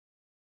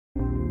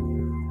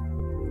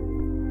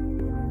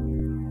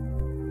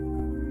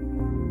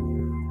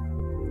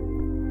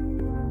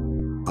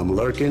I'm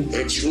lurking.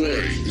 That's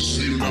right. This is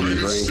the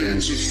United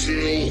States of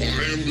Phil. I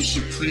am the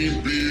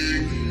supreme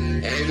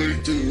being. I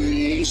make the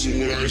rules, and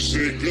what I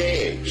say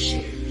goes.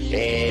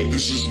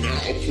 This is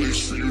not a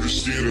place for you to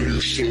stand on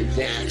your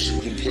soapbox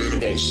and complain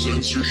about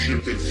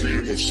censorship and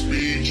freedom of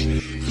speech,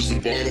 because the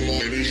bottom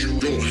line is you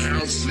don't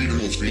have freedom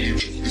of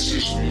speech. This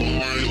is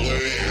my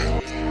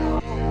land.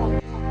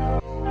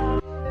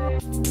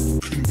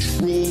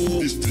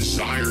 Control this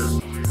desire.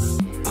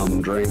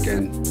 I'm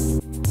drinking.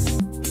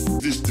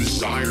 This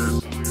desire.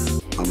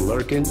 I'm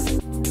lurking.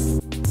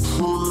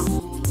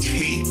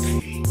 Take.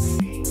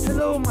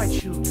 Hello, my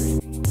children.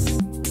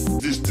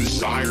 This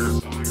desire.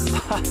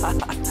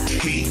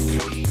 Take.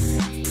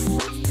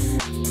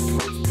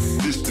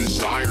 This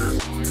desire.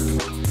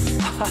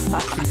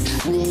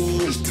 Control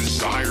this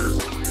desire.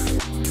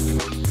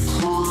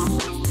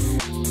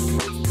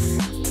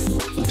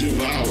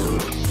 Devour.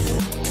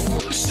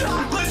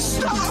 Stop! Let's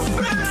stop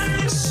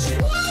this!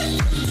 What?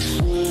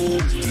 Control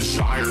this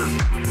desire.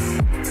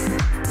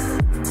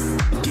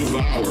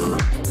 Devour.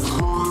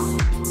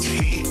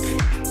 Take.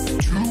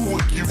 Do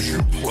what gives you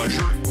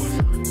pleasure.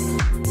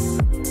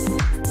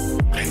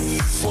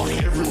 And fuck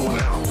everyone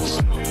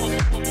else.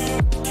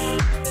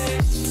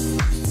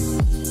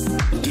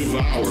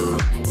 Devour.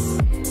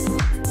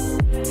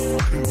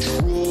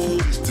 Control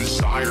this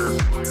desire.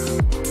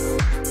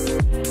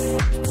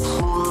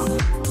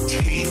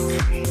 Take.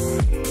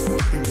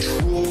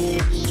 Control.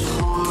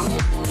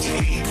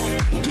 Take.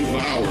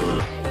 Devour.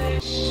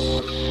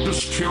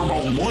 Just care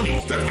about money.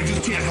 That I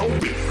just can't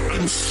help it.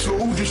 I'm so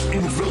just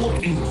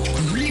enveloped in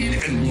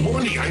greed and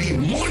money. I need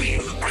money.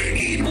 I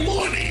need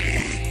money.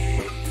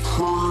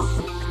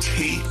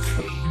 Take.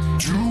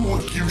 Do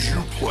what gives you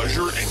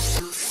pleasure and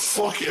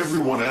fuck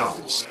everyone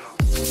else.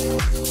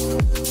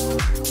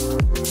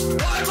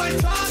 Why am I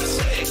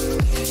toxic?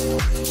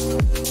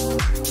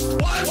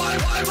 Why am I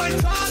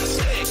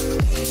toxic?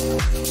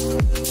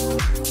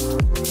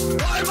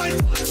 Why am I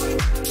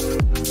toxic?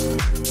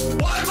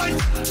 Why am I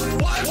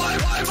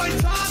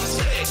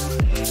toxic?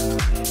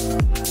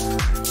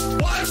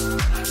 What?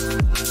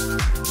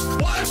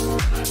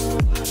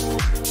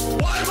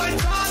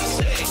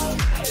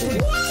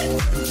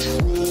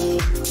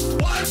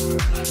 What?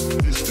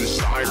 This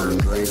desire. I'm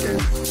drinking.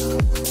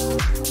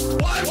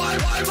 Why am I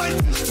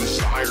This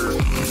desire.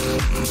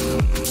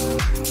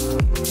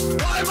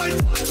 Why am I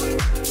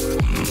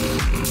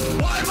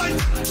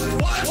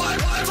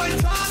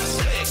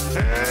toxic?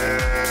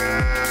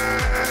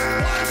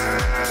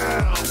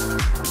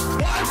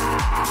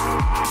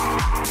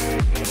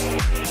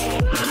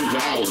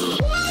 Devour.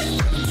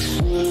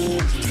 Control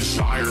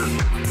desire.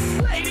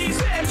 Ladies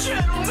and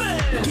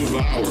gentlemen.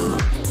 Devour.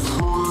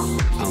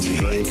 I'm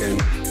drinking.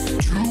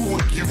 Do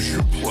what gives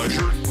you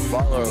pleasure.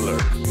 Follow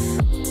alert.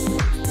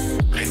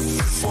 And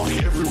fuck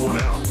everyone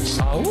else.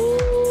 What?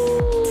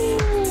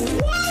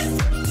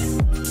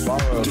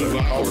 Follow alert.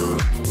 Devour.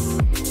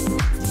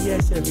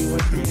 Yes, everyone.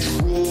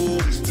 Control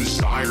this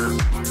desire.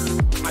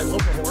 I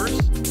love a horse.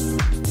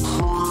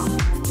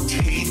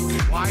 Take.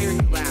 Why are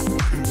you laughing?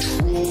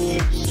 Control.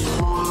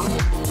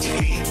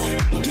 Take.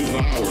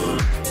 Devour.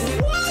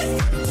 What?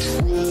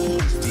 Control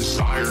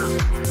desire.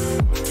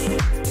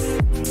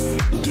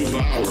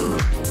 Devour.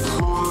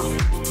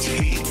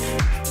 Take.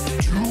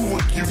 Do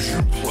what gives you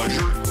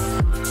pleasure.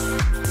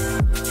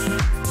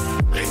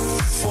 And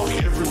fuck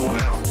everyone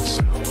else.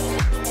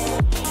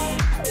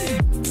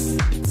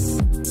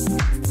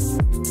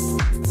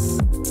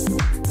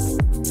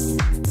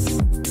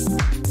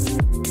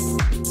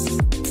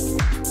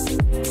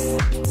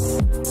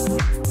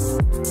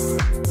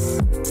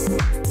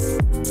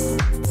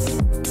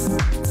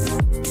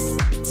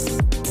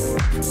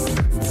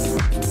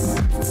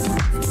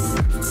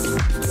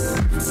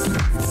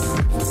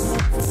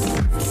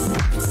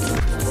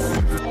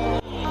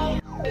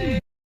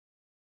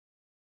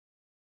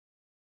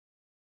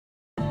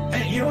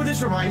 And you know what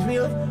this reminds me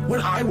of?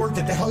 When I worked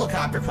at the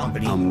helicopter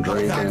company, I'm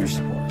helicopter drinking.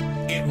 support.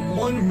 It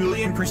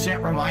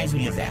 1,000,000% reminds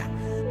me of that.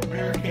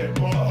 American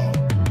love.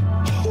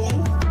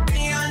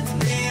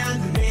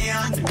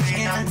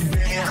 Band.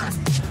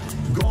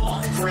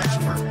 Gone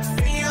forever.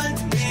 Band.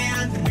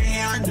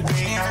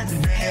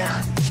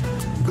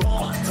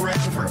 Gone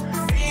forever.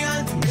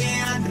 Band.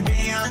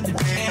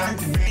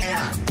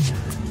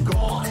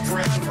 Gone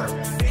forever.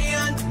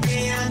 Band.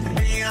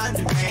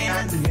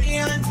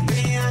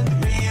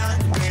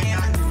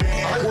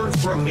 I worked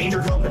for a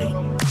major company,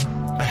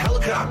 a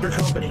helicopter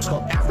company. It's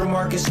called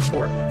Aftermarket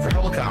Support for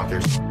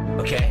Helicopters.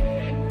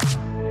 Okay?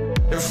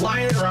 They're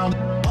flying around.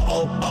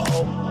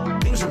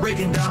 Things are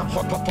breaking down.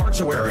 Parts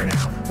are wearing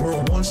out. We're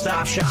a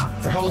one-stop shop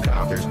for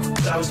helicopters.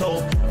 So I was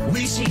told,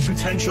 we see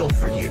potential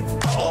for you.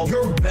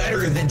 You're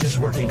better than just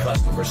working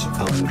customer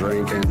support. I'm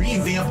drinking.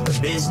 Revamp the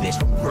business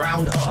from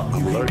ground up.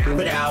 You map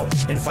it out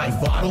and find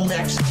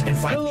bottlenecks and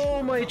find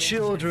Hello, my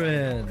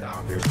children.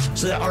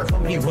 so that our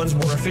company runs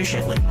more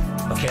efficiently.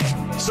 Okay?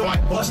 So I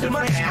busted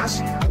my ass.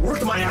 I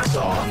worked my ass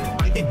off.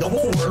 I did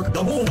double work,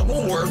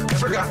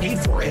 never got paid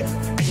for it.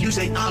 And you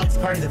say, oh, it's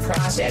part of the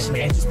process,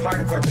 man. It's just part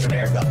of corporate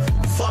America.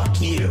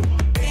 Fuck you.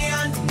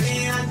 Band.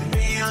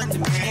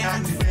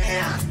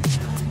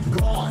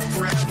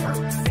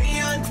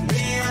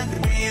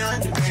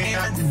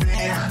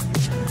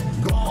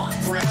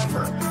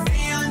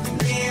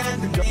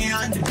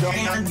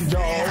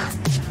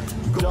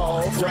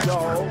 Gone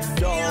forever.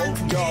 Gone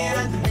forever.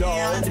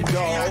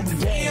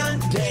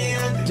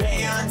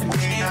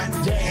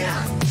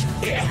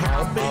 It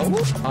happened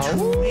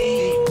to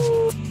me.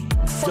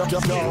 Fuck you.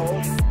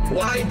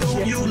 Why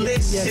don't you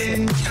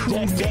listen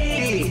to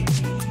me?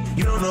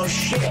 You don't know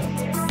shit.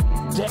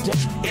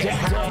 It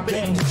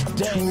happened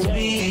to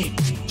me.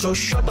 So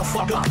shut the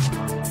fuck up.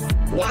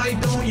 Why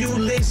don't you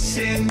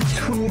listen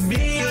to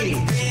me?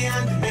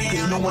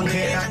 Cause no one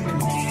can.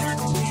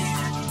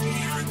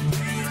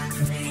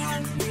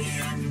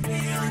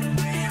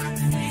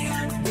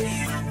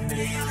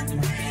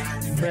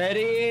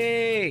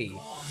 Ready?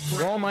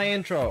 Roll my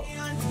intro.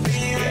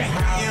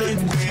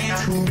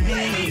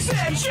 Ladies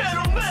and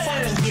gentlemen,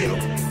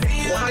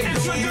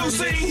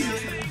 introducing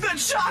the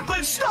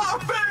chocolate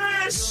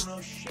starfish.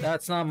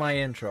 That's not my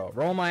intro.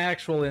 Roll my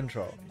actual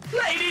intro.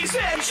 Ladies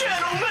and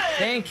gentlemen,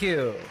 Thank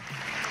you.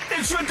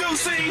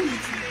 introducing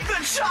the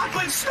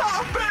chocolate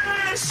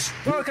starfish.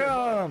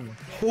 Welcome.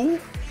 Who?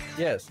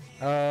 Yes.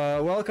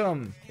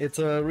 Welcome. It's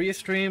a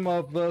restream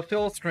of the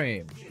Phil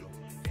stream.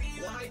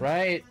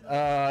 Right?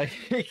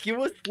 He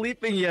was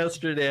sleeping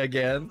yesterday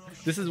again.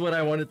 This is what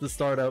I wanted to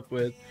start up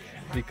with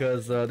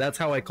because that's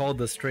how I called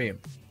the stream.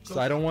 So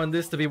I don't want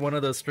this to be one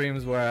of those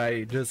streams where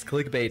I just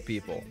clickbait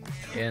people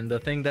and the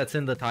thing that's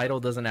in the title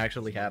doesn't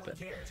actually happen.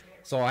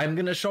 So I'm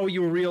gonna show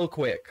you real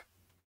quick.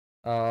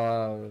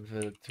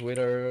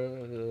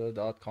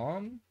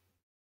 Twitter.com?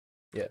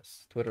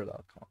 Yes,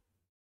 twitter.com.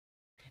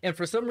 And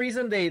for some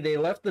reason they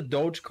left the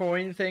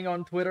Dogecoin thing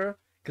on Twitter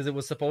because it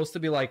was supposed to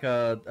be like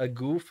a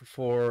goof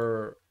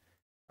for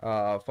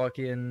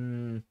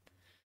fucking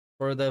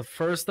for the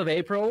 1st of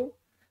April,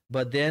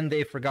 but then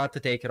they forgot to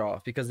take it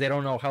off because they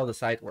don't know how the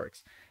site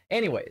works.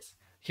 Anyways,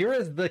 here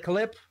is the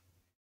clip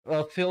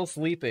of Phil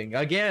sleeping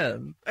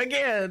again.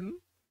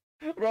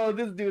 Bro,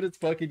 this dude is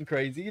fucking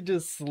crazy. He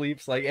just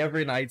sleeps like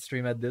every night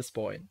stream at this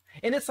point.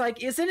 And it's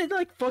like, isn't it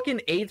like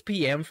fucking 8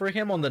 p.m. for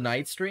him on the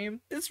night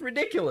stream? It's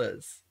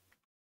ridiculous.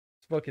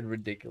 It's fucking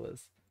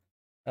ridiculous.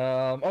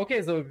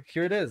 Okay, so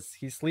here it is.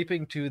 He's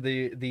sleeping to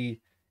the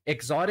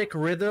exotic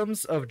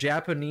rhythms of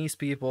Japanese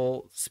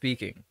people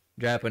speaking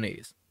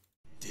Japanese.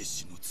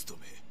 He's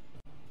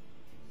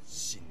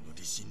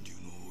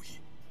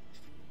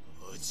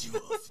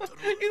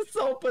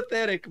so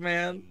pathetic,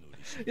 man.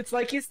 It's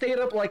like he stayed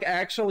up like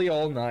actually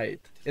all night.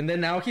 And then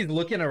now he's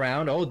looking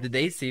around. Oh, did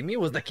they see me?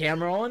 Was the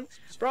camera on?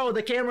 Bro,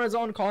 the camera's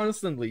on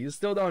constantly. You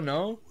still don't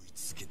know?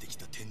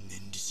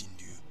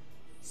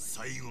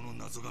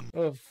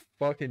 Oh,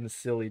 fucking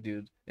silly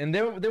dude. And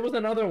there was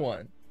another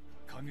one.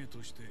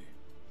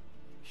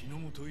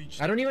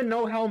 I don't even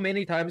know how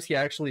many times he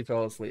actually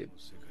fell asleep.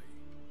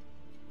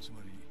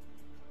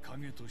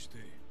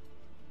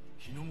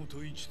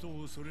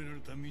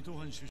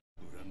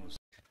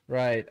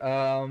 Right.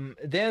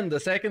 Then the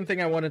second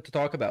thing I wanted to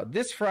talk about.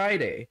 This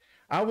Friday,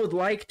 I would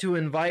like to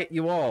invite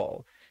you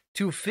all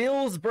to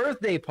Phil's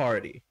birthday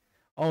party.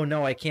 Oh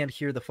no, I can't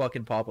hear the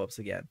fucking pop-ups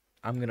again.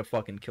 I'm gonna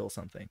fucking kill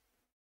something.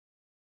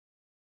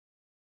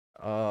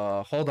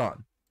 Hold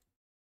on.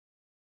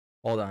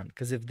 Hold on,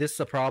 because if this is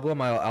a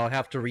problem, I'll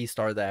have to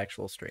restart the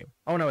actual stream.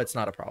 Oh no, it's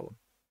not a problem.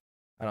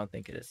 I don't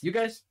think it is. You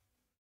guys?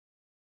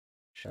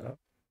 Shut up.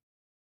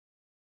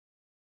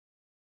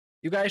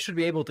 You guys should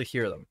be able to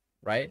hear them,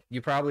 right?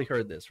 You probably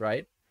heard this,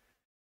 right?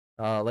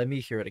 Let me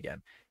hear it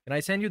again. Can I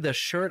send you the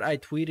shirt I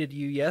tweeted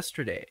you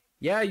yesterday?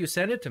 Yeah, you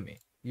sent it to me.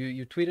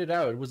 You tweeted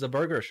out. It was a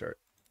burger shirt.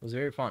 It was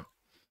very fun.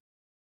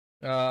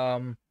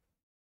 You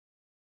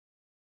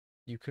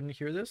couldn't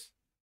hear this?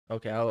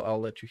 Okay,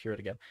 I'll let you hear it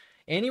again.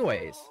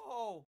 Anyways.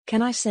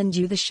 Can I send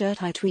you the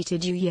shirt I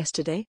tweeted you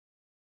yesterday?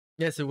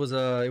 Yes, it was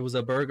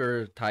a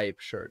burger type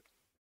shirt.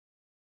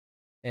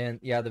 And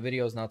yeah, the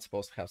video is not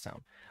supposed to have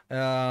sound.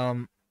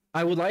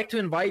 I would like to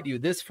invite you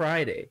this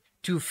Friday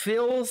to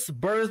Phil's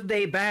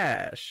birthday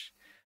bash,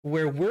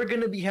 where we're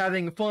gonna be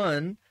having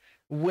fun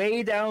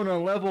way down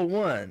on level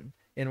 1,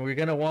 and we're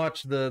gonna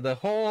watch the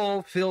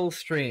whole Phil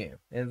stream,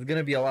 and it's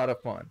gonna be a lot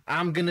of fun.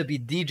 I'm gonna be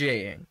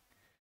DJing,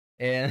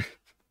 and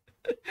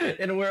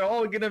and we're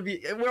all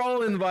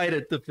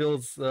invited to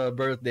Phil's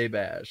birthday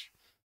bash,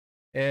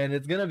 and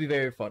it's gonna be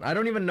very fun. I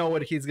don't even know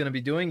what he's gonna be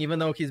doing, even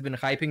though he's been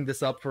hyping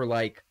this up for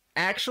like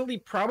actually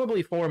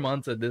probably 4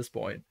 months at this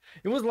point.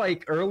 It was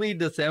like early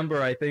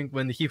December, I think,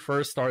 when he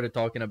first started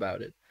talking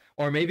about it,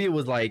 or maybe it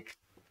was like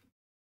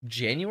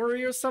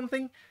January or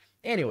something.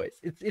 Anyways,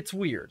 it's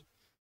weird.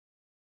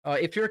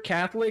 If you're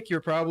Catholic,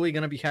 you're probably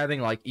gonna be having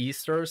like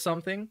Easter or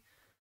something.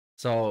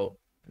 So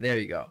there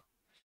you go.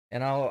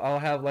 And I'll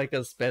have like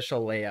a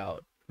special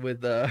layout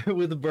with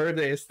with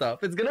birthday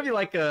stuff. It's gonna be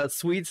like a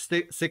sweet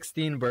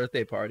 16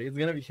 birthday party. It's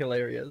gonna be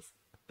hilarious.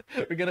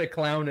 We're gonna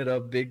clown it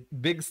up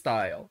big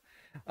style.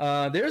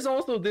 There's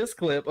also this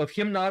clip of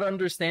him not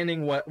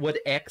understanding what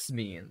X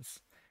means.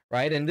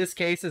 right? In this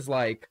case, is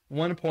like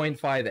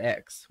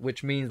 1.5x,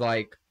 which means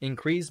like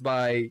increased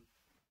by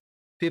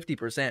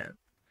 50%.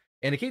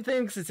 And he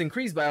thinks it's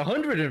increased by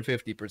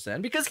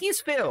 150% because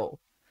he's Phil.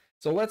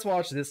 So let's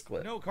watch this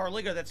clip. No,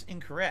 Carliga, that's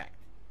incorrect.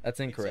 That's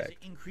incorrect.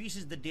 It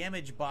increases the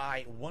damage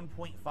by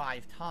 1.5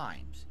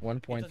 times.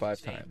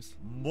 1.5 times.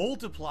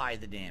 Multiply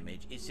the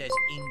damage. It says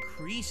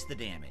increase the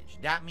damage.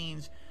 That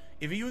means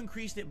if you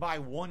increased it by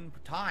 1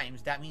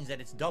 times, that means that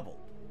it's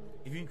doubled.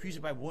 If you increase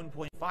it by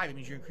 1.5, it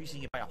means you're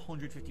increasing it by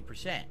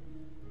 150%.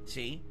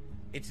 See?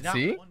 It's not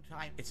one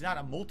time. It's not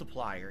a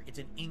multiplier. It's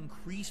an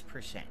increase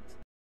percent.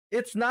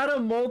 It's not a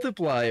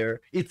multiplier.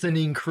 It's an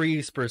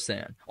increase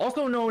percent.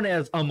 Also known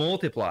as a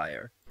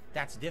multiplier.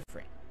 That's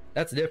different.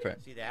 That's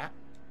different. See that?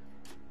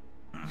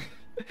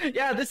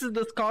 Yeah, this is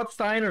the Scott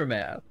Steiner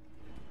math.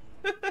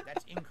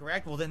 That's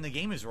incorrect. Well, then the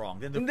game is wrong.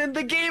 Then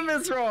the game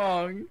is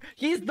wrong.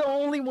 He's the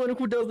only one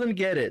who doesn't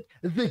get it.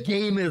 The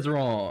game is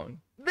wrong.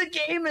 The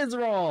game is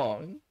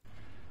wrong.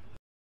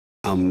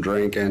 I'm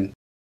drinking.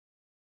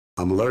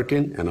 I'm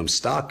lurking, and I'm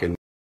stalking.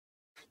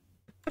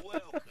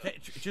 Okay,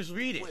 just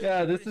read it.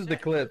 Yeah, this is the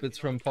clip. It's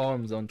from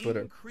Poems on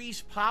Twitter.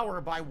 Increase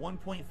power by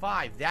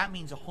 1.5. That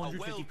means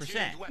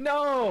 150%.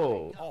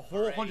 No! A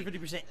whole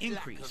 150%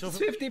 increase. So if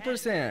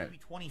 50%. it be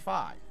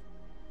 25.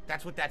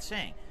 That's what that's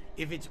saying.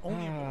 If it's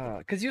only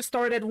because you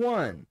start at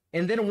 1,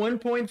 and then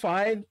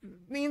 1.5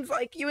 means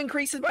like you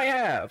increase it by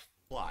half.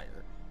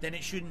 Multiplier, then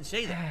it shouldn't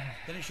say that.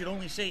 Then it should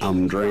only say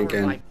I'm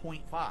drinking by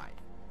 0.5.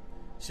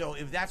 So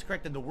if that's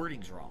correct, then the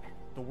wording's wrong.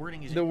 The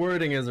wording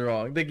is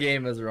wrong. The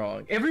game is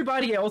wrong.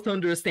 Everybody else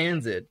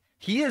understands it.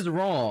 He is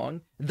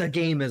wrong. The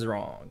game is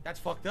wrong. That's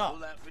fucked up.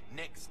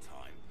 Next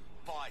time,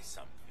 buy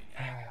something.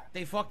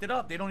 They fucked it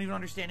up. They don't even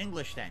understand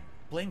English then.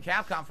 Blame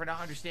Capcom for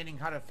not understanding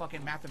how to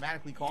fucking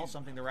mathematically call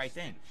something the right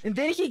thing. And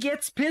then he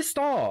gets pissed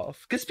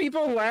off because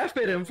people laugh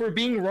at him for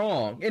being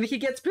wrong, and he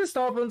gets pissed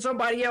off on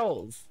somebody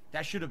else.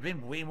 That should have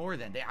been way more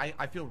than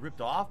I feel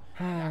ripped off.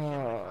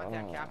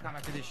 Contact Capcom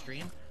after this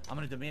stream. I'm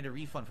gonna demand a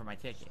refund for my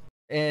ticket.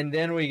 And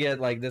then we get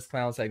like this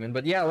clown segment.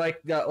 But yeah,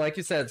 like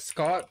you said,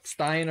 Scott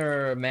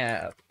Steiner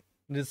math.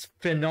 This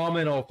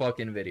phenomenal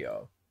fucking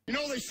video. You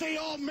know, they say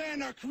all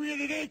men are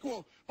created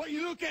equal, but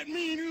you look at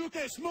me and you look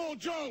at Small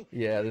Joe.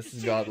 Yeah, this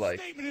is godlike.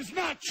 This statement is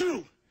not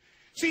true.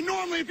 See,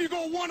 normally if you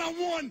go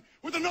one-on-one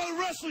with another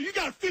wrestler, you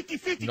got a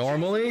 50-50.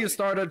 Normally you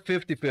start at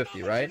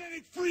 50-50, right? I'm a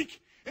genetic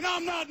freak, and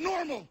I'm not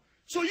normal.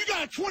 So you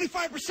got a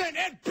 25%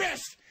 at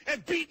best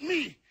at beating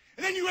me.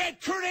 And then you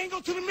add Kurt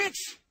Angle to the mix.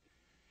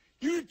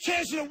 Your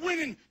chances of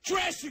winning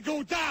drastically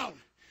go down.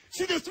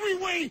 See, the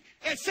three-way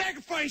at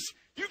Sacrifice,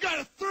 you got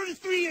a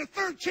 33 and a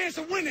third chance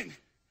of winning.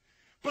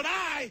 But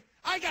I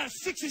got a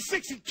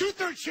 66 and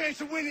 2/3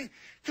 chance of winning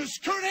because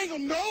Kurt Angle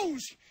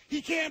knows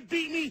he can't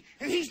beat me,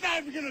 and he's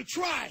not even going to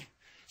try.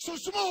 So,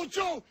 Samoa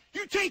Joe,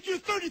 you take your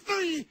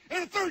 33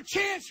 and a third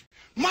chance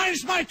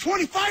minus my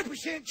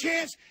 25%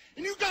 chance,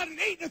 and you got an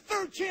 8 and a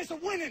third chance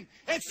of winning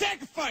at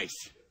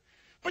Sacrifice.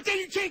 But then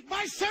you take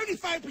my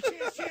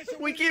 75% chance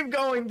of We keep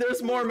going.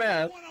 There's more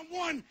math.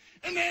 One-on-one,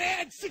 and then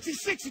add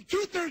 66 and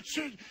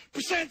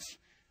 2/3%.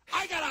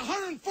 I got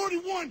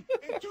 141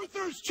 and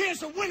 2/3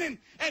 chance of winning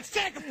at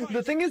Sacrifice.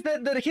 The thing is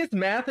that his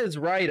math is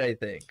right, I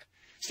think.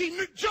 See,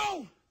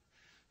 Joe,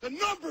 the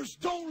numbers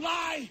don't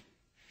lie,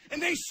 and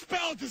they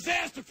spell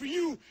disaster for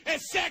you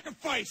at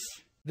Sacrifice.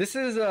 This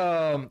is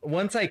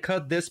once I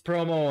cut this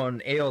promo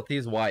on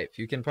ALT's wife.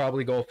 You can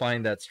probably go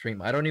find that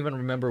stream. I don't even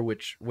remember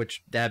which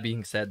that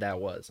being said that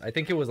was. I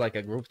think it was like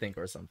a groupthink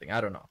or something.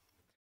 I don't know.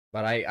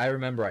 But I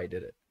remember I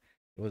did it.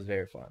 It was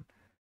very fun.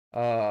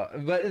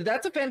 But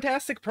that's a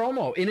fantastic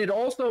promo. And it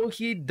also,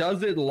 he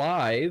does it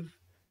live.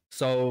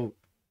 So,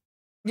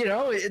 you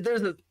know,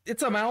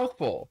 it's a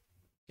mouthful.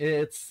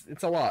 It's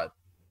a lot.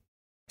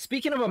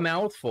 Speaking of a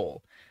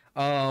mouthful,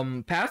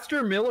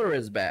 Pastor Miller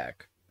is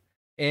back.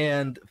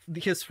 And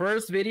his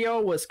first video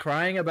was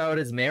crying about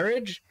his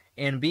marriage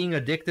and being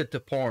addicted to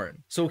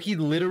porn. So he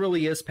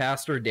literally is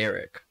Pastor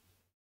Derek.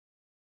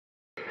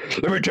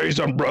 Let me tell you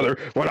something, brother.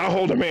 When I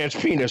hold a man's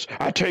penis,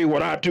 I tell you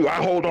what I do. I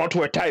hold on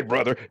to it tight,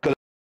 brother. Cause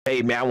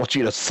hey, man, I want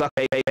you to suck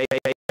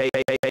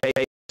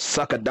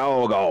a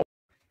dog off.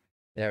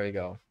 There we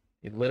go.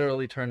 He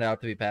literally turned out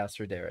to be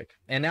Pastor Derek.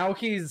 And now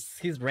he's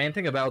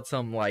ranting about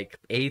some like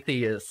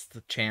atheist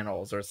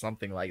channels or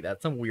something like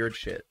that. Some weird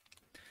shit.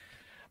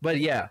 But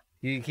yeah,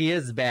 he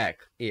is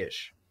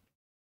back-ish.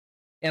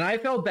 And I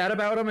felt bad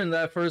about him in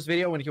that first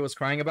video when he was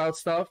crying about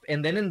stuff.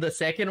 And then in the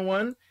second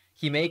one,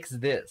 he makes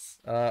this.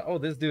 Oh,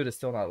 this dude is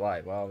still not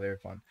live. Wow, very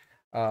fun.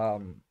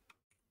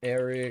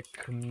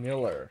 Eric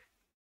Miller.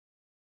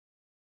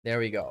 There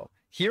we go.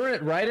 Hear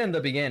it right in the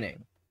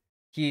beginning.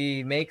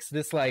 He makes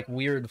this like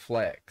weird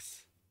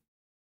flex.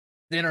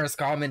 Dinner's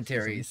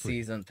Commentary,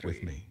 Season 3.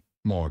 With me,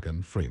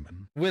 Morgan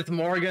Freeman. With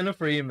Morgan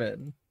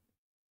Freeman.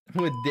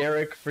 With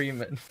Derek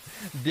Freeman.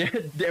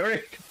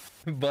 Derek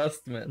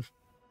Bustman.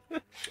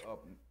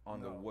 On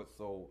the what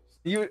so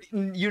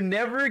You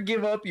never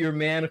give up your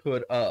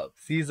manhood up.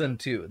 Season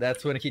 2.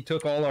 That's when he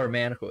took all our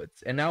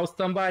manhoods. And now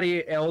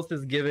somebody else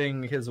is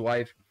giving his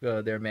wife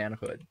their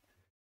manhood.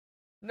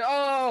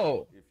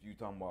 No! If you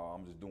talking about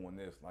I'm just doing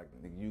this, like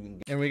you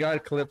can. And we got a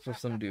clip of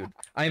some dude.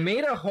 I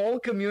made a whole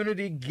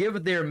community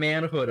give their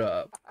manhood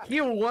up.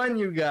 He won,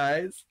 you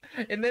guys.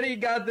 And then he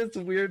got this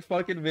weird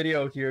fucking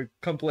video here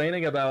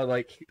complaining about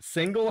like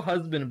single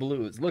husband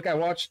blues. Look, I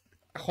watched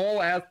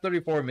whole ass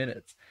 34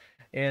 minutes.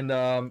 And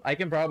I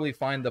can probably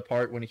find the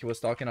part when he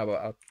was talking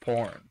about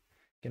porn.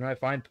 Can I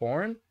find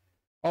porn?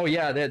 Oh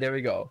yeah, there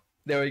we go.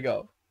 There we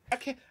go. I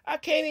can't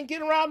even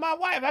get around my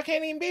wife. I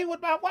can't even be with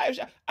my wife.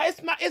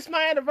 It's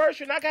my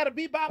anniversary and I gotta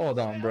be by Hold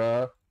myself. on,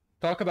 bruh.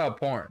 Talk about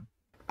porn.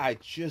 I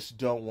just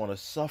don't want to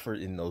suffer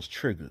in those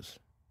triggers.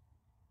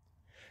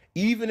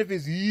 Even if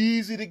it's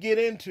easy to get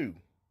into.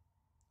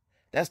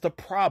 That's the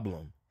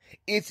problem.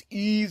 It's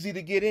easy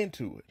to get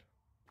into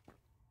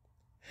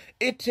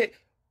it.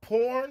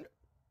 Porn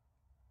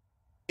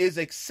is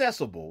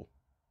accessible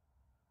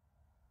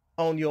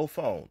on your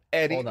phone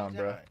at any time.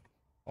 Bro.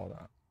 Hold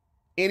on.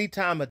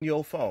 Anytime on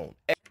your phone.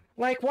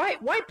 Like, why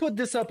put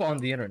this up on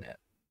the internet?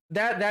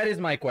 That is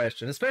my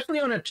question, especially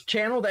on a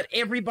channel that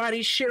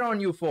everybody shit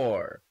on you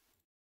for.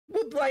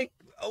 Like,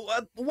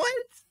 what?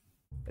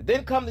 And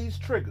then come these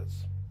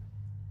triggers.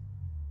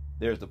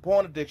 There's the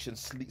porn addiction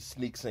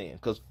sneaks in.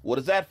 Because what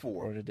is that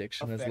for? Porn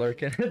addiction is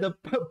lurking. The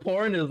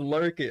porn is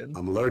lurking.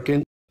 I'm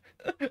lurking.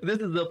 This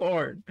is the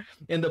porn.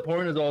 And the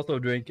porn is also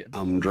drinking.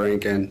 I'm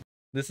drinking.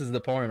 This is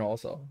the porn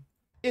also.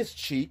 It's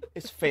cheap.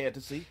 It's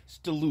fantasy. It's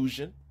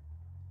delusion.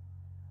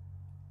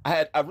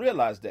 I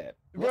realized that.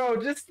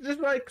 Bro, just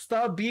like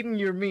stop beating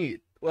your meat.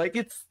 Like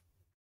it's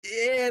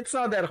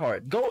not that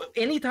hard. Go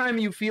anytime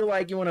you feel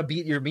like you want to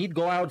beat your meat,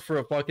 go out for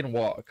a fucking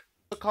walk.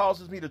 What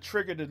causes me to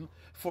trigger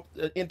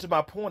into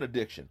my porn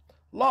addiction?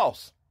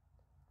 Loss.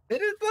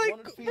 It is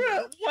like,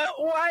 bro,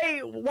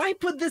 why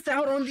put this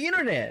out on the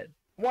internet?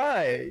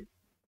 Why?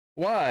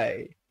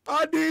 I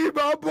need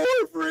my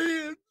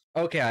boyfriend.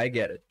 Okay, I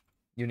get it.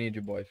 You need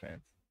your boyfriend.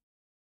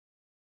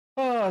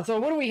 So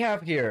what do we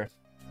have here?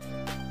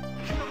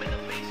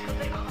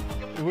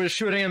 We're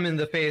shooting him in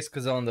the face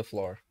because on the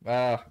floor.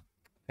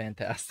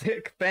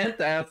 Fantastic.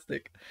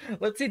 Fantastic.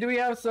 Let's see, do we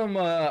have some,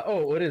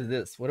 oh, what is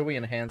this? What are we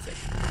enhancing?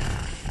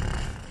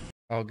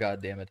 Oh,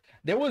 god damn it.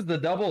 There was the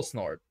double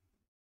snort.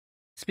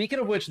 Speaking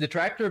of which, the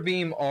tractor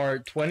beam are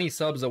 20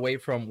 subs away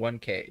from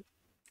 1K.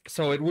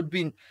 So it would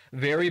be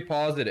very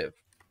positive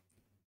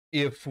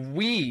if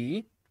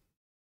we,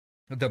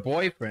 the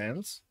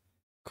boyfriends,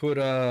 could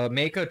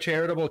make a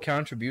charitable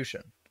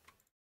contribution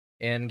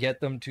and get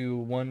them to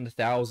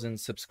 1,000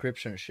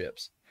 subscription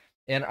ships.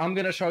 And I'm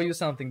gonna show you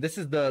something. This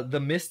is the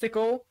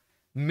mythical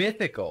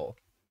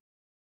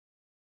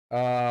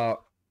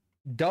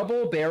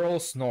double barrel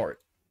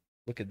snort.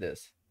 Look at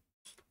this.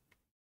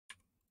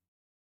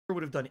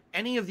 Would have done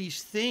any of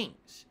these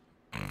things.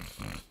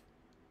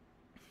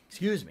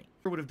 Excuse me.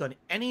 Would have done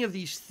any of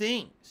these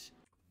things.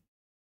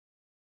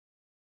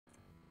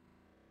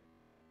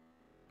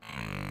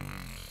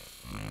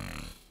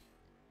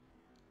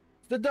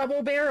 The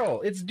double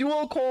barrel. It's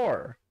dual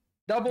core.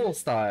 Double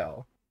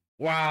style.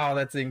 Wow,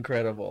 that's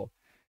incredible.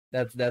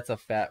 That's a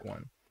fat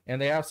one.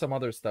 And they have some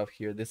other stuff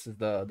here. This is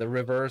the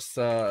reverse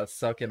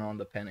sucking on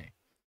the penny.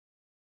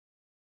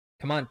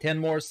 Come on, 10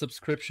 more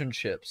subscription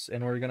ships,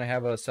 and we're gonna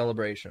have a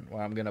celebration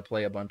where I'm gonna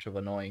play a bunch of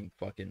annoying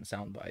fucking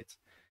sound bites.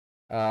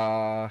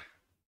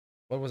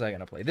 What was I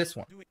gonna play? This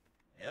one.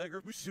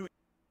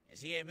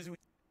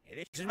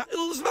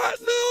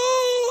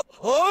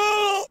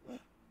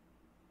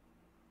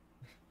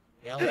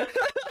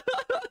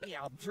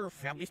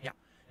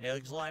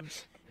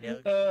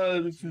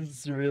 This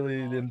is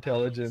really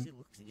intelligent.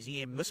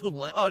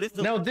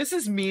 Now, this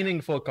is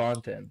meaningful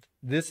content.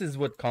 This is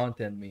what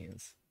content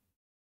means.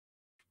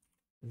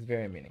 It's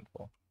very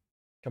meaningful.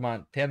 Come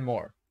on, 10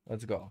 more.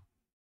 Let's go.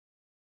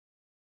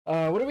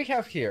 What do we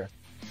have here?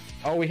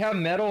 Oh, we have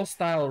metal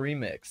style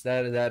remix.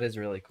 That is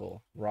really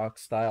cool. Rock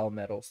style,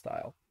 metal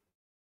style.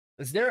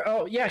 Is there?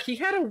 Oh, yeah. He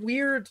had a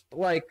weird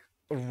like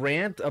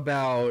rant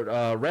about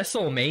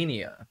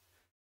WrestleMania,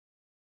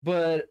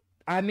 but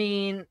I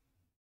mean,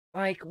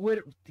 like,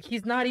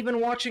 he's not even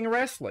watching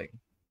wrestling.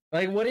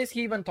 Like, what is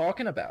he even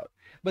talking about?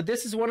 But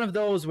this is one of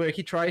those where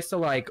he tries to,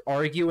 like,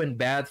 argue in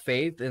bad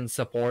faith in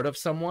support of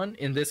someone.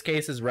 In this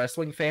case, is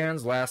wrestling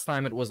fans. Last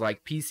time it was,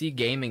 like, PC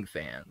gaming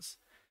fans.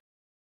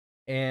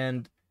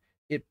 And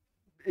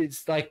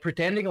it's, like,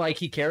 pretending like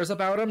he cares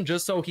about them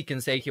just so he can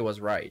say he was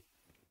right.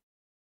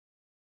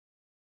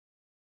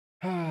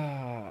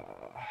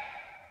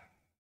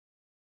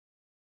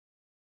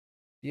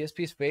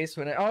 DSP's face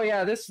when... Oh,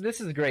 yeah, this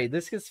is great.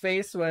 This is his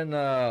face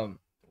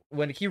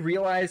when he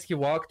realized he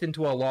walked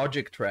into a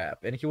logic trap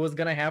and he was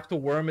gonna have to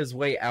worm his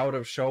way out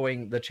of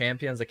showing the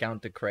champion's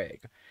account to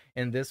Craig.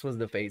 And this was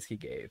the face he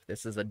gave.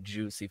 This is a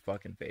juicy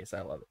fucking face.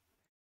 I love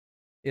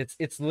it.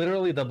 It's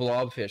literally the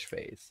blobfish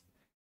face.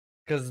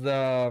 Because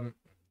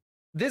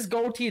this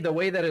goatee, the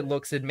way that it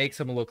looks, it makes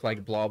him look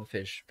like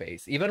blobfish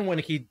face. Even when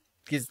he's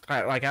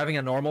like having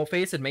a normal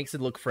face, it makes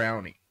it look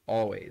frowny.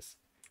 Always.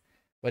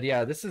 But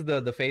yeah, this is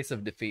the face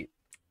of defeat.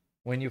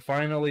 When you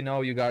finally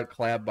know you got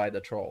clapped by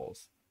the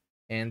trolls.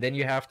 And then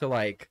you have to,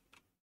 like,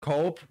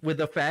 cope with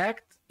the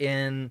fact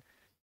and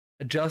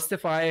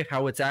justify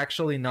how it's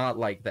actually not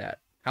like that.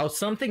 How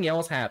something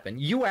else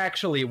happened. You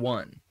actually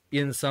won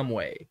in some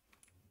way.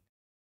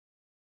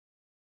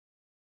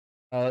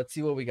 Let's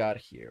see what we got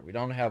here. We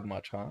don't have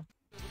much, huh?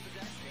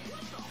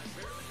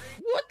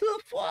 What the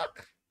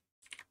fuck?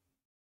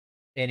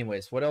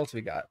 Anyways, what else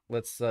we got?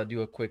 Let's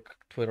do a quick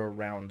Twitter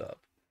roundup.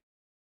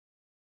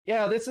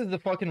 Yeah, this is the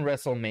fucking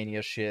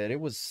WrestleMania shit. It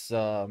was,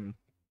 I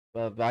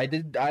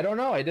don't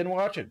know. I didn't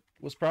watch it.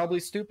 It was probably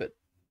stupid.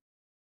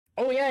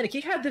 Oh yeah, and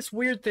he had this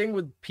weird thing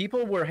with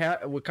people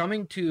were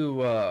coming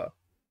to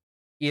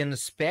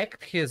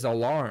inspect his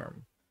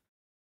alarm,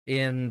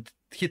 and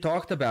he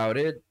talked about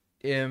it.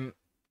 It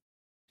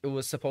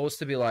was supposed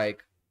to be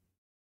like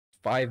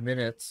 5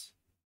 minutes,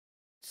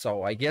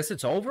 so I guess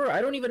it's over.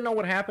 I don't even know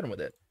what happened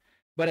with it,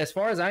 but as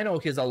far as I know,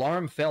 his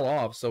alarm fell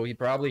off, so he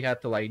probably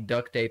had to like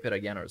duct tape it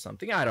again or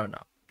something. I don't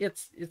know.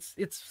 It's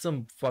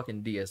some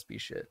fucking DSP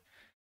shit.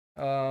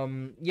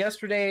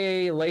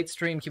 Yesterday late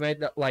stream he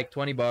made like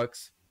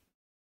 $20.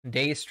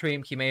 Day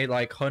stream he made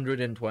like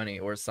 120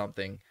 or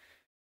something.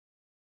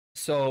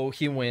 So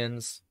he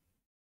wins.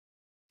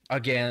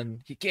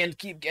 Again, he can't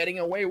keep getting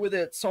away with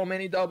it. So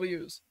many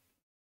W's.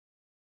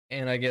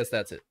 And I guess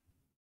that's it.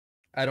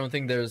 I don't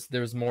think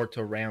there's more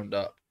to round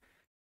up.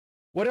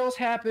 What else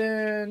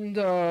happened?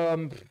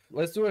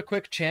 Let's do a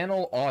quick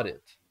channel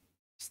audit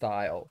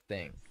style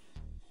thing.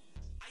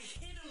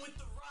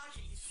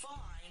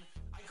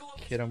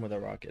 Hit him with a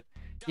rocket.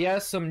 He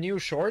has some new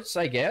shorts,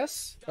 I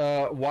guess.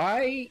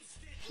 Why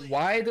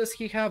does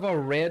he have a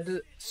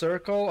red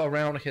circle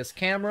around his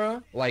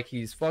camera like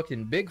he's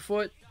fucking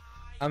Bigfoot?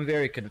 I'm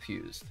very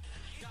confused.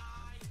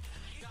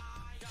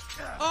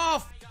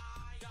 Oh,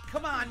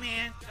 come on,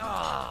 man.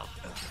 Oh.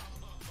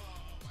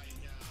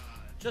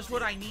 Just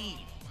what I need.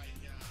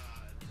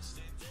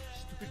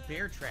 Stupid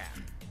bear trap.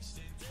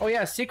 Oh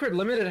yeah, Secret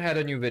Limited had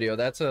a new video.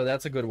 That's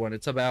a good one.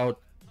 It's about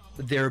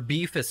their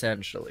beef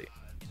essentially.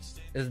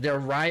 Is their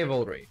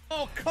rivalry.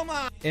 Oh, come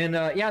on. And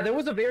yeah, there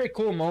was a very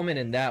cool moment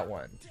in that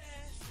one,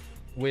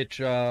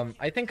 which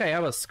I think I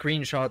have a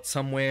screenshot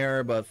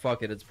somewhere, but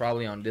fuck it, it's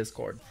probably on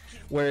Discord,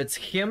 where it's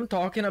him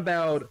talking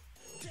about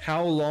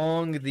how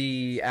long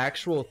the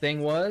actual thing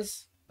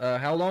was,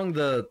 how long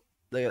the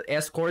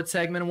escort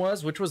segment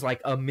was, which was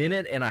like 1.5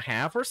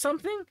 minutes or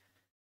something,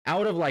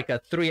 out of like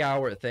a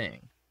 3-hour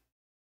thing.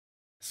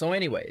 So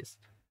anyways,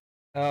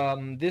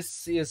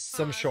 this is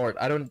some short.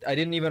 I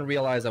didn't even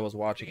realize I was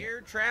watching it.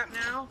 Bear trap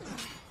now.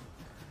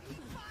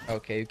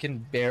 Okay, you can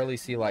barely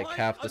see like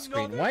half the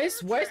screen. Why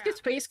is this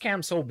face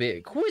cam so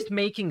big? Who is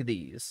making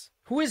these?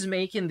 Who is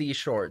making these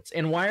shorts?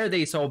 And why are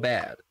they so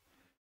bad?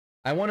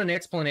 I want an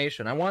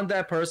explanation. I want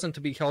that person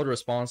to be held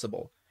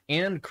responsible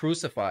and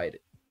crucified,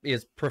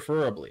 is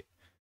preferably.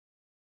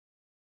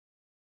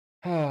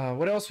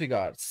 What else we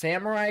got?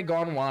 Samurai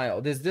Gone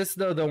Wild. Is this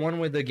the one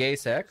with the gay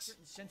sex?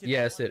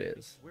 Yes, it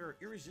is. We're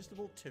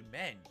irresistible to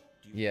men.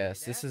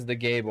 Yes, this is the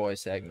gay boy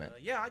segment.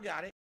 Yeah, I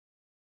got it.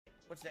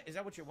 What's that? Is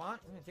that what you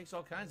want? It takes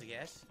all kinds, I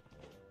guess.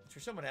 It's for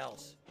someone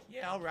else.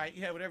 Yeah, all right.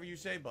 Yeah, whatever you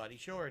say, buddy.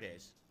 Sure it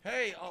is.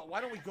 Hey,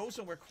 why don't we go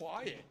somewhere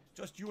quiet?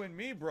 Just you and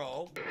me,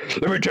 bro.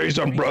 Let me tell you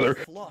something, brother.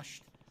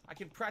 Flushed. I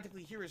can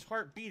practically hear his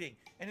heart beating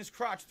and his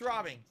crotch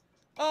throbbing.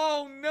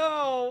 Oh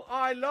no!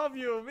 I love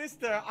you,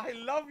 mister. I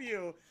love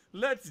you.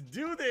 Let's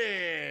do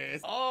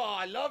this. Oh,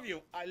 I love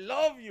you. I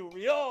love you,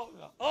 Rio.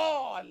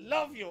 Oh, I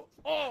love you.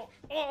 Oh.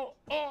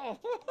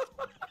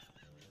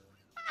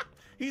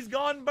 He's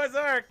gone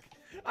berserk.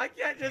 I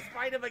can't just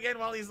fight him again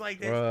while he's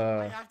like this.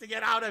 I have to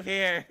get out of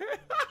here.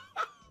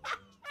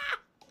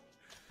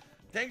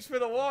 Thanks for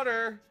the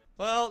water.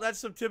 Well, that's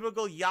some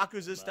typical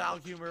Yakuza-style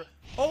humor.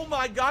 Oh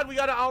my god, we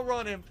gotta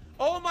outrun him.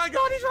 Oh my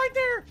god, he's right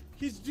there.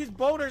 His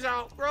boner's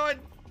out. Run.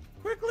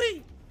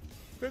 Quickly.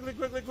 Quickly.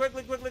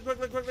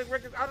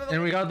 Out of the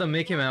and we got the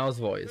Mickey Mouse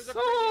voice.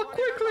 Oh,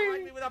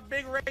 quickly. With a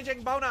big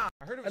raging boner.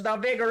 I heard it was the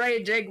big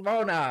raging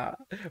boner.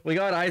 We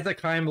got Isaac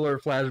Heimler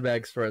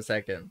flashbacks for a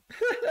second.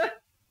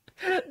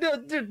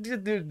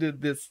 Dude,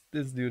 this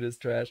dude is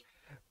trash.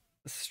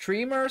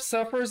 Streamer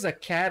suffers a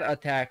cat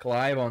attack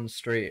live on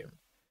stream.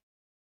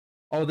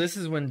 Oh, this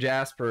is when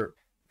Jasper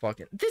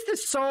fucking... This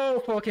is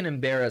so fucking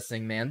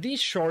embarrassing, man.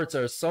 These shorts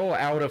are so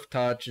out of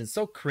touch and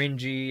so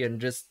cringy and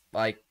just,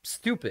 like,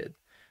 stupid.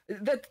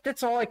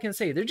 That's all I can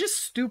say. They're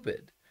just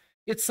stupid.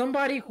 It's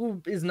somebody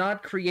who is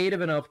not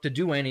creative enough to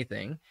do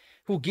anything,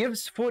 who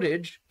gives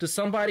footage to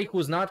somebody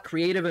who's not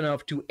creative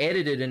enough to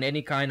edit it in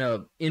any kind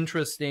of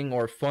interesting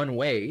or fun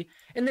way,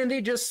 and then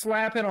they just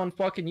slap it on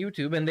fucking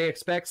YouTube and they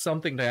expect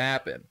something to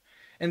happen.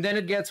 And then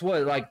it gets,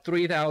 what, like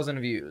 3,000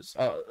 views.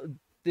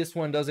 This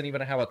one doesn't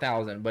even have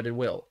 1,000, but it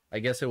will. I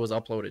guess it was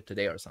uploaded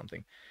today or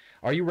something.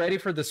 Are you ready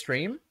for the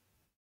stream?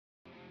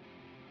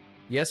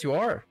 Yes, you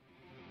are.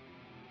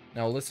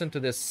 Now listen to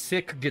this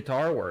sick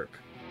guitar work.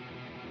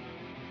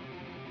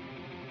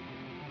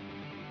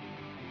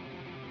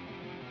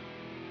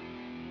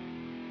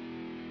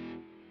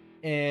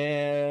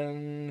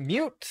 And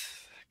mute,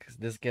 because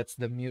this gets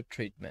the mute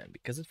treatment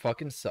because it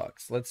fucking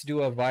sucks. Let's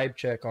do a vibe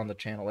check on the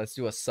channel. Let's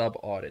do a sub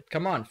audit.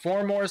 Come on,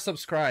 4 more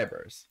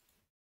subscribers.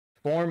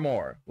 4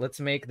 more. Let's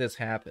make this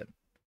happen.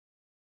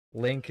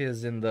 Link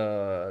is in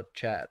the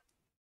chat.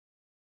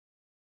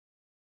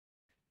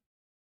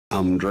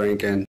 I'm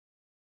drinking.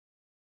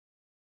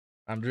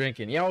 I'm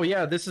drinking. Yeah, oh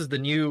yeah, this is the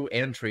new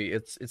entry.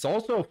 It's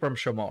also from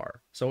Shamar.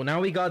 So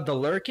now we got the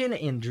lurking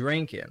and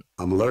drinking.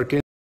 I'm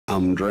lurking.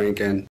 I'm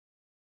drinking.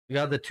 We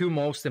got the 2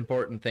 most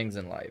important things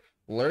in life.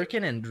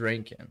 Lurking and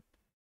drinking.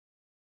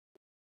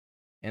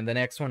 And the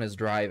next one is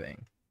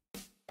driving.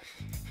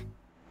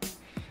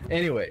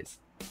 Anyways.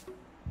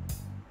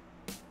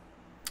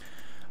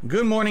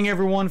 Good morning,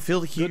 everyone.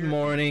 Phil here. Good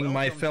morning, Welcome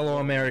my to fellow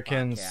the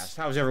Americans. podcast.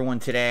 How's everyone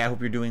today? I hope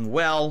you're doing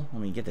well.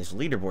 Let me get this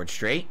leaderboard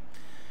straight.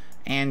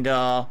 And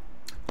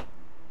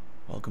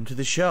welcome to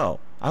the show.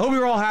 I hope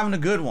you're all having a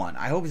good one.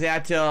 I hope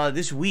that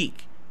this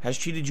week has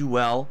treated you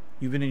well.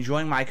 You've been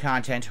enjoying my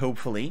content,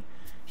 hopefully,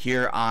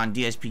 here on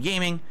DSP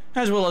Gaming,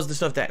 as well as the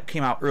stuff that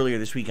came out earlier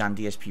this week on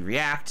DSP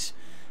Reacts.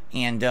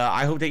 And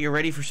I hope that you're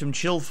ready for some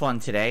chill fun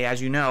today.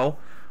 As you know,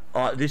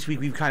 this week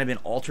we've kind of been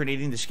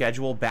alternating the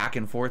schedule back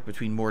and forth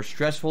between more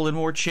stressful and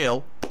more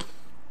chill.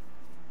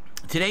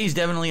 Today's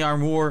definitely our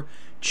more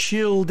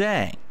chill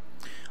day.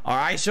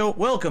 Alright, so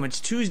welcome. It's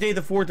Tuesday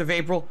the 4th of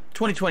April,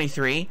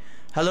 2023.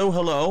 Hello,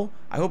 hello.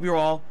 I hope you're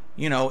all,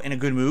 in a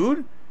good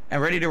mood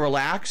and ready to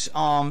relax.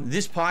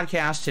 This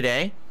podcast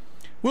today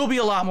will be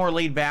a lot more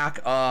laid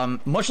back.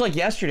 Much like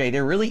yesterday,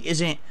 there really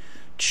isn't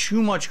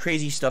too much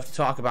crazy stuff to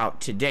talk about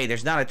today.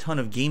 There's not a ton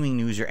of gaming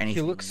news or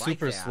anything. He looks like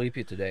super that.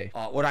 sleepy today.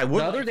 What I would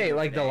the other day,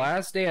 like today, the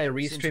last day I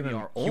restreamed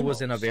him, he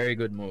was in a almost very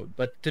good mood.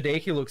 But today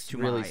he looks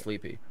really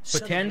sleepy,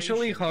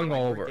 potentially celebration of my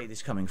hungover. birthday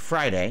this coming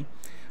Friday.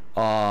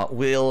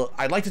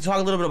 I'd like to talk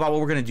a little bit about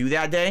what we're going to do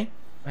that day.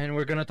 And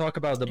we're gonna talk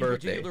about the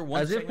birthday,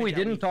 as if we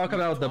didn't talk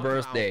about the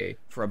birthday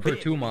for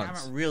 2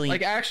 months. Really,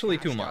 like actually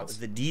 2 months.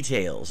 The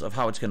details of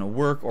how it's gonna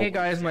work. Or hey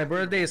guys, my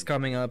birthday is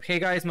coming up. Hey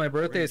guys, my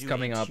birthday is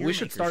coming up. We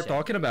should start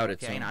talking about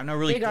it soon. I'm not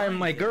really. Hey guys,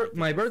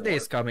 my birthday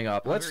is coming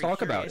up. Let's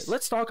talk about it.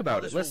 Let's talk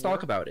about it. Let's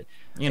talk about it.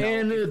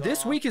 And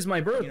this week is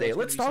my birthday.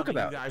 Let's talk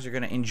about it. You guys are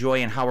gonna enjoy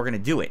and how we're gonna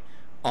do it.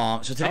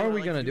 So today, how are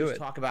we gonna do it?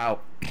 Talk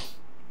about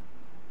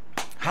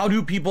how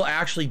do people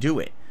actually do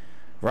it,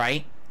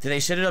 right? Do they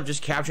set it up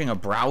just capturing a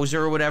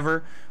browser or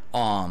whatever?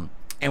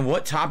 And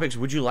what topics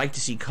would you like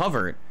to see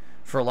covered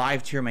for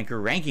live tier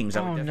maker rankings?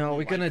 Oh no,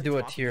 we're gonna do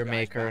a tier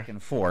maker back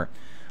and forth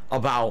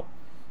about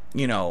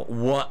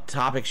what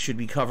topics should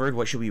be covered,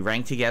 what should we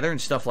rank together, and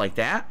stuff like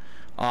that.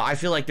 I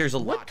feel like there's a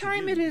lot. What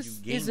time it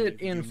is? Is it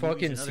in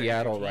fucking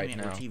Seattle right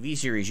now? TV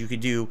series. You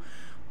could do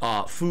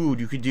food.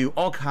 You could do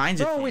all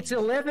kinds of. Bro, it's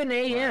 11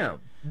 a.m.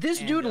 This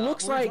dude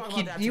looks like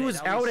he was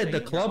out at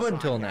the club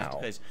until now.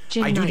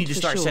 I do need to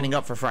start setting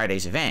up for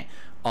Friday's event.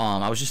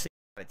 I was just thinking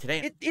about it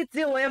today. It's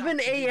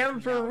 11 a.m.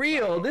 for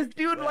real. This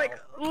dude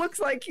looks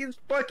like he's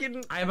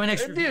fucking. I have an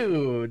extra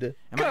dude.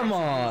 Come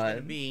on.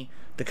 Gonna be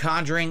The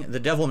Conjuring. The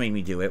Devil Made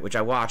Me Do It, which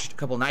I watched a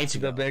couple nights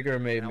ago. The Beggar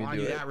Made Me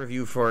Do It. That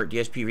review for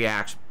DSP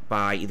Reacts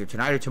by either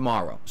tonight or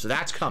tomorrow. So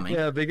that's coming.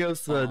 Yeah, big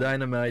ups to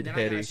Dynamite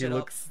Heady. He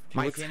looks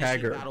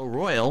haggard. Battle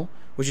Royal,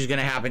 which is going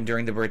to happen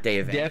during the birthday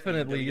event.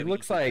 Definitely. He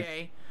looks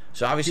like.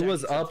 So obviously he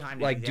was up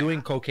like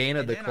doing cocaine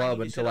at the club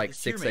until like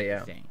 6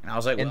 a.m. And I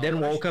was like, and then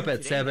woke up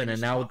at 7,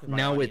 and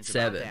now it's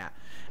 7.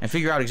 And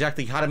figure out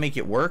exactly how to make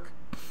it work,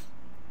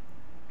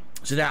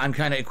 so that I'm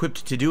kind of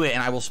equipped to do it.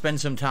 And I will spend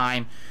some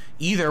time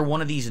either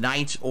one of these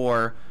nights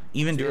or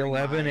even during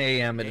 11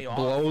 a.m. It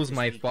blows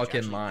my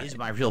fucking mind. It's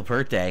my real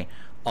birthday.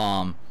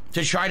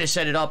 To try to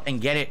set it up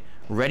and get it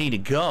ready to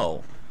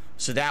go,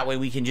 so that way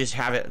we can just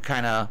have it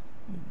kind of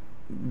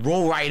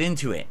roll right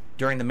into it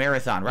during the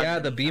marathon, right? Yeah,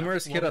 the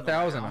Beamers hit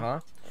 1,000, huh?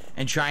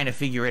 And trying to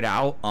figure it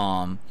out.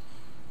 Hold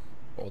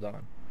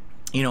on.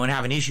 And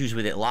having issues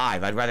with it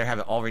live. I'd rather have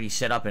it already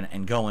set up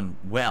and going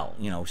well,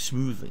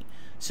 smoothly.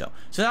 So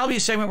that'll be a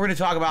segment we're going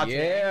to talk about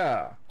today.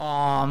 Yeah.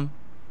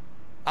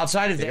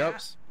 Outside of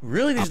that,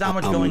 really there's not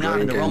much going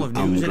on in the realm of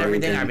news and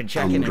everything. I've been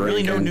checking, and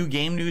really no new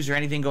game news or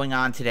anything going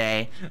on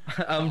today.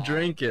 I'm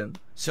drinking.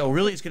 So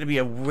really it's going to be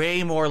a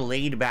way more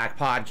laid-back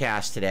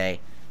podcast today.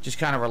 Just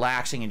kind of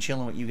relaxing and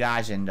chilling with you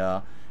guys and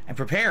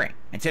preparing.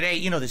 And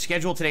today, the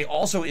schedule today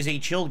also is a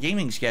chill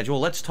gaming schedule.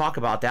 Let's talk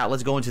about that.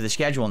 Let's go into the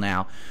schedule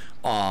now.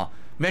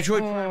 Metroid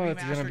Prime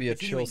it's going to be a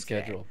chill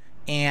schedule.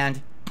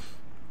 And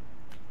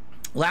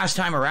last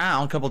time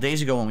around, a couple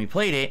days ago when we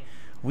played it,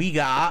 we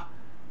got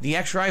the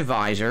X-Ray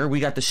Visor, we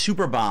got the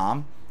Super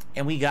Bomb,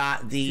 and we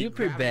got the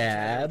Super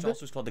Bab. It's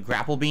also called the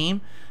Grapple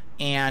Beam.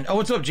 And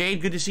what's up,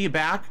 Jade? Good to see you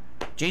back.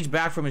 Jade's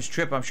back from his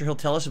trip. I'm sure he'll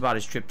tell us about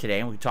his trip today,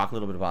 and we can talk a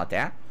little bit about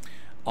that.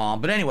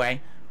 But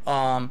anyway,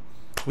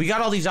 we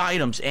got all these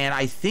items, and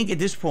I think at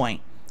this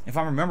point, if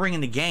I'm remembering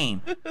in the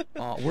game,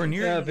 we're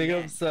near. Yeah, big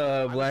ups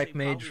Black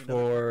Mage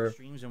for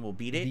and we'll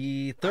beat it.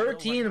 The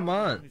 13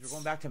 months. We're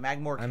going back to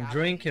Magmore. I'm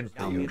drinking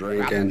for you. I'm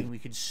drinking. We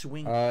could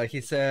swing.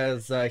 He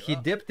says he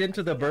dipped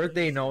into the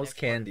birthday nose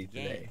candy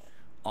today.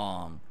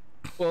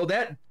 Well,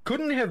 that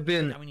couldn't have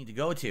been that we need to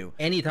go to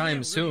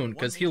anytime soon,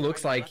 because he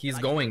looks like he's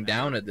going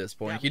down at this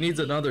point. He needs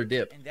another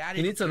dip.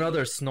 He needs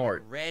another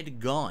snort.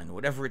 Red gun,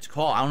 whatever it's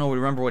called. I don't know,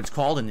 remember what it's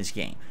called in this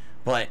game.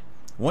 But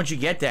once you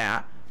get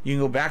that, you can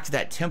go back to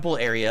that temple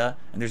area,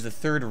 and there's the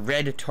third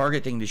red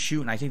target thing to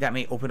shoot, and I think that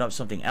may open up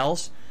something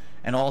else.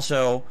 And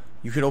also,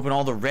 you could open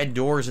all the red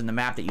doors in the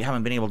map that you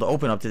haven't been able to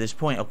open up to this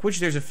point, of which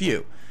there's a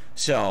few.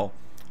 So,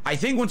 I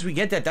think once we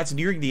get that, that's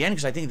nearing the end,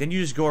 because I think then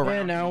you just go around.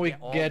 And now we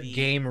get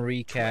game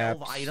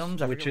recaps,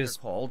 items, which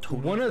is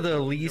one of the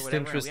least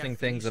interesting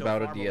things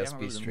about a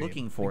DSP stream.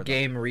 Looking for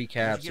game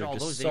recaps are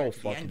just so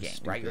fucking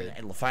stupid. Right?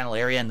 The final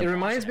area. And it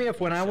reminds me of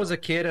when I was a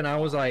kid and I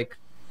was like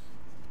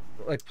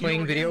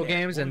playing video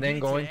games and then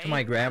going to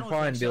my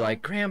grandpa and be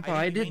like, Grandpa,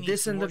 I did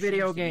this in the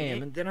video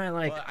game, and then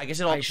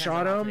I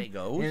shot him,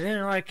 and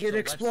then like it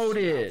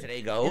exploded,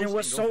 and it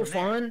was so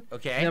fun.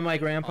 Okay. And then my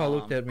grandpa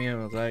looked at me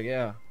and was like,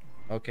 yeah,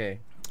 okay.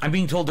 I'm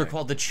being told they're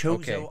called the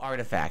Chozo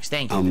artifacts.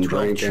 Thank you. The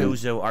 12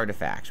 Chozo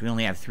artifacts. We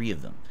only have 3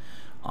 of them.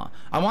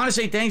 I want to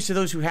say thanks to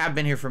those who have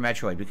been here for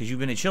Metroid, because you've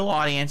been a chill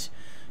audience.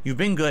 You've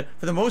been good.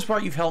 For the most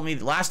part, you've helped me.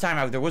 Last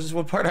time, there was this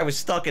one part I was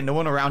stuck and no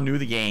one around knew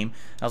the game.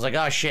 I was like,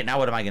 oh shit, now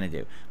what am I going to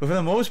do? But for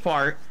the most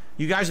part,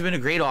 you guys have been a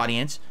great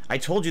audience. I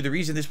told you the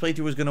reason this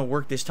playthrough was going to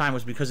work this time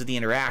was because of the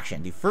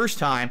interaction. The first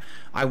time,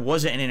 I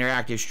wasn't an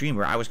interactive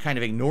streamer. I was kind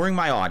of ignoring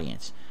my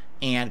audience.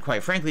 And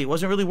quite frankly, it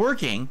wasn't really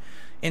working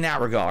in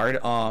that regard.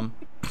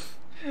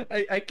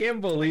 I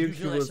can't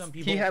believe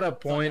he had a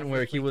point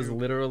where he was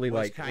literally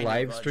like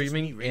live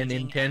streaming and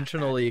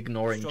intentionally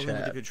ignoring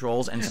chat.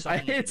 Controls and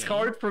it's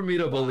hard for me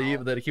to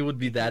believe that he would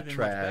be that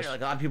trash.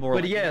 Like, a lot of people were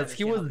but yes,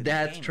 he was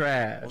that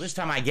trash. Well, this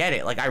time I get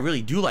it. Like, I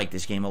really do like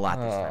this game a lot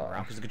this time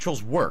around because the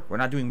controls work. We're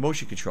not doing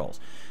motion controls.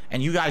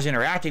 And you guys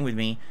interacting with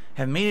me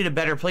have made it a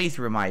better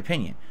playthrough in my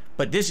opinion.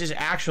 But this is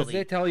actually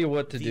they tell you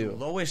what to do.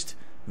 Lowest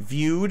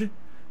viewed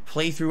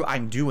playthrough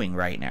I'm doing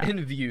right now.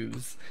 In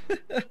views.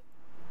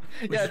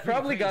 Yeah, it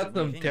probably got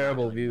some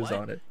terrible views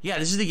on it. Yeah,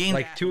 this is the game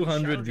like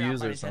 200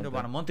 views or something.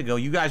 About a month ago,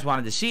 you guys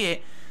wanted to see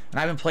it, and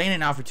I've been playing it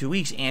now for 2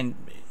 weeks, and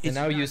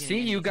now you see,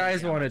 you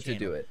guys wanted to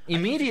do it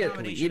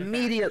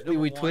immediately.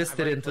 We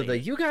twisted into the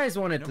you guys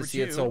wanted to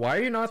see it, so why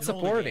are you not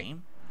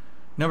supporting?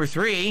 Number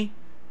 3,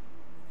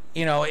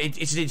 you know, it's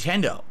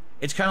Nintendo.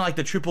 It's kind of like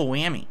the triple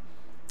whammy.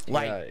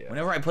 Like,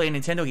 whenever I play a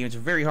Nintendo game, it's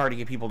very hard to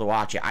get people to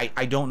watch it.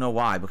 I don't know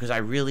why, because I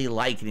really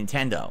like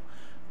Nintendo,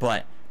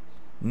 but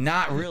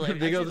not really.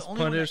 Big ups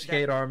punish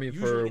Hate Army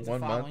for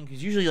 1 month.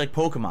 Because usually, like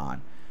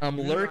Pokemon,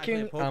 I'm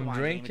lurking, I'm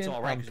drinking,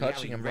 I'm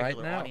touching him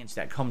right now.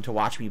 That come to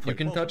watch me play. You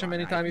can touch them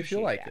anytime you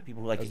feel like it,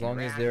 people like as long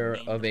as they're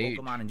of age.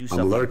 And do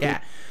stuff like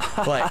that.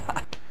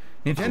 But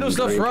Nintendo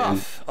stuff's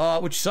rough,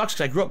 which sucks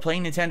because I grew up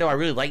playing Nintendo. I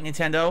really like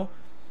Nintendo.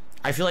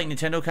 I feel like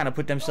Nintendo kind of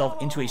put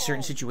themselves into a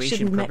certain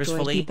situation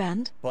purposefully,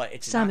 but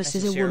it's not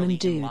necessarily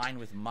in line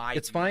with my.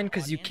 It's fine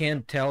because you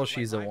can't tell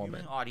she's a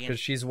woman because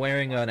she's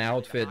wearing an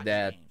outfit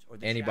that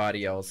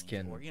anybody else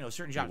can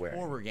certain genre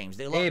horror games.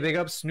 They love hey, big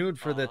up Snood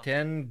for the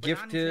 10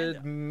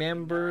 gifted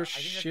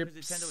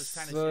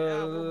memberships. I'm on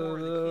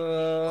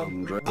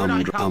a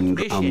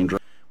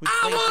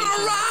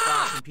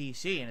rock!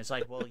 PC, and it's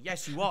like, well,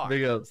 yes, you are.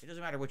 Big ups. It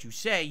doesn't matter what you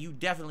say. You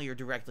definitely are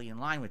directly in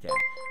line with that.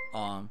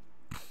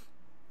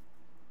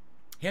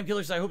 Ham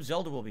Killer says, I hope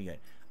Zelda will be good.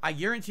 I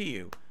guarantee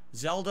you,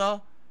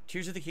 Zelda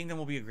Tears of the Kingdom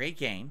will be a great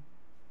game,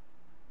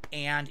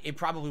 and it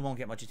probably won't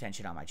get much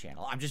attention on my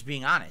channel. I'm just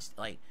being honest.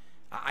 Like,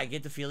 I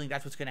get the feeling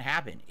that's what's going to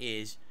happen.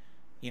 Is,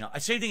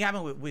 same thing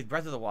happened with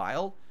Breath of the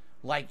Wild.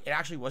 Like, it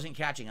actually wasn't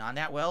catching on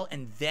that well,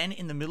 and then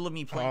in the middle of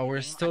me playing... Oh,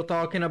 we're still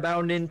talking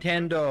about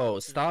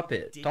Nintendo. Stop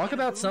it. Talk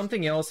about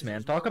something else,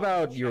 man. Talk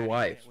about your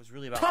wife.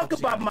 Talk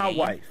about my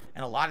wife.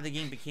 And a lot of the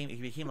game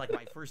became like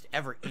my first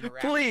ever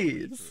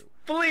interaction.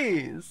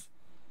 Please.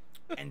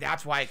 And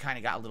that's why it kind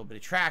of got a little bit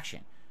of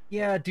traction.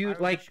 Yeah, dude,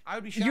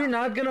 you're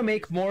not gonna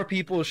make more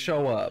people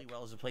show up.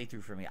 Well, as a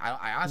playthrough for me,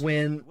 I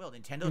honestly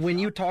when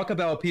you talk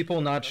about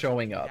people not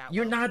showing up,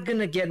 you're not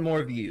gonna get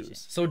more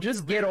views. So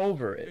just get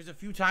over it. There's a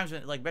few times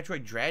when, like,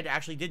 Metroid Dread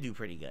actually did do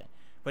pretty good,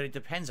 but it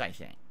depends, I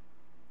think.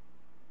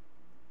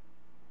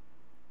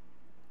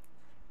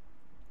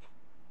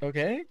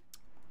 Okay.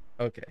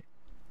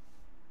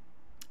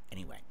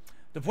 Anyway,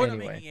 the point I'm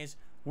making is,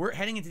 we're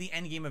heading into the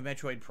end game of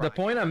Metroid Prime. The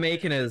point I'm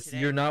making is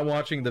you're not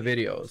watching the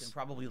videos.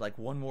 Probably like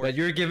one more. But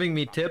you're giving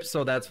me tips,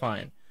 so that's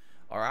fine.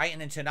 All right, and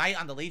then tonight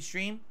on the late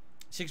stream,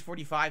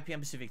 6:45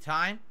 p.m. Pacific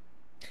time.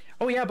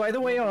 Oh yeah, by the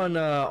way,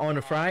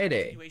 on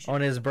Friday, on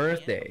his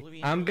birthday,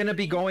 I'm gonna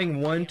be going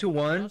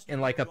 1-to-1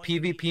 in like a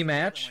PvP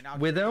match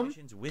with him,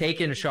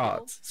 taking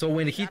shots. So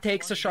when he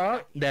takes a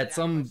shot that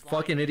some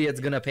fucking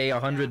idiot's gonna pay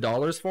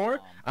 $100 for,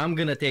 I'm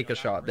gonna take a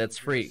shot. That's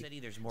free.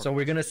 So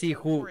we're gonna see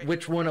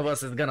which one of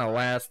us is gonna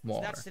last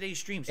more.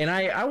 And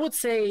I would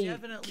say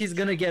he's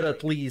gonna get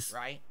at least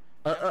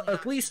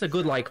a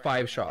good like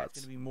 5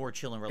 shots,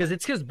 because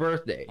it's his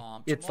birthday.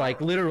 It's like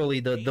literally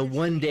the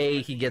one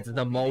day he gets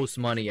the most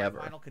money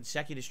ever. Final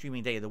consecutive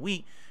streaming day of the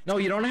week. No,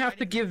 you don't have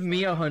to give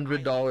me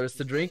 $100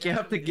 to drink. You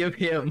have to give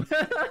him.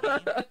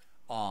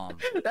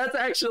 That's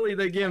actually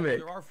the gimmick.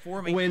 There are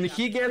 4 main When chapters.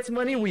 he gets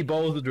money, we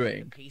both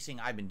drink. Pacing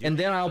I've been doing. And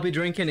then I'll be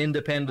drinking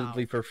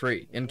independently for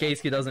free, in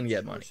case he doesn't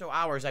get money. So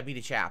hours I beat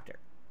a chapter.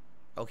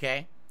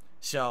 Okay?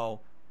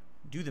 So,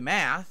 do the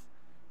math.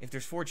 If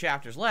there's 4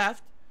 chapters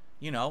left,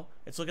 you know,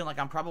 it's looking like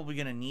I'm probably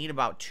going to need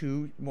about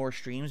 2 more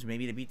streams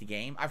maybe to beat the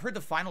game. I've heard the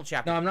final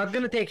chapter. No, I'm not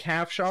going to take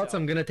half shots.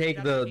 I'm going to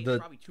take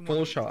the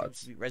full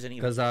shots.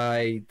 Because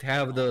I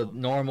have the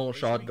normal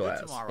shot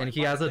glass. And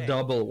he has a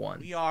double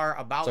one. We are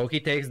about so he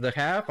takes the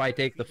half, I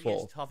take the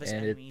full.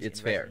 And it's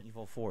fair. Resident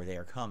Evil 4, they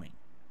are coming.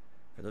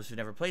 For those who've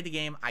never played the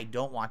game, I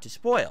don't want to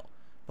spoil.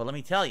 But let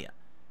me tell you.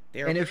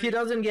 And if he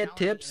doesn't get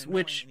tips,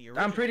 which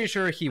I'm pretty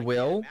sure he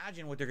will,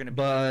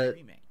 but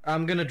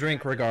I'm gonna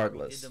drink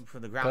regardless,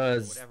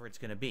 because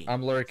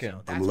I'm lurking.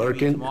 I'm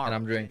lurking, and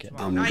I'm drinking.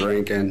 I'm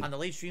drinking. On the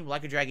late stream,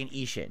 Like a Dragon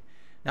Ishin.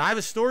 Now I have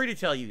a story to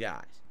tell you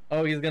guys.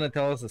 Oh, he's gonna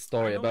tell us a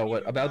story about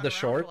what? About the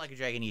short? Like a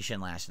Dragon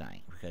Ishin last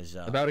night, because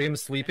about him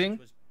sleeping.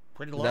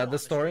 Is that the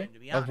story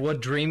of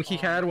what dream he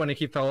had when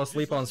he fell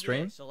asleep on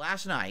stream? So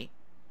last night,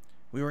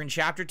 we were in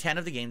chapter 10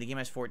 of the game. The game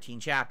has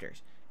 14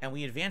 chapters. And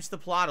we advanced the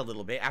plot a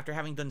little bit after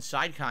having done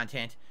side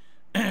content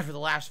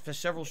for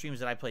several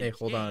streams that I played. Hey,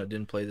 hold on, I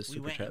didn't play the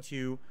super chat. We went chat.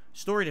 into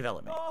story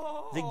development.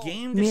 The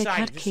game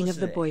Meerkat decided King of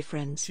the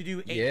Boyfriends to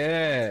do a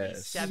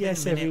yes,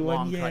 7-minute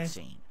long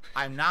cutscene.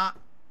 I'm not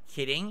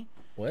kidding.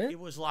 What? It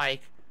was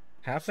like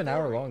half an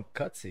hour long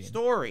cutscene.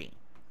 Story,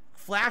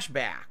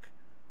 flashback,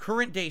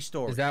 current day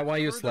story. Is that why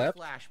you slept?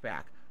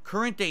 Flashback,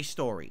 current day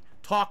story.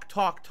 Talk,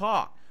 talk,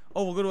 talk.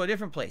 Oh, we'll go to a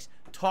different place.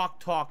 Talk,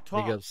 talk,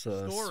 talk. Big ups,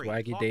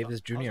 Swaggy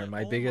Davis Jr.,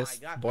 my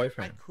biggest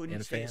boyfriend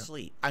and fan.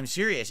 Asleep. I'm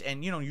serious,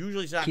 and you know,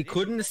 usually he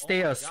couldn't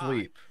stay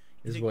asleep,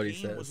 is what he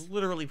says. Was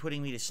literally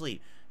putting me to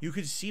sleep. You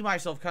could see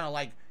myself kind of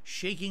like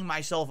shaking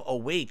myself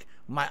awake.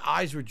 My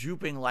eyes were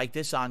drooping like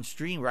this on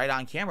stream, right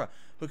on camera,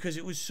 because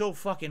it was so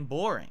fucking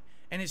boring,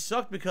 and it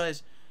sucked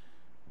because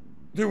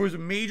there was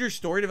major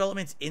story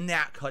developments in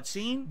that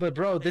cutscene. But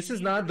bro, this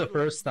is not the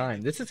first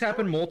time. This has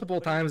happened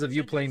multiple times of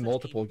you playing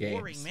multiple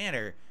games.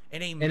 Manner.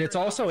 And it's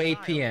also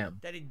 8 p.m.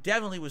 That it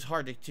definitely was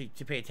hard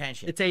to pay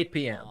attention. It's 8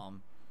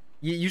 p.m.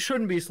 You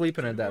shouldn't be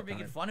sleeping at that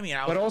time. Fun of me,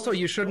 but also,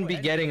 you shouldn't be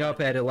getting up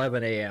at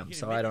 11 a.m.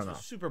 So I don't know.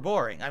 Super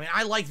boring. I mean,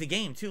 I like the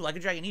game too. Like a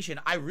Dragon Ishin,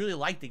 I really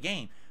liked the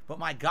game. But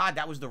my God,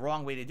 that was the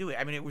wrong way to do it.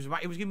 I mean, it was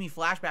giving me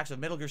flashbacks of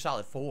Metal Gear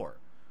Solid 4.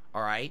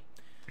 All right.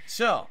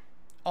 So,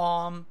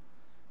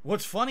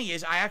 what's funny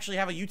is I actually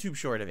have a YouTube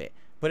short of it,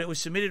 but it was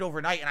submitted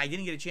overnight, and I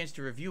didn't get a chance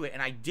to review it,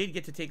 and I did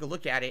get to take a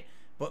look at it.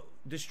 But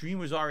the stream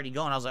was already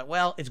going. I was like,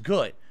 well, it's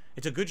good.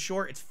 It's a good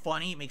short. It's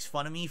funny. It makes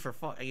fun of me for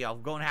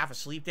going half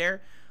asleep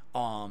there.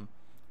 And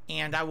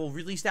I will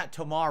release that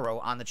tomorrow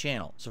on the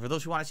channel. So for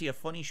those who want to see a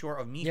funny short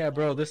of me, yeah,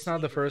 bro, this is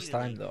not the first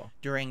time though.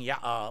 During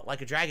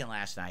Like a Dragon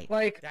last night,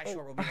 like that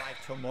short will be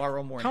live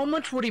tomorrow morning. How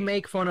much would he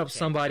make fun of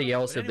somebody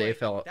else if they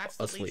fell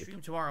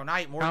asleep? Tomorrow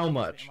night. How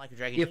much?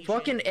 If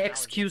fucking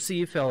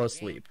XQC fell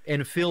asleep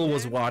and Phil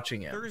was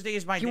watching it, Thursday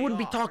is my he wouldn't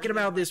be talking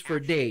about this for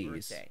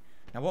days.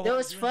 Now,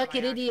 those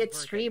fucking idiot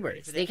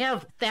streamers. They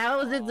have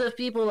thousands of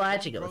people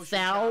watching them.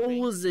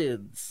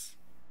 Thousands.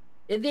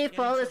 If they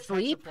fall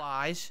asleep?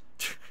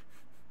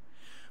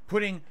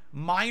 Putting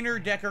minor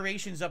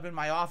decorations up in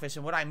my office,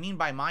 and what I mean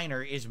by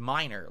minor is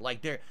minor.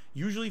 Like, they're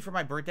usually for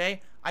my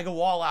birthday, I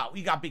go all out.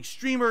 We got big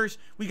streamers,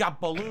 we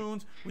got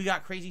balloons, we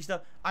got crazy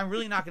stuff. I'm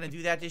really not going to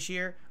do that this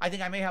year. I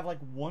think I may have like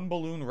one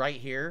balloon right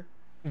here.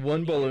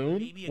 One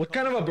balloon? What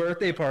kind of a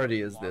birthday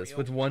party is this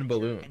with one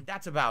balloon? And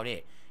that's about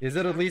it. Is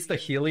it at least a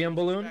helium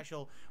balloon?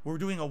 We're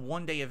doing a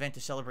one-day event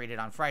to celebrate it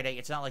on Friday.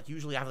 It's not like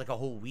usually I have like a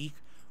whole week.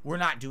 We're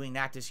not doing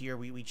that this year.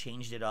 We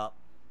changed it up.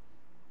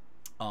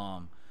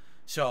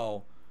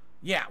 So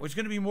yeah, it's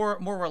going to be more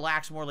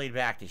relaxed, more laid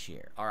back this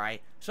year. All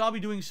right. So I'll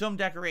be doing some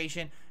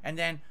decoration, and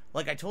then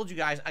like I told you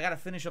guys, I got to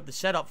finish up the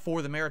setup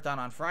for the marathon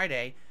on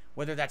Friday.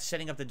 Whether that's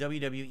setting up the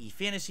WWE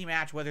fantasy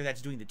match, whether that's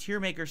doing the tier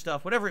maker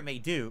stuff, whatever it may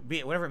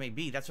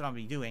be, that's what I'll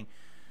be doing.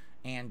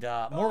 And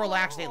more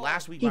relaxed day.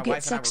 Last week, he my wife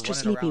gets and I were extra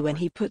running sleepy around. when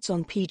he puts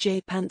on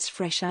PJ pants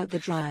fresh out the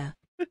dryer.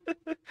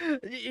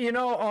 You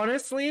know,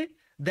 honestly,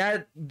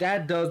 that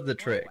does the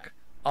trick.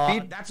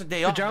 That's a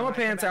day off. Pajama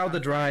pants out the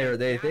dryer,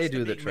 they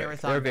do the trick.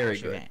 They're very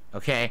good. Event,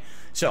 okay,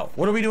 so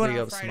what are we doing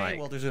on Friday?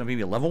 Well, there's going to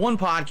be a level 1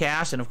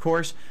 podcast, and of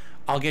course,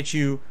 I'll get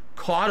you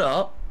caught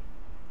up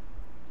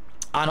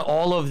on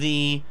all of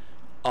the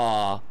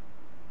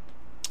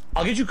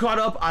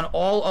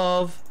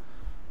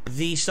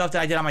stuff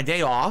that I did on my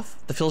day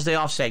off, the Phil's Day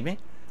Off segment.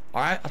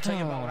 All right, I'll tell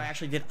you about what I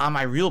actually did on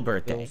my real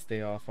birthday. Phil's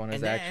Day Off on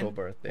his actual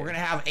birthday. We're gonna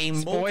have a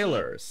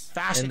spoilers,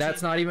 and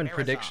that's not even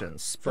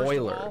predictions.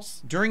 Spoilers. All,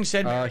 during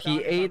said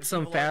he ate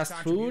some fast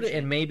food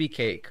and maybe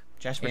cake,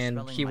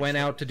 and he went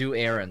out to do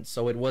errands,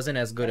 so it wasn't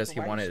as good as he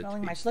wanted it to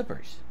be. My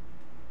slippers.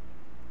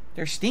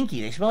 They're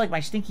stinky. They smell like my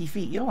stinky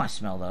feet. You don't want to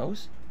smell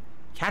those.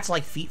 Cats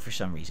like feet for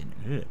some reason.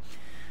 Ugh.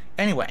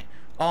 Anyway,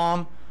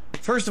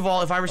 first of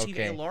all, if I receive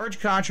a large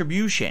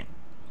contribution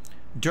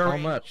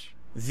during how much?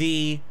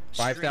 The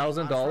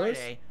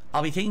 $5,000,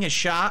 I'll be taking a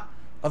shot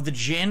of the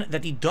gin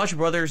that the Dutch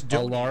brothers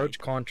donated. A large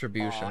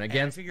contribution.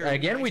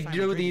 Again, we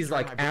do these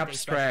like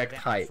abstract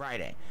hype.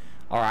 Friday.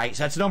 All right,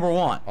 so that's number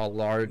one. A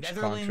large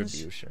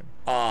contribution.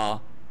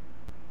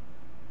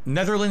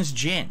 Netherlands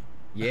gin.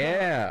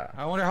 Yeah.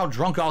 I wonder how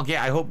drunk I'll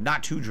get. I hope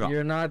not too drunk.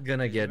 You're not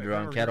gonna get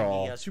drunk at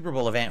all. The Super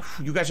Bowl event.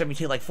 You guys had me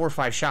take like 4 or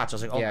 5 shots. I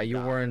was like, oh yeah, my you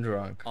God. weren't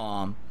drunk.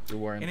 You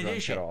weren't in drunk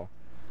addition, at all.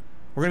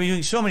 We're gonna be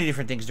doing so many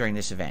different things during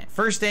this event.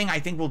 First thing I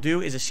think we'll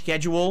do is a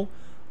schedule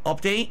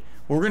update.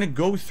 We're gonna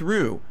go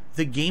through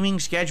the gaming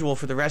schedule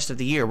for the rest of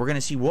the year. We're gonna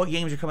see what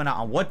games are coming out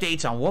on what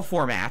dates, on what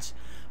formats.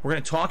 We're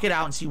gonna talk it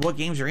out and see what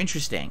games are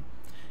interesting,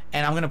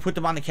 and I'm gonna put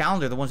them on the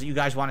calendar, the ones that you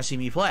guys want to see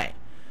me play.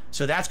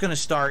 So that's going to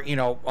start, you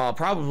know,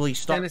 probably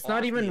start. And it's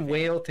not even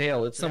Whale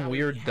Tail. It's some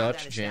weird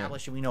Dutch jam.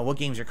 And we know what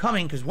games are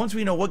coming, because once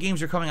we know what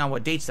games are coming on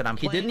what dates that I'm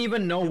playing. He didn't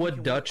even know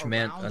what Dutch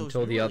meant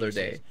until the other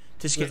day.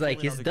 He's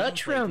like, is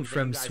Dutch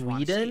from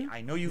Sweden?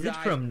 I know you is guys it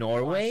from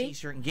Norway? See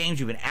certain games,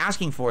 you've been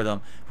asking for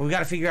them, but we got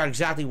to figure out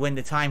exactly when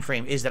the time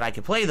frame is that I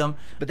could play them.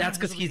 But that's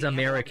because he's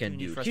American,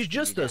 dude. He's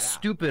just a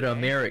stupid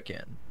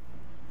American.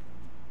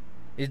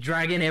 He's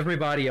dragging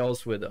everybody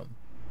else with him.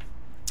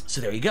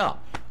 So there you go.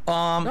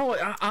 No,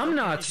 I'm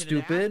not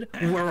stupid.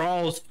 We're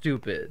all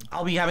stupid.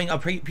 I'll be having a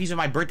piece of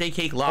my birthday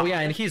cake live. Oh yeah,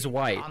 and he's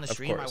white on the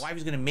stream. Of course. My wife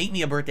is going to make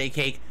me a birthday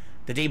cake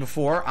the day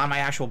before on my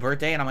actual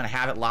birthday, and I'm going to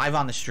have it live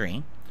on the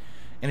stream.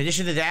 In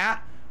addition to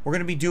that, we're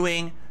going to be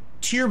doing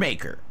Tier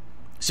Maker.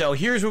 So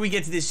here's where we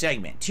get to this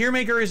segment. Tier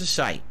Maker is a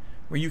site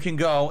where you can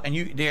go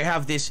and they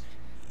have this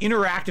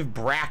interactive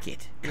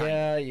bracket.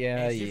 Yeah.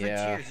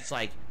 Tiers. It's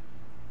like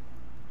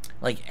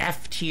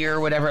F tier,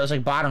 whatever. It's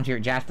like bottom tier.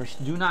 Jasper,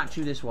 do not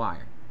chew this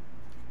wire.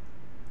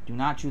 Do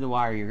not chew the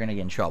wire. You're gonna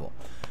get in trouble.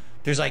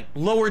 There's like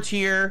lower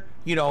tier,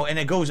 you know, and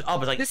it goes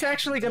up. It's like this is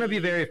actually gonna be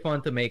very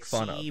fun to make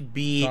fun of.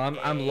 B, so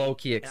I'm low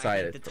key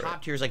excited. The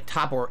top tier is like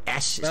top or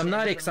S. But I'm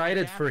not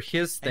excited for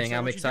his thing.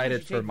 I'm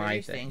excited for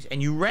my thing.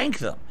 And you rank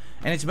them,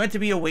 and it's meant to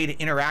be a way to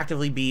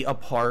interactively be a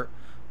part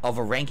of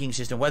a ranking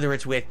system, whether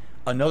it's with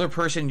another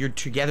person you're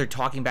together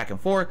talking back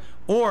and forth,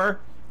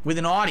 or with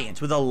an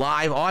audience, with a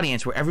live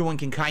audience where everyone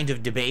can kind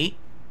of debate.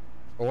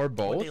 Or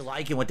both. What they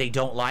like and what they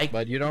don't like.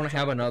 But you don't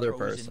have another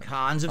person.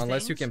 Cons of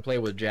unless things, you can play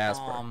with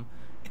Jasper.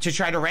 To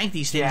try to rank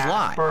these things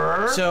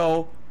live.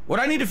 So what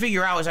I need to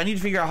figure out is I need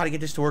to figure out how to get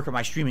this to work with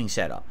my streaming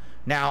setup.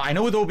 Now, I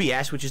know with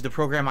OBS, which is the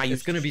program I use.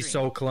 It's going to be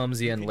so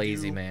clumsy and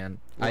lazy, man.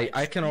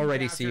 I can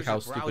already see how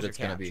stupid it's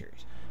going to be.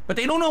 But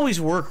they don't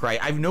always work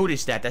right. I've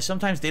noticed that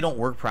sometimes they don't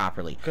work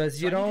properly.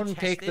 Because you don't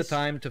take the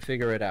time to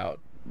figure it out.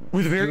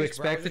 You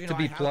expect it to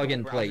be plug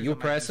and play. You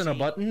press in a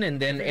button and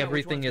then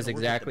everything is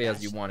exactly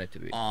as you want it to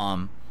be.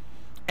 And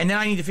then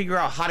I need to figure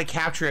out how to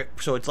capture it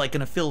so it's like going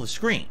to fill the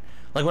screen.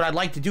 Like what I'd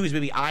like to do is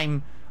maybe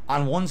I'm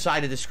on one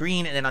side of the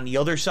screen and then on the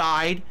other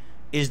side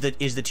is the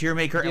tier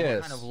maker, and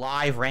we're kind of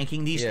live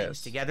ranking these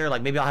things together.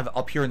 Like maybe I'll have it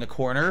up here in the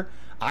corner.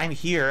 I'm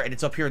here and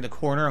it's up here in the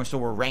corner, and so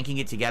we're ranking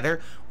it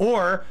together.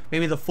 Or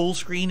maybe the full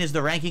screen is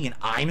the ranking and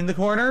I'm in the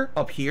corner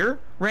up here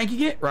ranking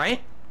it,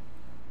 right?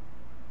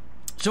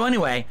 So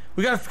anyway,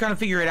 we got to kind of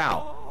figure it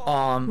out.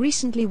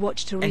 Recently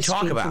watched a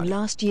restream from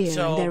last year,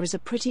 and there is a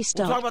pretty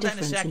stark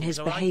difference in his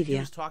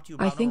behavior.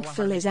 I think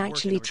Phil is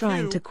actually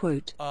trying to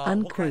quote,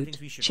 unquote,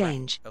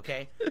 change.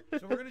 Okay.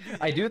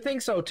 I do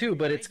think so too,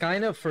 but it's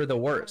kind of for the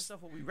worst.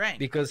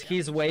 Because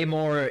he's way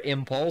more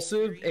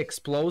impulsive,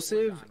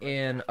 explosive,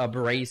 and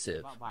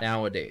abrasive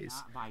nowadays.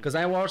 Because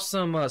I watched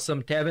some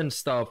Tevin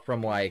stuff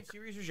from like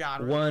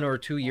 1 or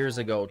 2 years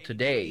ago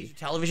today,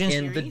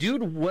 and the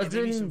dude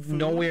wasn't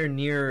nowhere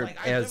near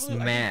as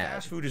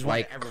mad,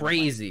 like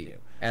crazy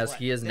as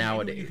he is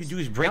nowadays.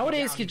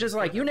 Nowadays he's just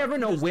like, you never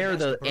know where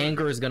the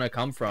anger is gonna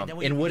come from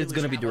and what it's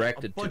gonna be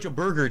directed to. A bunch of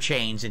burger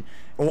chains and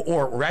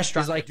or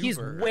restaurants. He's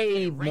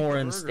way more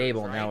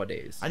unstable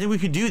nowadays. I think we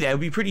could do that. It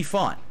would be pretty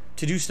fun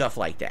to do stuff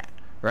like that,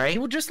 right? He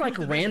would just like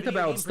rant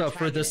about stuff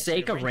for the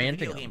sake of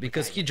ranting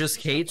because he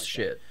just hates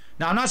shit.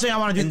 Now, I'm not saying I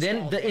want to do.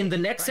 And then in the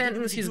next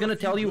sentence, he's gonna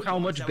tell you how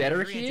much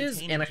better he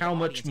is and how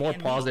much more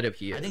positive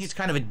he is. I think it's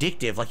kind of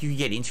addictive. Like you can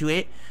get into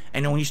it,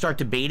 and then when you start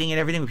debating and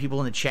everything with people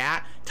in the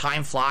chat,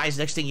 time flies.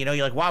 Next thing you know,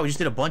 you're like, "Wow, we just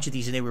did a bunch of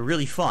these, and they were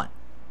really fun."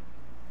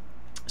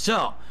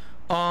 So,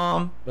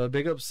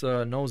 big ups,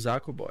 no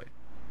Zaku boy.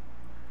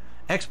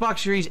 Xbox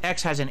Series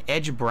X has an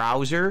Edge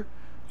browser.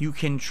 You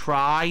can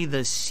try.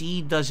 The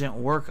C doesn't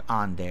work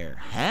on there,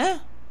 huh?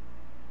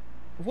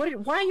 Why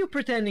are you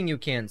pretending you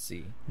can't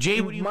see?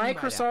 Jay, what do you mean by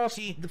that?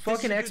 Microsoft, the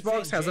fucking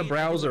Xbox has a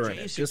browser in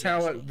it, just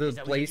how the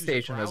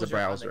PlayStation has a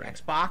browser in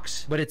it.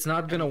 Xbox, but it's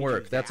not gonna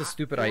work. That's a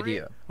stupid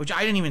idea. Which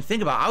I didn't even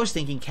think about. I was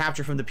thinking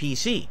capture from the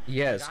PC.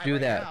 Yes, do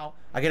that.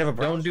 I could have a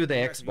browser. Don't do the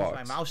Xbox.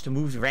 Use my mouse to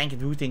move, rank,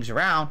 and move things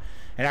around,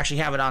 and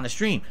actually have it on the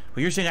stream.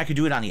 But you're saying I could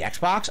do it on the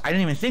Xbox? I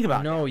didn't even think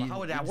about it. No, how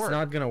would that work? It's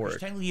not gonna work.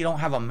 Technically, you don't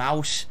have a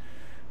mouse,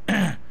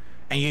 and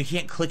you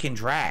can't click and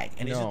drag.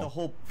 And isn't the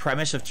whole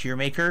premise of Tier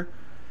Maker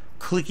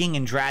clicking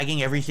and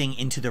dragging everything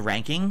into the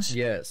rankings?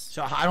 Yes.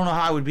 So I don't know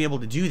how I would be able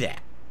to do that.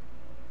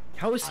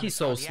 How is he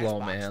so slow,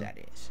 Xbox, man? That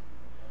is.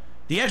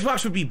 The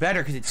Xbox would be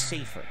better because it's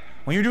safer.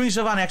 When you're doing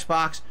stuff on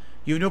Xbox,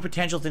 You have no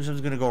potential to think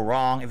something's going to go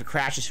wrong. If it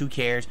crashes, who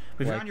cares?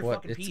 But if you're Like on your what?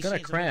 fucking It's PC gonna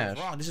and something goes crash.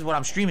 wrong, this is what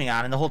I'm streaming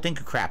on, and the whole thing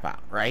could crap out,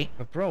 right?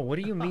 But bro, what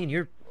do you mean?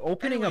 You're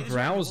opening a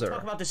browser. We'll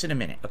talk about this in a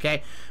minute,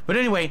 okay? But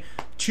anyway,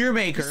 Tier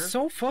Maker. He's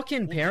so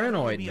fucking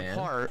paranoid,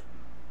 man.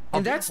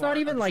 And that's not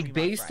even like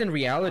based in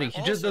reality.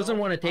 He just doesn't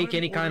want to take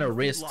any kind of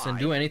risks and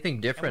do anything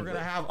different. We're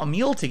gonna have a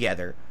meal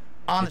together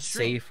on the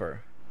stream.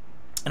 Safer.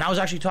 And I was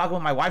actually talking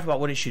with my wife about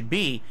what it should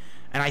be,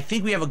 and I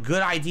think we have a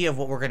good idea of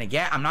what we're gonna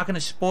get. I'm not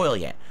gonna spoil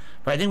yet,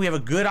 but I think we have a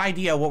good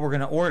idea of what we're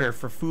gonna order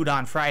for food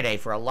on Friday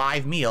for a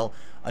live meal.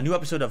 A new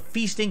episode of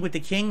Feasting with the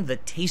King, The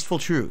Tasteful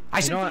Truth.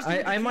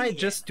 I might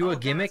just do a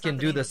gimmick and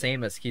do the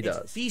same as he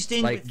does.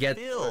 Feasting like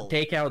with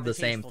take out the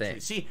same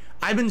thing. See,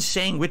 I've been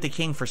saying with the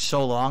King for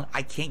so long,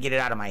 I can't get it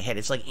out of my head.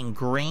 It's like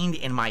ingrained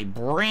in my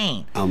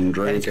brain. I'm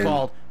drinking. It's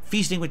called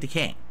Feasting with the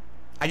King.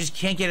 I just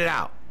can't get it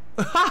out.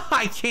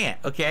 I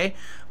can't. Okay.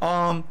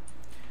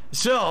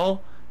 So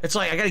it's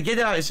like I gotta get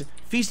it out. It's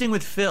Feasting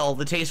with Phil,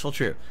 The Tasteful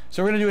Truth.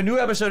 So we're gonna do a new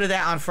episode of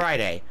that on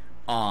Friday.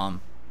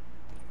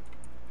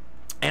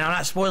 And I'm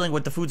not spoiling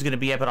what the food's going to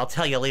be yet, but I'll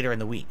tell you later in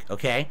the week,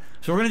 okay?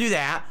 So we're going to do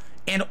that.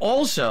 And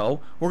also,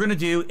 we're going to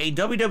do a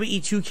WWE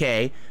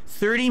 2K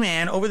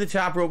 30-man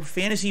over-the-top rope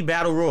fantasy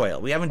battle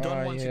royal. We haven't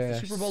done one since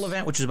the Super Bowl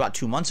event, which was about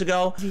 2 months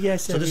ago.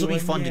 Yes, so this will be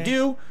fun to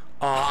do.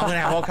 I'm going to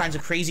have all kinds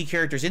of crazy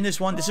characters in this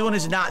one. This one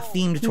is not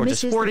themed towards a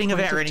sporting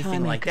event or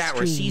anything like that,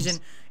 or a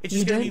season. It's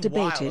You just don't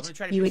debate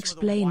it, you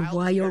explain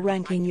why you're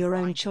ranking your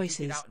own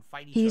choices.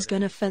 He's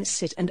gonna fence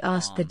sit and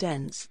ask the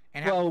dents.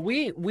 Well,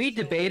 we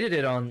debated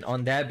it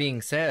on that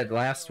being said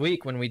last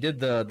week when we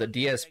did the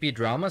DSP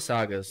Drama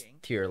Sagas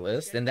tier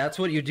list, and that's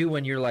what you do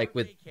when you're like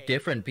with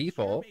different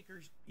people.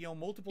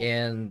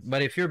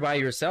 But if you're by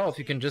yourself,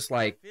 you can just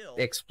like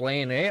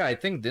explain, hey, I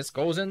think this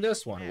goes in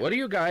this one. What do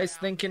you guys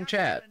think in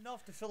chat?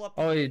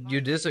 Oh, you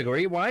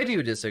disagree? Why do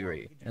you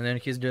disagree? And then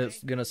he's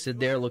just gonna sit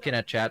there looking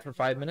at chat for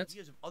 5 minutes.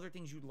 Other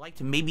things you'd like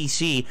to maybe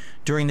see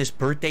during this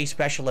birthday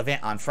special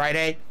event on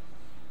Friday,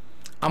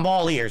 I'm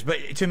all ears.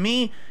 But to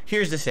me,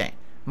 here's the thing: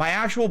 my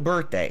actual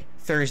birthday,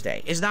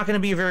 Thursday, is not going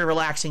to be a very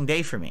relaxing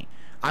day for me.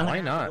 I'm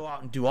going to go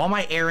out and do all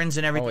my errands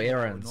and everything. Oh,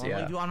 errands,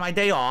 I do on my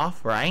day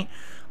off, right?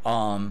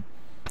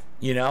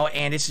 You know,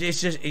 and it's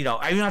just, you know,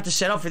 I even have to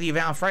set up for the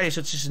event on Friday,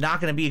 so it's just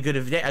not going to be a good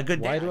day.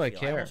 Why do I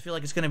care? I almost feel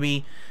like it's going to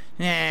be,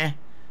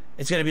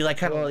 it's going to be like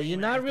kind of. Well, you're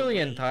not really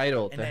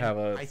entitled to have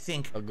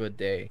a good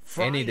day.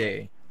 Friday any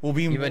day. Will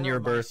be even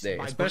your birthday,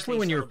 especially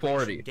when you're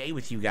 40. Day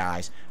with you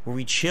guys, where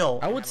we chill.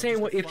 I would say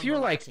if you're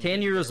like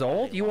 10 years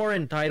old, you are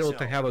entitled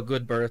to have a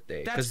good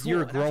birthday because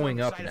you're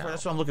growing up now.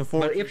 That's what I'm looking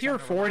forward to. But if you're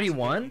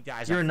 41,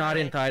 you're not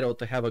entitled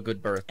to have a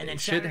good birthday.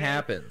 Shit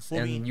happens,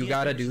 and you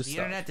gotta do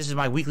stuff. This is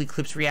my weekly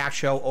Clips React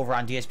show over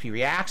on DSP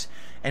Reacts.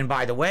 And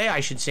by the way, I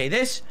should say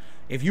this: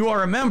 if you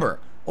are a member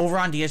over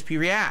on DSP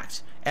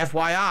Reacts,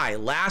 FYI,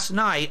 last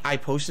night I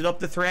posted up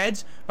the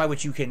threads by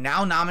which you can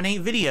now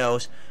nominate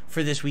videos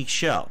for this week's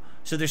show.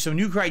 So there's some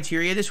new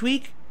criteria this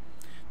week.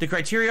 The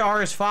criteria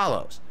are as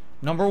follows.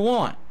 Number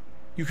 1,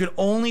 you could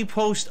only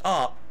post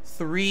up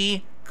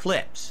 3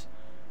 clips.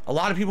 A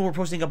lot of people were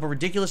posting up a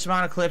ridiculous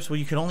amount of clips. Well,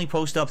 you can only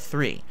post up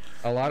 3.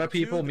 A lot of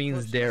people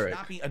means Derek,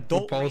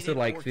 who posted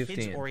like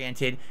 15.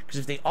 Oriented, because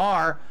if they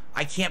are,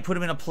 I can't put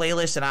them in a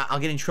playlist, and I'll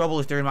get in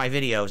trouble if they're in my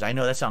videos. I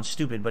know that sounds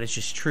stupid, but it's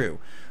just true.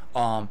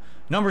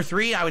 Number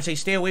 3, I would say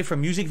stay away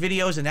from music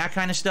videos and that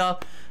kind of stuff.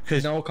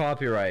 Cause no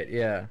copyright,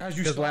 yeah.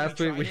 Because last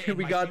week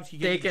we got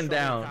taken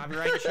down.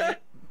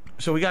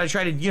 So we got to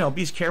try to, you know,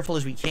 be as careful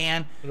as we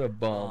can. What a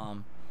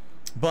bum.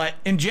 But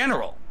in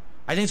general,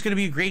 I think it's going to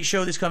be a great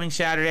show this coming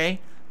Saturday.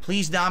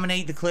 Please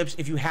nominate the clips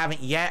if you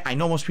haven't yet. I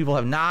know most people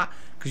have not,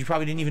 because you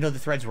probably didn't even know the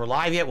threads were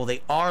live yet. Well,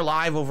 they are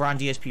live over on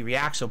DSP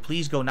React, so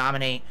please go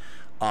nominate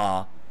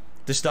the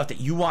stuff that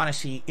you want to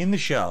see in the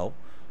show.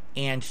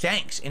 And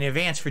thanks in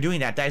advance for doing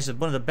that. That is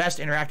one of the best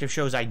interactive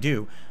shows I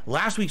do.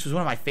 Last week's was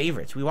one of my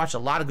favorites. We watched a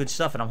lot of good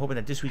stuff, and I'm hoping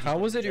that this week... How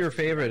was it your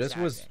favorite? This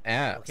was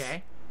ass.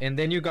 Okay. And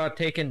then you got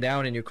taken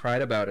down and you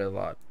cried about it a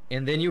lot.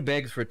 And then you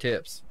begged for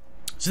tips.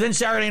 So then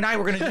Saturday night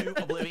we're going to do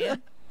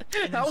Oblivion.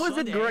 How was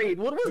it great?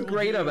 What was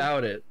great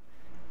about it?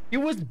 He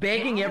was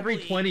begging every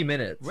 20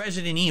 minutes.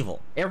 Resident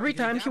Evil. Every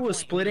time he was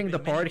splitting the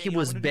part, he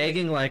was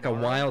begging like a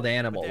wild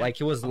animal, like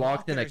he was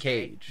locked in a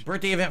cage.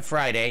 Birthday event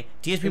Friday.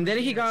 DSP and then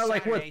he got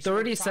like, what,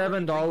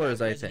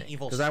 $37, I think,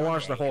 because I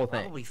watched the whole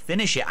thing. Probably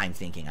finish it, I'm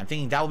thinking. I'm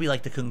thinking that will be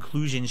like the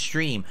conclusion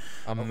stream.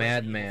 A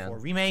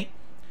madman. Remake.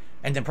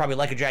 And then probably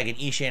Like a Dragon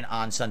Ishin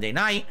on Sunday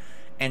night.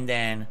 And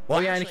then...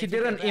 Well, yeah, and he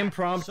did an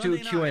impromptu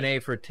Q&A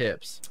for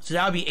tips. So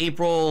that would be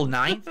April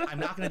 9th. I'm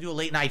not going to do a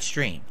late night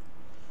stream.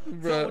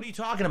 So what are you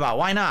talking about?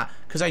 Why not?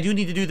 Because I do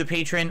need to do the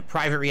patron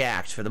private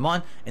reacts for the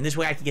month, and this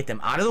way I can get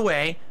them out of the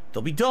way.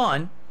 They'll be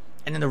done,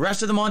 and then the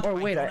rest of the month, I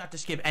don't have to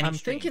skip any. I'm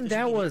thinking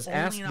that was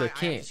Ask the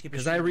King,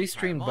 because I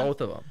restreamed both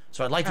of them.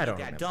 So I'd like to get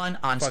that done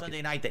on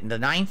Sunday night, the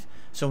 9th.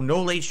 So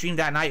no late stream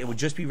that night. It would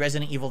just be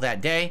Resident Evil that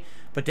day.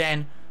 But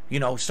then, you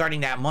know, starting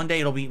that Monday,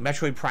 it'll be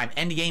Metroid Prime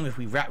Endgame. If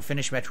we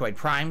finish Metroid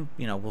Prime,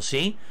 you know, we'll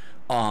see.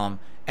 And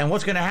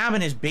what's going to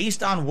happen is,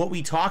 based on what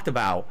we talked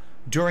about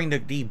during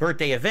the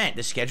birthday event,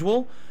 the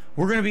schedule,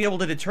 we're going to be able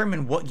to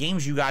determine what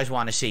games you guys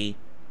want to see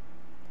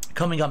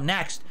coming up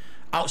next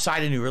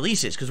outside of new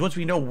releases, because once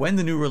we know when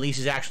the new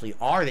releases actually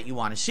are that you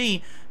want to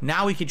see,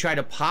 now we can try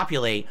to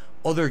populate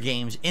other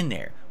games in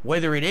there,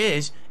 whether it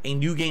is a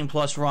new game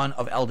plus run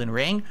of Elden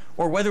Ring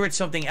or whether it's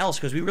something else,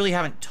 because we really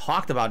haven't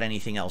talked about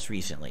anything else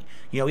recently.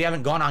 You know, we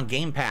haven't gone on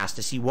Game Pass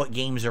to see what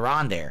games are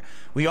on there.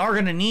 We are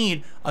going to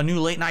need a new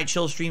late night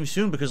chill stream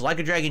soon, because Like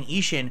a Dragon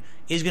Ishin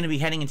is going to be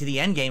heading into the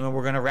end game, and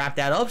we're going to wrap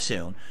that up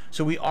soon.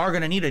 So we are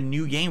going to need a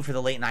new game for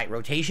the late night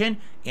rotation,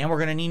 and we're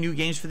going to need new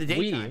games for the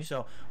daytime.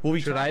 So we'll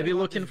be. Should I be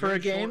looking for a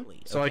game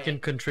so I can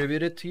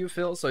contribute it to you,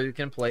 Phil, so you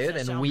can play it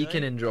and we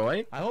can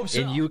enjoy? I hope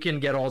so. And you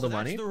can get all the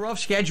money. The rough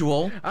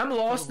schedule. I'm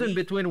lost in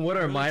between what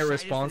are my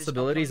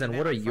responsibilities and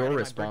what are your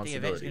responsibilities.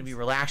 It's going to be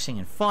relaxing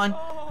and fun.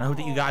 I hope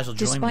that you guys will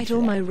join me. Despite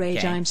all my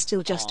rage, I'm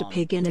still just a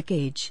pig in a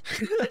cage.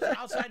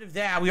 Outside of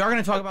that, we are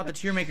going to talk about the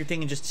tier maker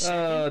thing in just a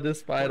second.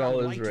 Despite all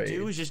his rage.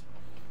 Do is just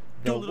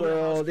the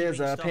world is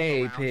a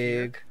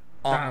pig.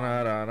 So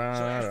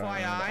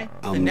FYI,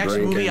 the next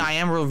movie I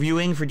am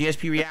reviewing for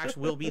DSP Reacts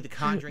will be The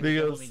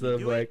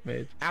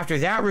Conjuring. After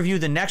that review,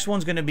 the next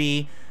one's going to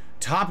be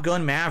Top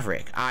Gun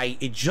Maverick.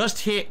 It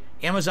just hit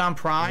Amazon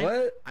Prime.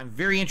 What? I'm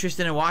very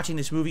interested in watching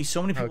this movie.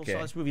 So many people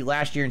saw this movie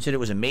last year and said it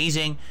was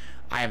amazing.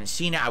 I haven't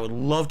seen it. I would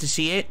love to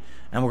see it,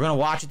 and we're going to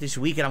watch it this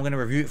week, and I'm going to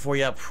review it for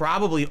you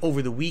probably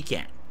over the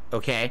weekend.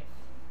 Okay?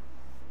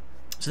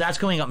 So that's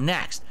coming up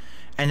next.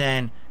 And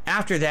then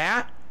after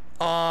that,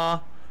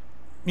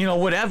 you know,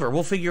 whatever.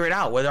 We'll figure it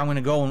out, whether I'm going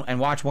to go and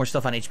watch more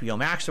stuff on HBO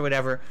Max or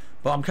whatever.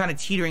 But I'm kind of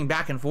teetering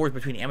back and forth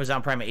between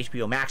Amazon Prime and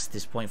HBO Max at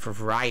this point for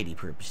variety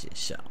purposes.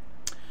 So,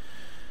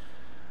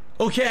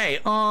 okay.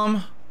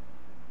 I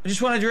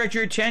just want to direct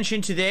your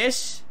attention to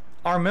this.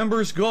 Our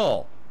members'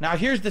 goal. Now,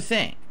 here's the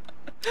thing.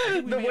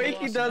 The way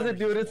he does it,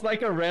 dude, it's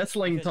like a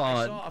wrestling taunt.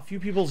 I saw a few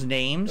people's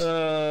names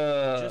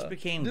just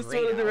became just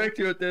great. want to direct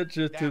your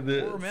attention to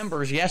this. Were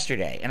members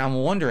yesterday, and I'm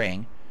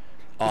wondering.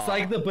 It's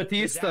like the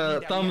Batista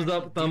thumbs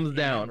up, thumbs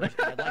down.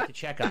 I'd like to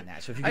check on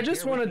that. So if you I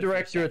just want to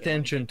direct your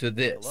attention to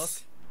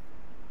this.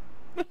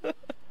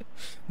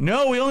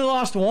 No, we only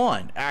lost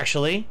one,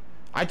 actually.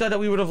 I thought that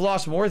we would have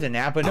lost more than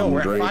that, but no,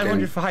 we're at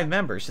 505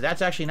 members, so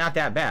that's actually not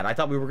that bad. I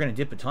thought we were going to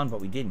dip a ton,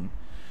 but we didn't.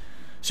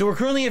 So we're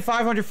currently at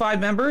 505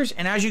 members,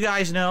 and as you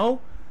guys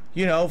know,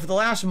 for the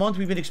last month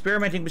we've been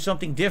experimenting with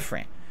something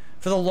different.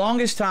 For the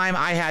longest time,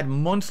 I had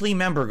monthly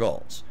member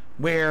goals,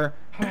 where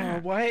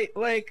why,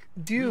 like,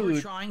 dude, we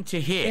were trying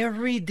to hit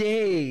every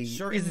day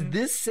is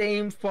this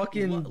same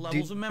fucking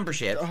levels of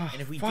membership,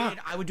 and if we did,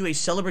 I would do a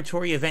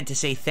celebratory event to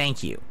say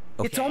thank you.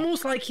 Okay? It's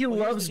almost like he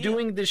loves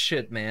doing this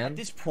shit, man. At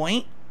this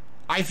point,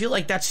 I feel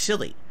like that's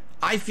silly.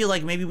 I feel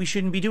like maybe we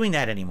shouldn't be doing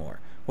that anymore.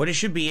 What it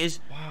should be is,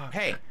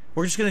 hey,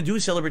 we're just gonna do a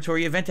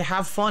celebratory event to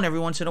have fun every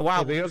once in a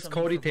while. Big ups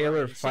Cody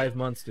Taylor for 5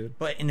 months, dude.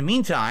 But in the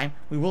meantime,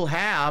 we will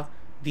have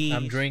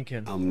the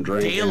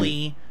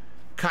daily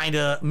kind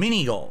of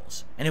mini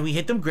goals, and if we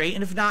hit them, great,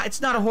 and if not,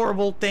 it's not a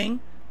horrible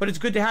thing, but it's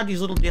good to have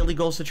these little daily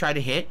goals to try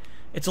to hit.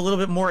 It's a little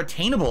bit more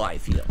attainable, I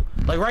feel.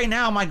 Like right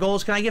now, my goal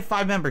is, can I get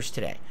 5 members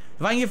today?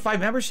 If I can get 5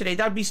 members today,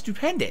 that would be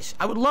stupendous.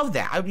 I would love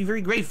that. I would be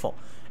very grateful.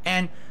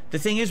 And the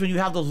thing is, when you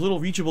have those little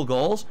reachable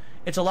goals,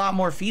 it's a lot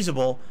more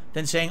feasible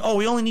than saying, oh,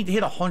 we only need to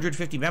hit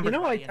 150 members.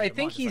 I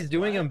think he's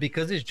doing them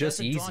because it's just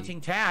easy. It's a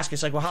daunting task.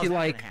 It's like, well, how's that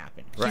going to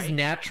happen? Right? He's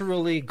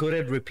naturally good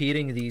at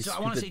repeating these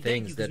stupid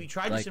things. We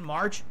tried this in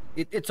March.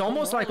 It's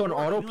almost like on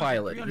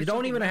autopilot. You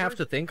don't even have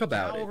to think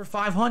about it. Over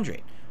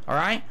 500. All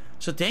right?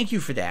 So thank you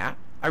for that.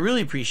 I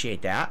really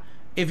appreciate that.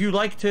 If you'd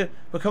like to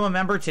become a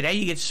member today,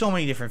 you get so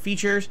many different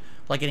features,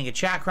 like getting a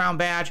chat crown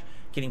badge,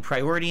 getting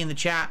priority in the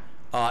chat,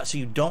 so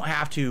you don't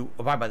have to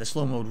abide by the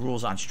slow mode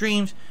rules on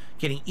streams,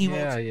 getting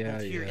emotes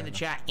both here in the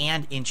chat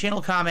and in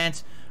channel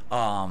comments,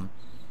 all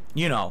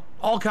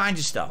kinds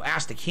of stuff.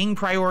 Ask the King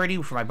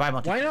priority for my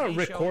bi-monthly. Why not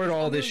record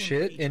all this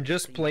shit and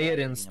just play it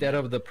instead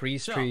of the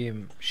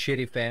pre-stream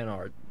shitty fan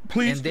art?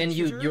 Please, and then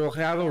you'll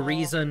have a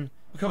reason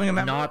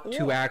not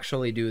to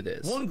actually do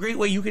this. One great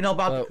way you can help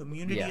out the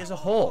community as a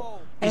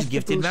whole is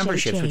gifted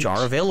memberships, which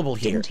are available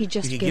here. You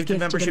can gift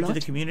membership to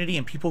the community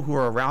and people who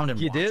are around and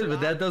you did,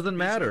 but that doesn't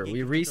matter.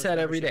 We reset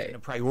every day in a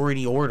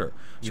priority order.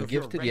 You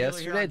gifted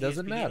yesterday,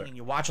 doesn't matter. And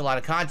you watch a lot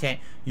of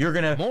content, you're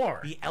gonna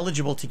be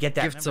eligible to get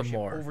that membership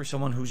over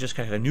someone who's just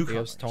kind of a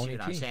newcomer. See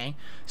what I'm saying?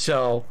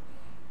 So,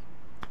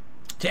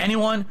 to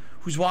anyone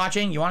who's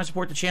watching, you want to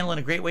support the channel in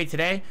a great way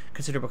today,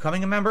 consider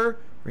becoming a member,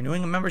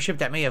 renewing a membership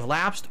that may have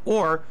lapsed,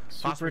 or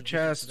super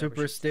chat,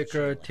 super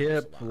sticker,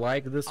 tip,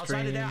 like the stream.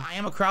 Outside of that, I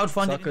am a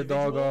crowdfunded suck a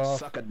dog off.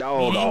 Suck a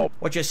dog off.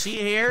 What you see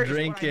here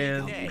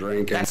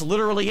drinking. That's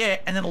literally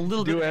it, and then a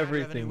little bit of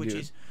everything, which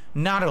is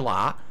not a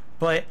lot,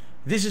 but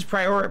this is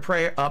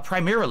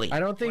primarily. I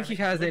don't think he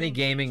has any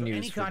gaming news.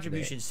 Any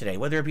contributions today,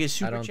 whether it be a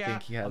super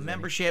chat, a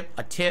membership,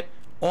 a tip,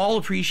 all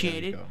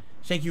appreciated.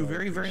 Thank you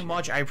very, very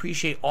much. I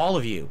appreciate all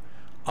of you.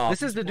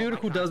 This is the dude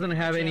who doesn't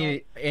have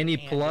any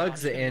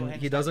plugs and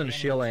he doesn't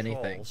shill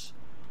anything.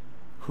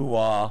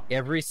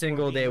 Every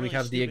single day we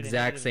have the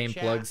exact same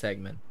plug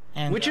segment,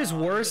 which is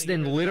worse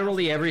than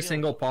literally every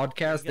single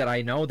podcast that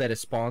I know that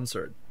is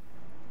sponsored.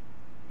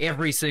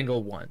 Every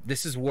single one.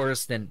 This is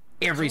worse than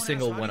every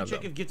single one of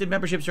them. If gifted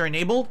memberships are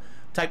enabled,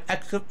 type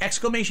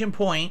exclamation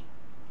point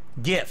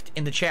gift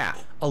in the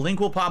chat. A link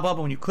will pop up,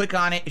 and when you click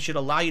on it, it should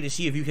allow you to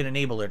see if you can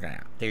enable it or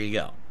not. There you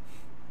go.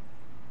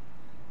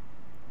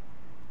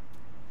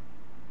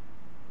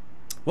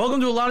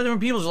 Welcome to a lot of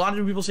different people. There's a lot of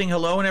different people saying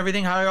hello and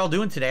everything. How are y'all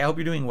doing today? I hope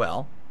you're doing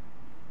well.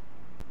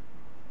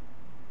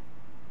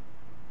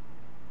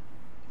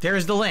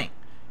 There's the link.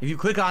 If you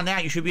click on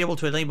that, you should be able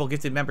to enable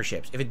gifted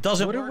memberships. If it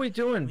doesn't work, what are we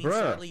doing, bro?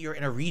 Sadly, you're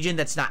in a region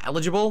that's not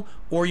eligible,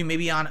 or you may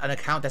be on an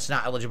account that's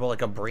not eligible,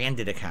 like a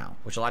branded account,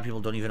 which a lot of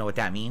people don't even know what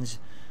that means.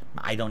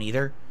 I don't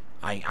either.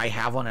 I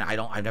have one,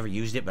 and I've never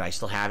used it, but I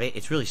still have it.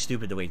 It's really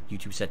stupid the way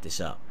YouTube set this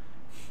up.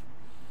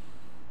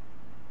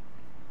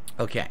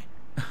 Okay.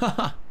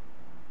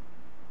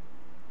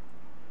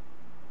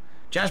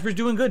 Jasper's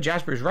doing good.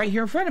 Jasper's right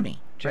here in front of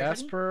me.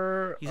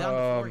 Jasper, he's on the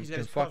floor. He's got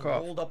his foot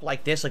rolled up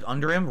like this, like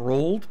under him,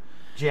 rolled.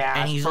 Jasper.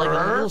 And he's like in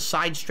a little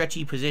side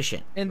stretchy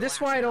position. And this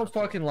is why I don't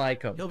fucking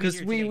like him.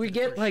 Because we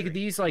get like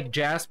these like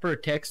Jasper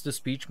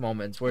text-to-speech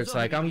moments where it's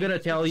like, I'm gonna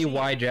tell you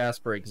why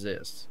Jasper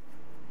exists.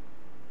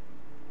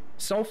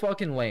 So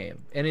fucking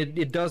lame. And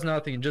it does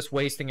nothing, just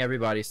wasting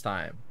everybody's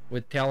time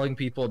with telling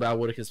people about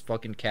what his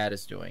fucking cat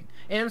is doing.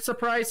 And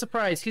surprise,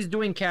 surprise, he's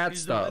doing cat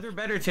stuff. The weather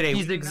better today.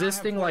 He's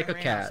existing like a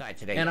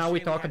cat. And now we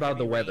talk about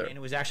the weather. And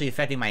it was actually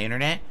affecting my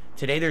internet.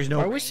 Today there's no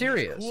Are we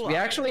serious? We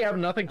actually have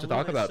nothing to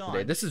talk about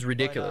today. This is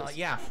ridiculous.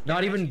 Yeah.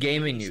 Not even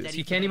gaming news.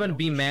 He can't even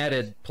be mad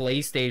at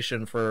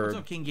PlayStation for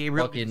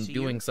fucking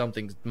doing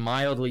something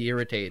mildly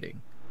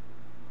irritating.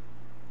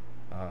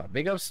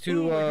 Big ups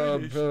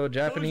to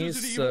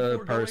Japanese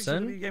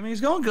person.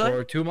 He's going good.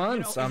 For 2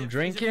 months, I'm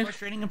drinking.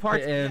 Frustrating in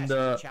parts. And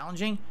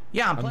challenging.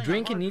 Yeah, I'm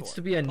drinking. Needs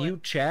to be a new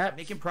chat.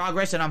 Making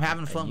progress, and I'm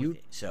having fun with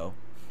it. So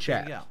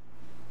chat.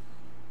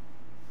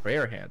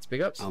 Rare hands.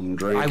 Big ups. I'm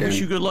drinking. I wish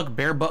you good luck,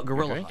 Bear Butt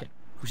Gorilla.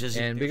 Who says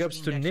and big ups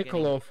to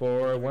Nicolo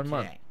for 1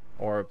 month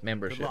or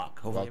membership. Good luck.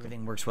 Hopefully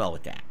everything works well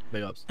with that.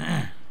 Big ups.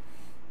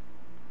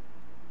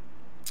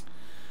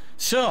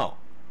 So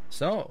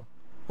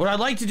what I'd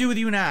like to do with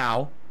you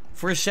now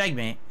for a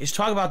segment is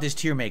talk about this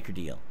tier maker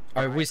deal.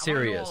 Are we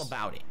serious? I want to know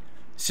all about it.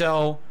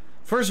 So,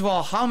 first of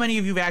all, how many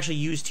of you have actually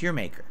used tier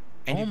maker?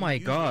 And oh my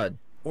god.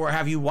 Or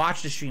have you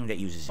watched a stream that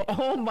uses it?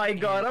 Oh my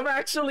god, I'm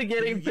actually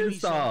getting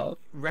pissed off.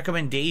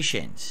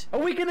 Recommendations. Are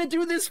we gonna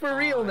do this for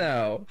real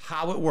now?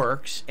 How it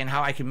works and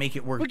how I can make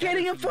it work. We're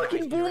getting a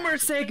fucking boomer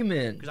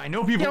segment. Because I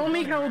know people tell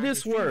me how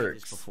this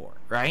works before,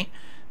 right?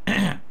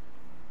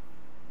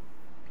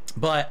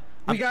 But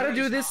we gotta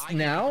do this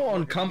now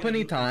on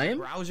company time.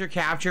 Browser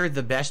capture,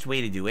 the best way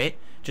to do it.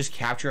 Just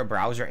capture a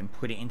browser and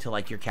put it into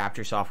like your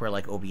capture software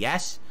like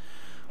OBS.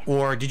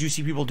 Or did you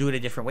see people do it a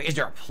different way? Is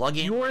there a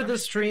plugin? You're the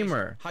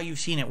streamer. How you've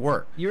seen it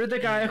work. You're the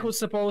guy who's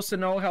supposed to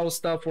know how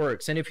stuff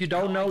works. And if you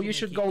don't know, you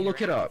should go look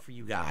it up. For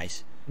you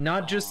guys.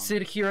 Not just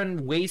sit here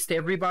and waste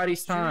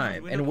everybody's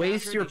time. And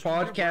waste your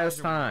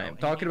podcast time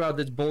talking about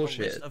this bullshit.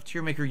 A list of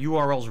tier maker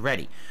URLs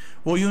ready.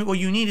 Well, what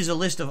you need is a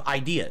list of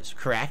ideas,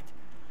 correct?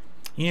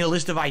 You need a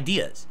list of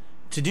ideas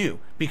to do.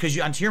 Because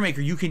on tier maker,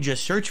 you can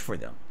just search for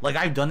them. Like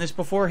I've done this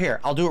before. Here,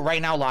 I'll do it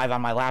right now live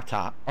on my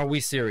laptop. Are we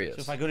serious?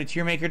 So if I go to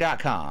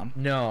tiermaker.com.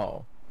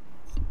 No.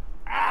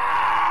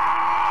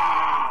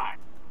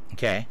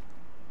 Okay.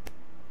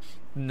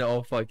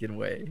 No fucking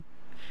way.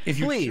 If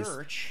you please,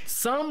 search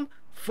some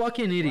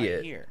fucking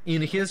idiot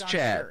in his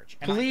chat,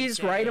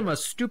 please write him a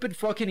stupid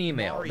fucking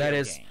email that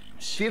is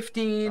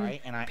 15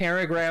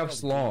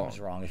 paragraphs long.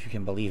 Wrong, if you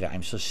can believe it.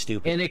 I'm so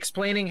stupid. And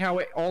explaining how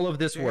all of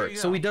this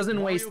works, so he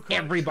doesn't waste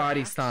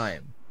everybody's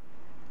time.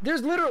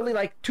 There's literally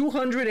like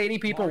 280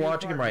 people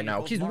watching him right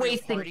now. He's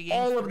wasting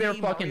all of their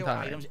fucking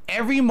time.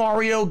 Every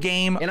Mario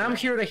game. And I'm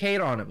here to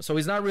hate on him, so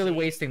he's not really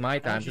wasting my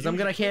time, because I'm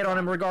going to hate on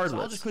him regardless.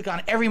 So I'll just click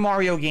on every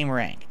Mario game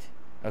ranked.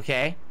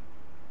 Okay?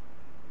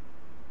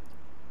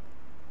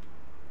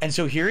 And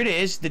so here it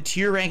is. The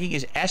tier ranking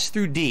is S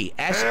through D.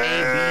 S, A,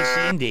 B, C,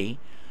 and D.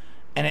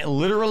 And it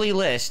literally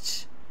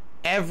lists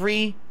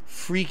every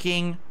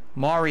freaking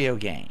Mario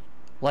game.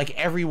 Like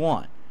every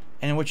one.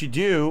 And what you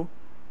do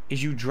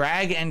is you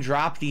drag and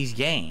drop these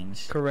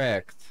games.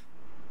 Correct.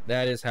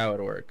 That is how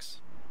it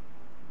works.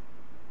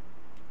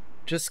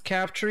 Just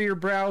capture your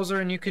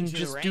browser and you can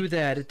just do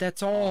that.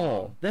 That's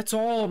all. That's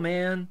all,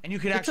 man. And you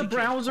can actually it's a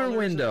browser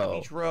window.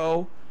 Each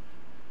row.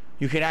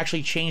 You could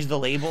actually change the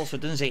label so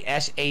it doesn't say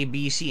S, A,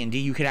 B, C, and D.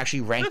 You could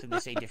actually rank them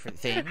to say different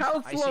things. How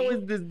slow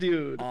is this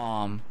dude?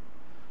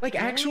 Like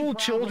actual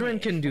children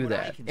can do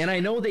that, and I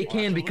know they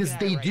can because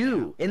they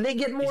do, and they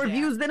get more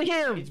views than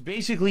him. It's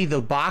basically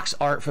the box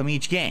art from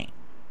each game,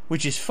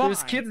 which is fine.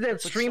 There's kids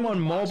that stream on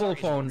mobile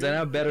phones and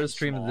have better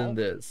streams than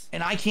this,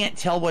 and I can't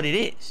tell what it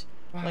is.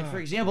 Like for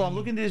example, I'm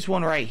looking at this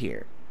one right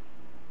here,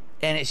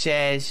 and it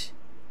says,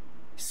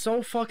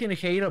 "So fucking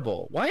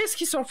hateable." Why is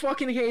he so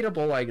fucking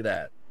hateable like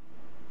that?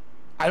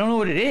 I don't know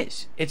what it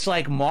is. It's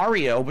like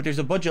Mario, but there's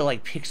a bunch of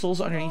like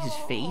pixels underneath his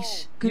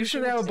face. You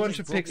should have a bunch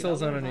of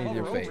pixels underneath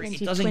your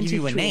face. It doesn't give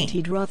you a name.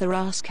 He'd rather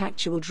ask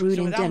actual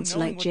drooling dents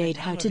like Jade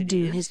how to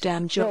do his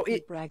damn job.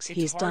 He brags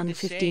he's done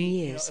 15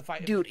 years.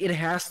 Dude, it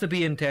has to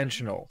be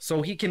intentional,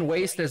 so he can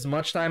waste as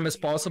much time as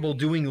possible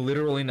doing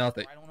literally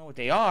nothing. I don't know what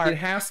they are. It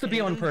has to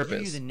be on purpose.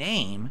 Give you the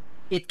name.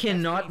 It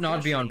cannot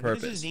not be on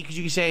purpose. This is neat because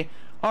you can say,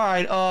 all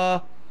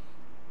right,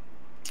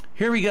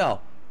 here we go.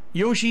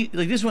 Yoshi,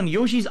 like this one,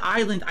 Yoshi's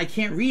Island, I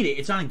can't read it.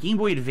 It's on a Game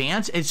Boy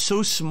Advance. It's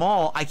so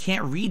small, I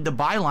can't read the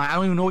byline. I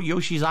don't even know what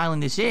Yoshi's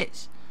Island this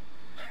is.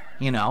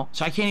 You know?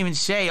 So I can't even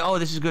say, oh,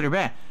 this is good or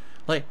bad.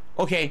 Like,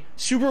 okay,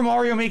 Super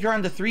Mario Maker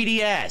on the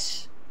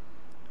 3DS.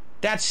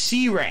 That's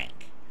C rank.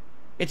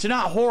 It's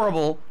not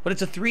horrible, but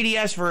it's a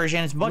 3DS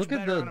version. It's much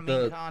better on a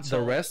main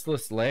console. The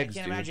restless legs, I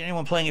can't imagine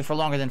anyone playing it for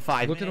longer than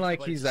 5 minutes. Looking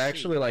like he's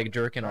actually like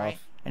jerking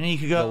off. And then you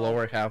could go the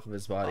lower half of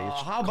his body.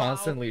 It's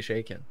constantly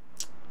shaking.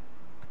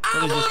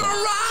 What is this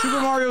one?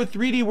 Super Mario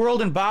 3D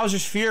World and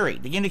Bowser's Fury,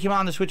 the game that came out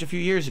on the Switch a few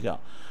years ago.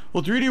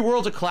 Well, 3D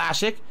World's a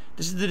classic.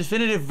 This is the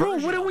definitive version.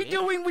 Bro, what are we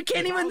doing? We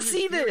can't even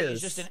see this.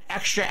 It's just an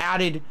extra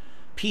added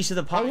piece of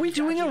the puzzle. Are we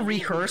doing a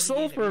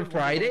rehearsal for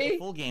Friday?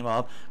 Full game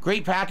up.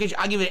 Great package.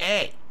 I'll give it an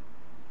A.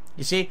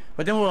 You see?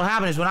 But then what will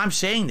happen is when I'm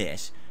saying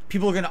this,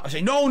 people are going to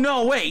say,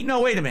 no,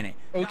 wait a minute.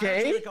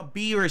 Okay. It's like a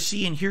B or a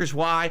C, and here's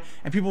why.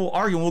 And people will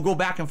argue, and we'll go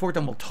back and forth,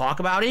 and we'll talk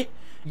about it.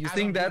 You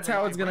think that's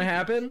how it's going to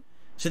happen?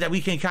 So that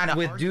we can kind of...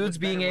 With dudes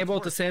being able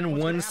to send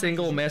one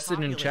single message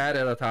in chat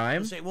at a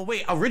time? Say, well,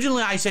 wait,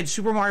 originally I said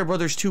Super Mario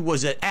Brothers 2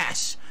 was an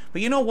S.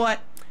 But you know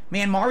what?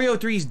 Man, Mario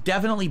 3 is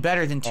definitely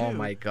better than 2. Oh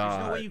my god.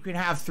 There's no way you can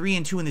have 3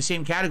 and 2 in the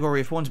same category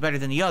if one's better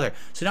than the other.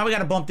 So now we got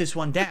to bump this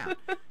one down.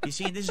 You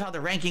see, this is how the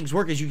rankings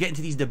work, as you get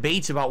into these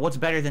debates about what's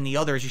better than the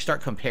other as you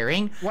start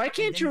comparing. Why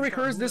can't you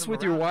rehearse this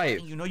with your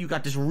wife? You know you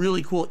got this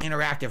really cool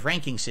interactive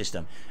ranking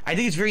system. I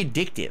think it's very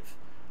addictive.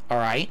 All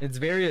right, it's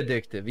very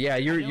addictive. Yeah,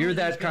 you're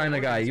that kind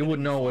of guy. You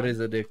would know what is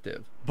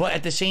addictive. But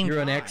at the same time,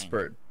 you're an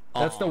expert.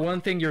 That's the one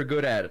thing you're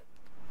good at.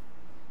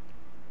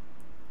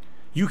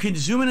 You can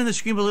zoom in on the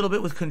screen a little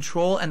bit with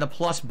Control and the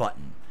plus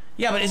button.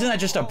 Yeah, but isn't that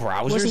just a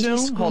browser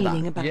zoom? Hold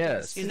on.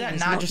 Yes. Is that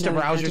not just a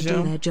browser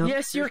zoom?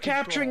 Yes, you're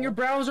capturing your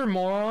browser,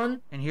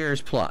 moron. And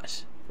here's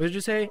plus. What did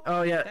you say?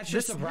 Oh yeah, that's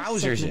just a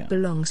browser zoom.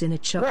 Belongs in a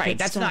chocolate right,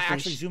 that's starfish. not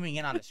actually zooming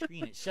in on the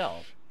screen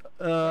itself.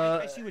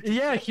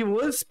 Yeah, he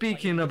was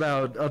speaking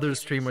about other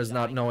streamers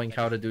not knowing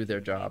how to do their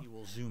job.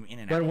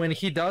 But when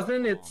he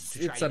doesn't,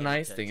 it's a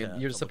nice thing.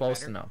 You're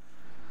supposed to know.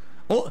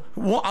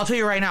 Well, I'll tell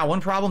you right now,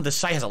 one problem, the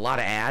site has a lot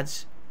of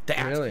ads. The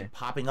ads keep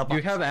popping up.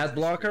 You have ad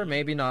blocker?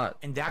 Maybe not.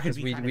 And that could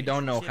be we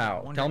don't know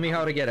how. Tell me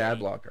how to get ad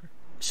blocker.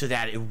 So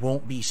that it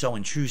won't be so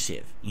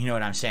intrusive. You know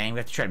what I'm saying? We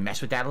have to try to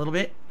mess with that a little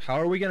bit. How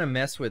are we going to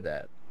mess with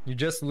that? You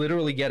just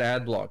literally get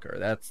ad blocker.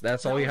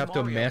 That's all you have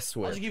to mess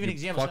with. I'll just give you an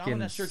example. So I'm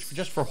gonna search for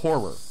just for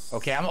horror.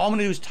 Okay, all I'm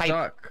gonna do is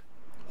type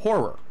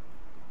horror.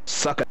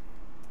 Sucker.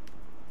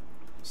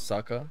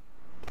 Sucker.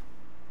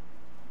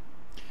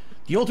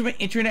 The ultimate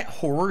internet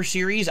horror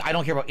series. I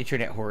don't care about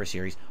internet horror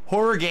series.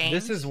 Horror games.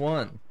 This is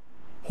one.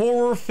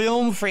 Horror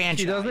film franchise.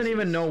 He doesn't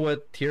even know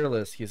what tier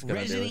list he's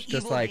gonna do. It's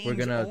just like we're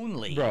gonna,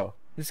 bro.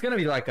 It's gonna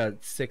be like a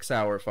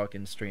 6-hour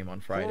fucking stream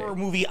on Friday. Horror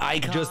movie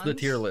icons. Just the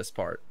tier list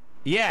part.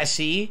 Yeah.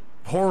 See.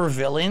 Horror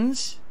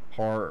villains.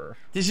 Horror.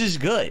 This is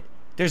good.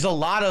 There's a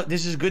lot of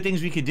good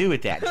things we could do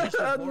with that.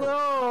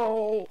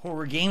 No.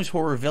 Horror games,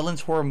 horror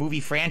villains, horror movie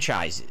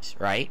franchises,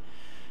 right?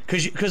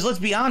 Because let's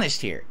be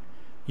honest here,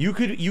 you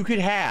could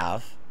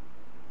have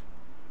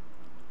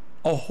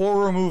a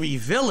horror movie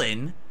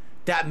villain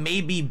that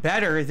may be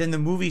better than the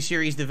movie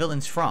series the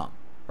villain's from,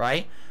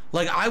 right?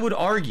 Like I would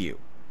argue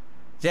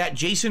that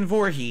Jason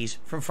Voorhees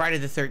from Friday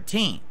the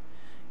 13th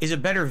is a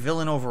better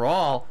villain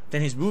overall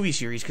than his movie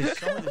series because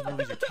some of his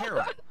movies are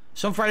terrible.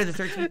 Some Friday the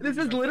 13th. This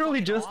is literally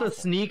just a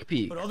sneak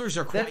peek. But others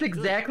are That's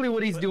exactly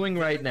what he's doing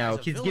right now.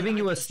 He's giving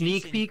you a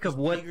sneak peek of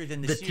what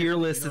the tier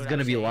list is going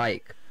to be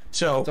like.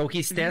 So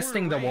he's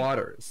testing the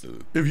waters.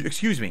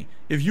 Excuse me.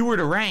 If you were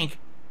to rank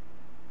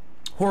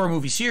horror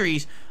movie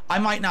series, I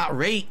might not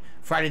rate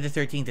Friday the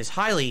 13th as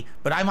highly,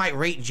 but I might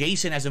rate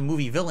Jason as a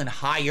movie villain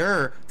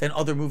higher than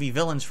other movie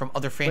villains from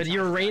other franchises. But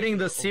you're rating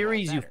the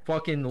series, you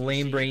fucking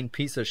lame-brained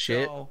piece of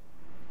shit.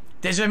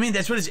 That's what I mean.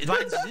 That's what it's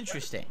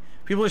interesting.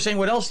 People are saying,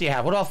 what else do you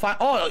have? What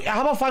about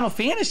how about Final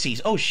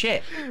Fantasies? Oh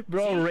shit,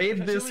 bro,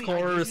 rate this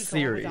horror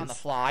series. On the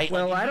fly.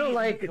 Well, I don't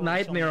like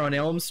Nightmare on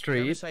Elm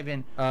Street.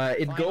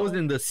 It goes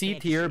in the C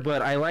tier,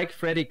 but I like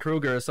Freddy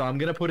Krueger, so I'm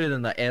gonna put it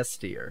in the S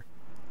tier.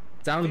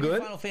 Sound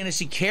good? Final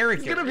Fantasy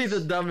characters. It's gonna be the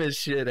dumbest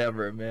shit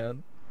ever,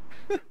 man.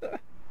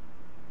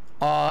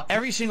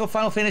 Every single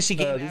Final Fantasy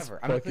game ever.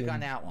 I'm gonna click on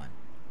that one.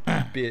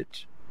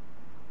 Bitch.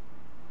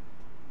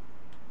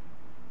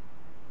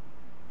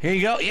 Here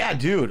you go. Yeah,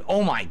 dude.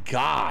 Oh my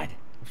god.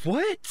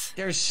 What?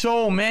 There's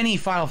so many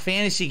Final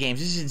Fantasy games.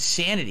 This is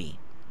insanity.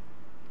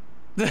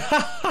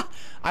 I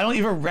don't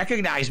even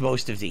recognize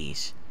most of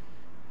these.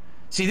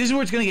 See, this is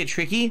where it's gonna get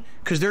tricky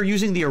because they're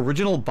using the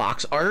original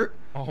box art.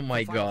 Oh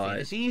my god!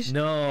 Fantasies.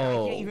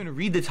 No, I can't even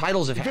read the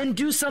titles of. Then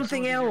do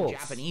something else.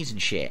 Japanese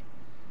and shit.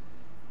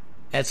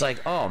 It's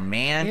like, oh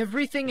man.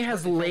 Everything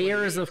has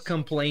layers of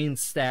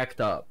complaints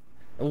stacked up.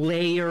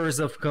 Layers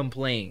of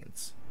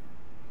complaints.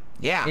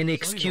 Yeah. And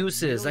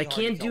excuses. I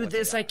can't do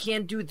this. I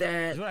can't do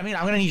that. I mean,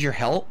 I'm gonna need your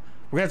help.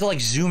 We're gonna have to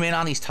like zoom in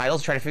on these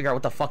titles, try to figure out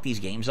what the fuck these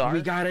games are.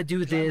 We gotta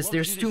do this.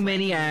 There's too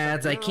many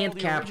ads. I can't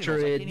capture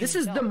it. This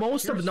is the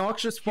most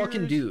obnoxious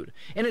fucking dude.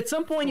 And at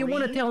some point you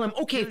want to tell him,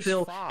 okay,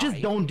 Phil,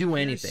 just don't do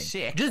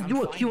anything. Just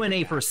do a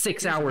Q&A for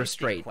 6 hours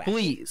straight,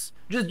 please.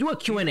 Just do a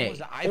Q&A.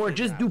 Or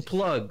just do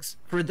plugs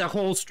for the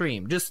whole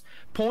stream. Just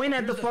point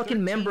at the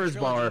fucking members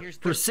bar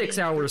for 6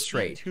 hours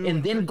straight.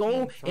 And then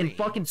go and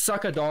fucking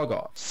suck a dog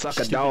off. Suck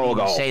a dog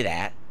off. Say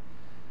that.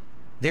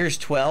 There's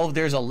 12.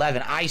 There's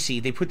 11. I see.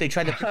 They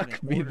tried to put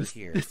them in order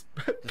here. The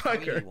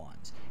 3D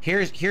ones.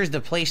 Here's the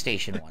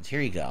PlayStation ones.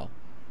 Here you go.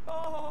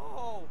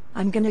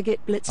 I'm gonna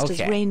get blitzed as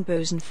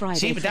rainbows and Friday.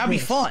 See, but that'd be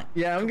fun.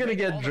 Yeah, I'm gonna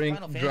get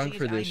drunk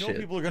for this shit.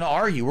 People are gonna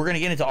argue. We're gonna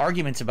get into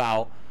arguments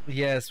about.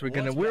 Yes,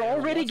 we're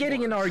already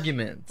getting in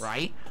arguments.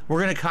 Right.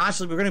 We're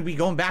gonna be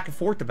going back and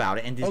forth about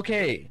it. And just,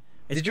 okay.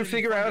 Did you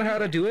figure out how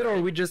to do it, or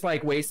are we just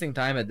like wasting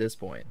time at this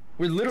point?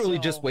 We're literally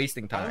just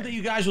wasting time. I don't think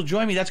you guys will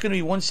join me. That's going to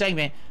be one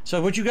segment.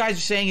 So what you guys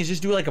are saying is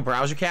just do like a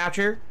browser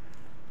capture,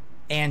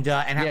 and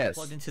have it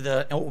plugged into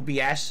the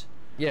OBS.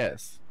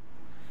 Yes.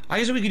 I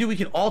guess what we could do, we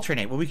can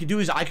alternate. What we could do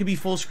is I could be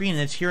full screen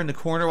and it's here in the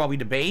corner while we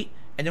debate,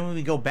 and then when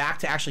we go back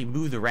to actually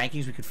move the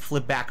rankings, we could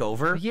flip back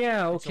over.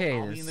 Yeah, okay. So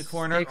I'll be in the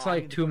corner. Takes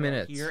like 2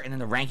 minutes here, and then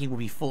the ranking will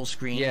be full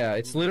screen. Yeah,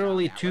 it's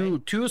literally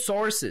two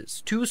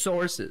sources. Two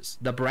sources.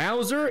 The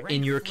browser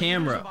and your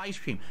camera. Ice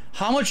cream.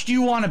 How much do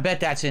you want to bet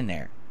that's in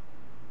there?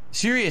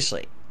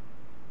 Seriously.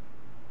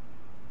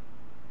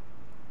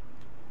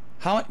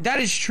 That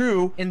is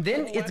true. And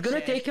then it's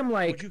gonna take him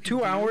like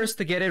 2 hours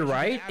to get it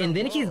right, and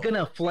then he's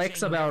gonna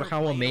flex about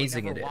how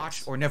amazing it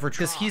is. Or never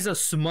tried. Because he's a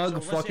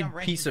smug fucking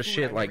piece of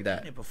shit like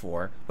that.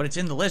 Before, but it's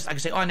in the list. I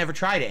can say, oh, I never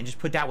tried it, and just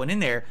put that one in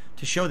there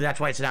to show that that's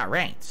why it's not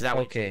ranked. So that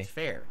way it's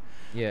fair.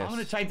 Yes. I'm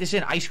gonna type this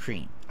in: ice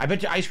cream. I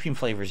bet you ice cream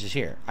flavors is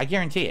here. I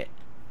guarantee it.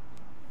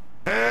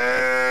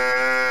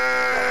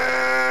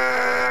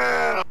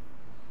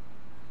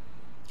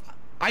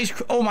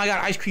 Oh my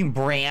god, ice cream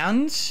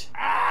brands.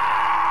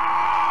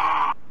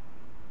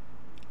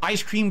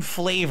 Ice cream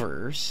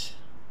flavors.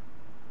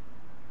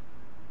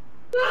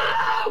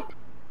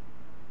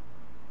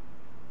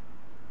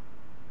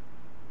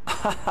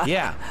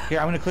 Yeah. Here,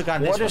 I'm going to click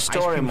on this one. Ice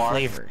cream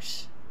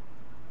flavors.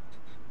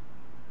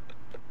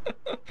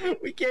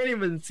 We can't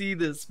even see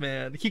this,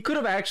 man. He could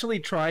have actually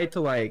tried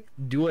to like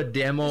do a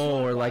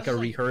demo or like a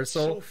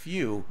rehearsal. So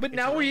few. But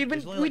now we're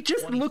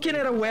just looking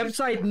at a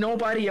website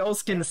nobody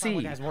else can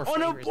see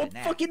on a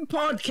fucking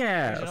podcast.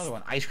 There's another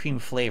one. Ice cream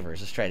flavors.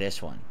 Let's try this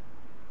one.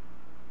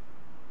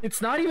 It's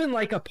not even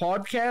like a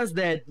podcast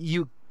that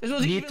you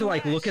need to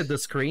like look at the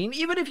screen.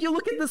 Even if you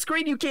look at the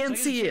screen, you can't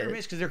see it.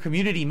 Because they're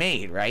community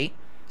made, right?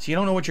 So you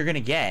don't know what you're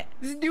gonna get.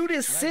 This dude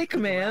is sick,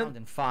 man.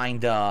 And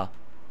find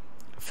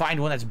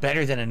one that's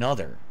better than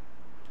another,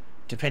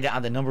 depending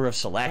on the number of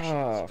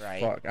selections.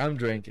 Right? Fuck, I'm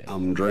drinking.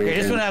 Okay,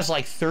 this one has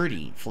like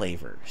 30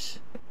 flavors.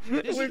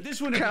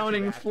 This one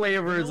counting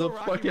flavors of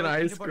fucking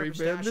ice cream,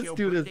 man. This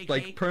dude is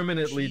like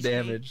permanently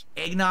damaged.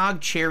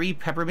 Eggnog, cherry,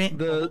 peppermint.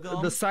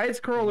 The side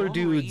scroller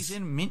dudes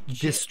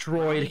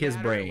destroyed his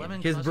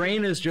brain. His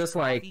brain is just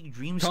like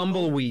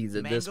tumbleweeds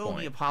at this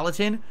point.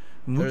 Neapolitan.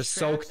 They're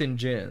soaked in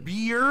gin.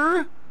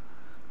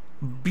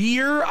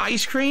 Beer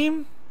ice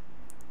cream.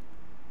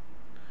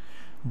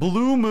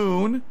 Blue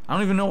Moon. I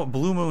don't even know what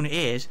Blue Moon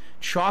is.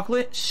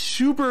 Chocolate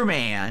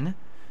Superman.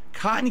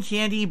 Cotton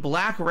candy,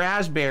 black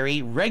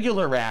raspberry,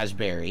 regular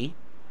raspberry,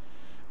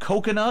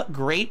 coconut,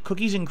 grape,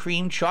 cookies and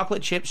cream,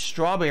 chocolate chip,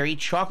 strawberry,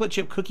 chocolate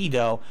chip cookie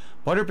dough,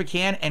 butter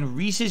pecan, and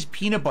Reese's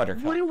peanut butter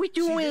cup. What are we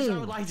doing? See, this I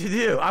would like to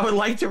do. I would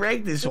like to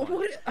rank this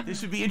one.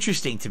 This would be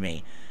interesting to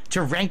me.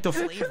 To rank the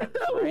flavors.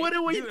 Right? What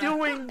are we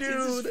doing,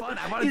 dude?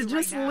 He's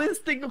just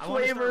listing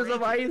flavors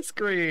of ice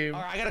cream.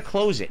 All right, I gotta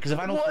close it, because if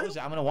I don't close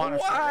it, I'm gonna want to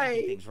start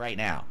ranking things right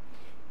now.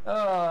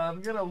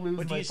 I'm gonna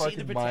lose my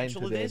fucking mind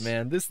today,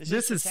 man. This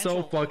is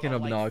so fucking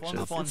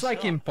obnoxious. It's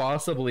like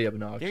impossibly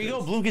obnoxious. There you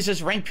go. Bloomkins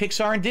says rank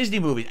Pixar and Disney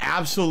movies.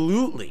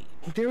 Absolutely.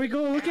 There we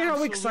go. Look at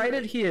how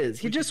excited he is.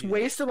 He just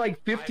wasted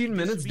like 15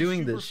 minutes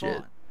doing this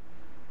shit.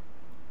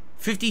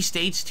 50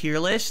 states tier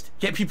list.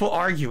 Get people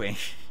arguing.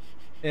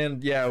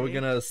 And yeah, we're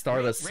gonna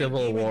start a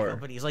civil war.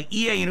 Companies like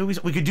EA, you know,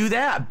 we could do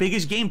that.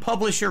 Biggest game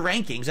publisher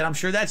rankings, and I'm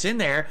sure that's in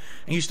there.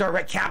 And you start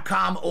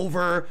Capcom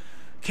over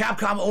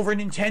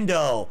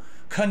Nintendo.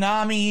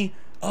 Konami,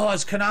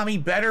 is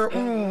Konami better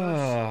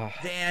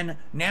than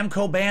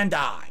Namco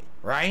Bandai,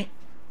 right?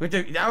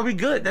 That would be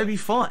good. That'd be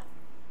fun.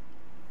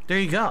 There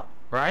you go,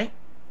 right?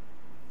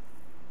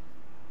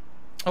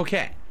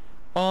 Okay.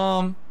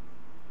 So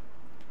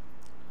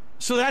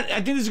that,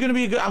 I think this is going to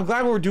be a good, I'm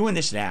glad we're doing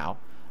this now.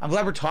 I'm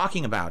glad we're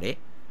talking about it,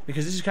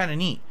 because this is kind of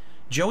neat.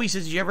 Joey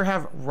says, did you ever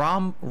have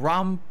Rom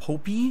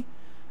Poppy?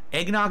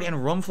 Eggnog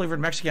and rum flavored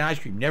Mexican ice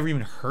cream. Never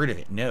even heard of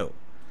it. No.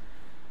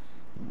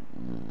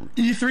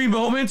 E3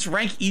 moments.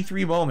 Rank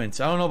E3 moments.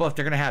 I don't know if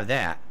they're gonna have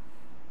that.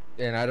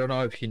 And I don't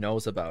know if he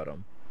knows about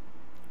them.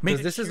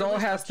 Because this is all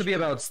has to be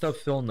about stuff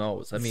Phil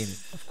knows. I mean,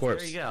 of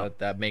course, but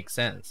that makes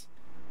sense.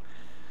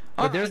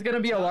 But there's gonna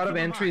be a lot of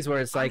entries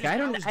where it's like, I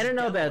don't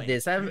know about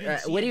this.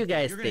 What do you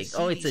guys think?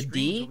 Oh, it's a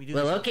D.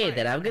 Well, okay,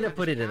 then I'm gonna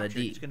put it in a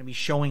D. It's gonna be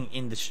showing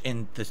in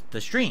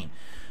the stream,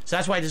 so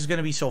that's why this is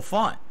gonna be so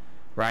fun,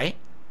 right?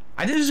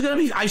 I think this is gonna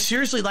be. I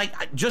seriously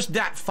like just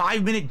that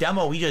 5-minute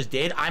demo we just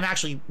did. I'm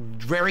actually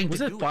raring to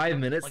do it. Was it 5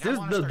 minutes? This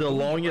is the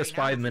longest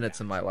 5 minutes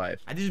in my life.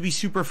 I think it'd be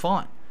super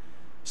fun.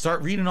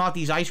 Start reading off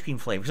these ice cream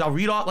flavors. I'll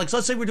read off, like, so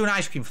let's say we're doing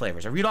ice cream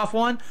flavors. I read off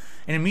one,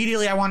 and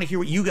immediately I want to hear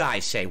what you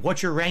guys say.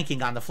 What's your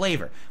ranking on the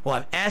flavor? We'll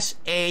have S,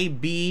 A,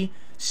 B,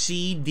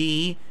 C,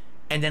 D,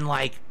 and then,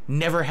 like,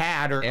 never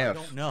had or F. I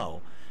don't know.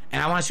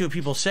 And I want to see what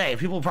people say.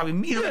 People will probably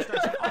immediately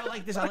start saying, oh, I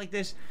like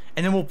this.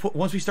 And then we'll put,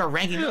 once we start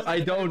ranking. I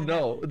don't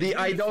know. The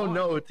I don't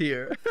know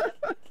tier.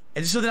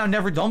 And this is something I've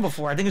never done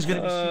before. I think it's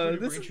going to be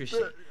super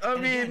interesting. I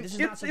mean,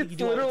 it's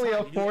literally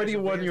a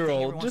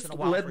 41-year-old. Just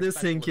let this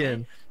sink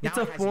in. It's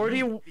a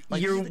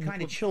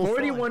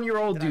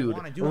 41-year-old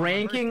dude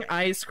ranking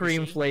ice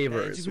cream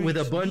flavors with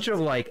a bunch of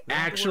like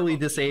actually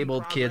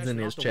disabled kids in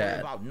his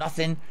chat.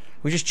 Nothing.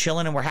 We're just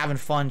chilling and we're having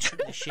fun,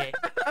 shooting the shit,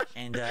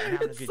 and having a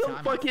good time.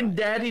 Some fucking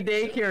daddy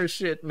daycare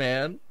shit,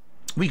 man.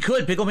 We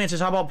could. Pickleman says,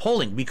 "How about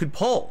polling? We could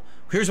poll.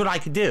 Here's what I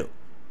could do,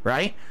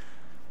 right?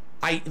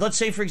 Let's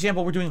say, for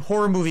example, we're doing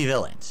horror movie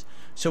villains.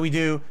 So we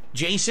do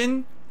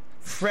Jason,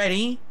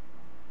 Freddy,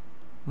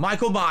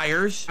 Michael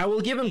Myers. I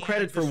will give him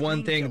credit for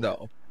one thing,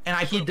 though. And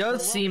he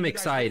does seem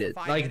excited.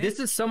 Like, this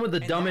is some of the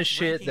dumbest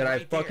shit that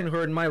I've fucking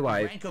heard in my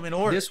life.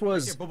 This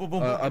was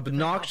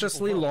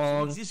obnoxiously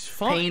long,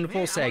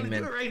 painful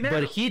segment,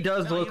 but he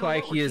does look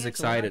like he is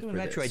excited for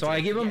this. So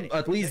I give him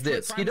at least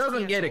this. He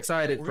doesn't get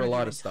excited for a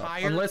lot of stuff,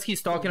 unless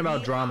he's talking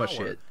about drama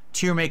shit.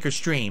 Tier Maker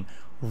stream.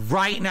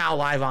 Right now,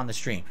 live on the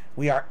stream.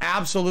 We are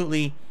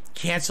absolutely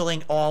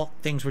canceling all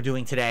things we're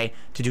doing today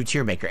to do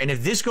Tier Maker. And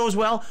if this goes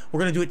well, we're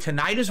going to do it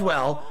tonight as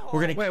well.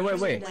 We're going to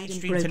wait.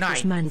 Stream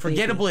tonight.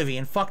 Forget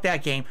Oblivion. Fuck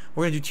that game.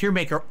 We're going to do Tier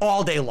Maker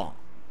all day long.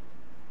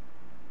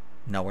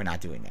 No, we're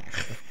not doing that.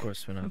 Of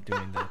course we're not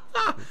doing that.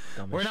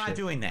 We're not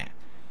doing that.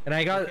 And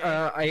I got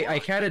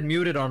I had it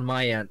muted on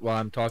my end while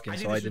I'm talking,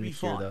 so I didn't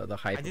hear the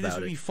hype about it. I think this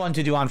would be fun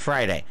to do on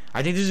Friday.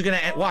 I think this is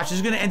gonna watch. This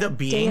is gonna end up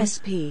being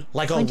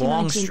like a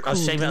long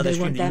segment of the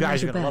stream that you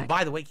guys are gonna love.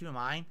 By the way, keep in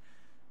mind,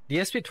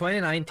 DSP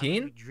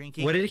 2019.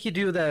 What did he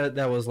do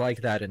that was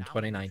like that in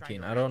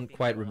 2019? I don't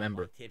quite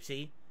remember.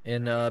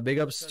 And big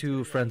ups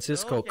to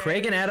Francisco.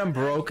 Craig and Adam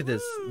broke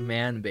this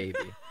man baby.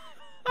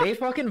 They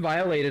fucking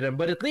violated him,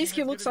 but at least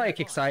he looks like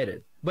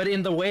excited. But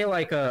in the way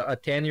like a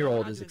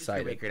 10-year-old is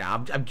excited.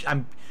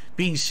 I'm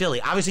being silly.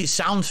 Obviously, it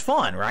sounds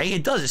fun, right?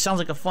 It does. It sounds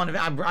like a fun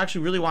event. I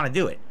actually really want to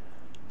do it.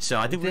 So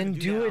I think then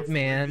do it,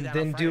 man.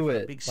 Then do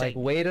it. Like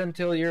wait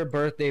until your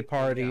birthday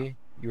party.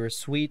 Your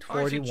sweet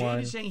 41. So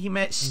Jade is saying he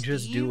met Steve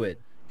just do it.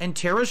 And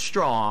Tara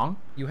Strong.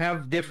 You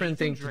have different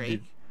things to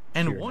do.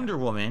 And Wonder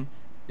Woman.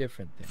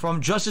 Different things.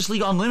 From Justice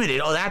League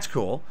Unlimited. Oh, that's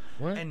cool.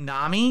 What? And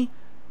Nami.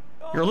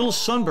 You're a little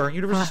sunburned.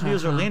 Universal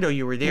Studios Orlando.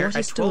 You were there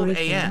at 12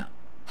 a.m.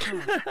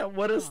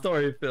 What a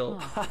story,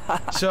 Phil.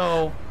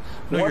 So,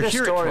 what a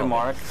story,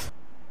 Mark.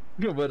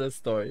 What a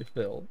story,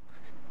 Phil.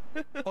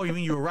 Oh, you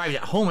mean you arrived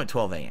at home at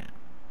 12 a.m.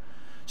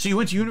 So you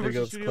went to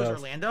Universal Studios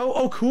Orlando?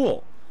 Oh,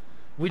 cool.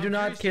 We do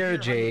not care,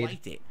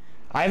 Jade.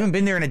 I haven't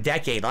been there in a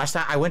decade. Last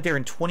time I went there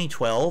in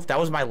 2012. That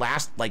was my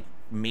last like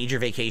major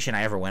vacation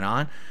I ever went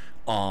on.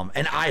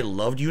 And I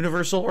loved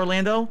Universal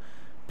Orlando,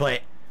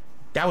 but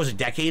that was a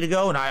decade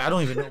ago, and I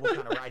don't even know what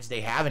kind of rides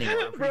they have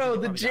anymore. Bro,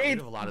 the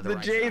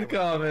Jade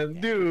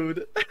comment,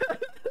 dude.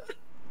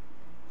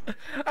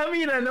 I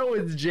mean, I know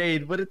it's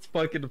Jade, but it's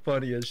fucking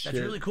funny as shit.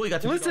 That's really cool. You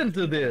got to listen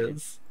to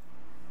this.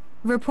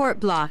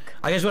 Report block.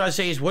 I guess what I'd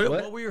say is,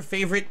 what were your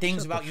favorite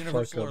things about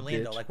Universal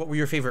Orlando? Bitch. Like, what were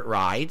your favorite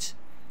rides?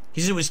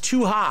 He said it was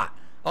too hot.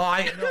 Oh,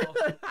 I know.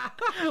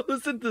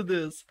 Listen to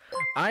this.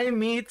 I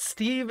meet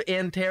Steve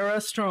and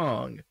Tara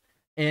Strong,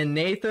 and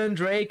Nathan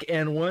Drake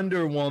and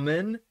Wonder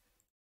Woman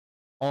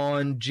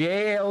on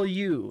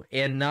JLU,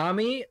 and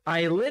Nami,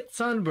 I lit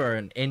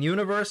sunburn in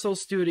Universal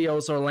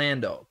Studios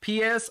Orlando.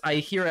 P.S. I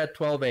hear at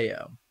 12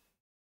 a.m.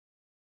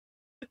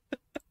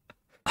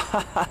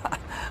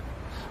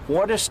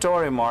 What a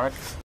story, Mark.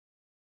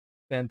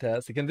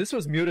 Fantastic. And this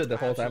was muted the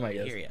whole time, I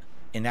guess.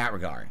 In that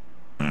regard.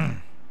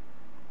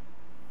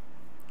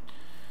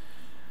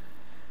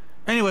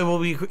 Anyway, we'll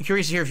be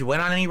curious to hear if you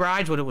went on any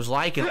rides, what it was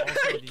like, and also,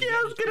 I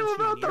can't ask him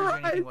about the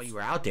rides while you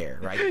were out there,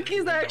 right?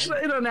 He's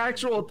actually an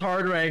actual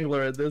Tard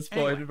Wrangler at this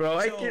point, anyway, bro.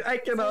 I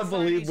cannot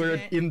believe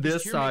we're in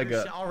this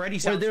saga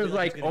where there's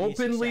like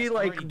openly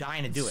like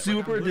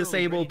super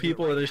disabled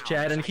people in his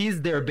chat, and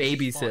he's their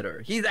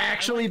babysitter. He's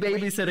actually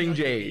babysitting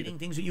Jade.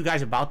 Things with you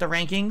guys about the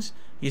rankings.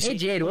 Hey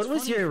Jade, what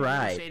was your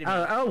ride?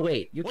 I'll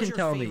wait. You can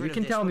tell me. You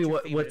can tell me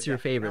what's your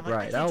favorite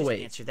ride. I'll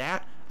wait. Answer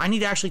that. I need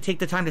to actually take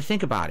the time to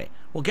think about it.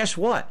 Well, guess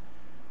what?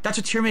 That's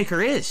what tier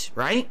maker is,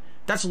 right?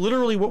 That's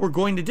literally what we're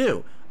going to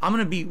do. I'm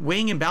going to be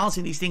weighing and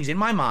balancing these things in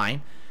my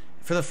mind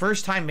for the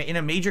first time in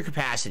a major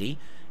capacity,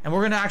 and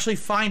we're going to actually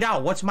find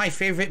out what's my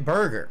favorite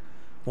burger.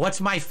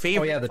 What's my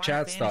favorite? Oh yeah, the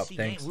chat stopped.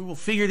 Thanks. We will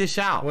figure this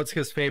out. What's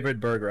his favorite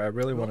burger? I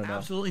really want to know.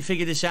 Absolutely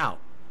figure this out.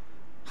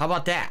 How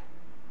about that?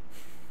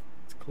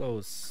 It's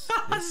close.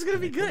 This is gonna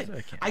be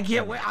good. I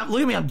can't wait.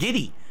 Look at me. I'm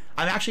giddy.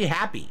 I'm actually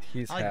happy.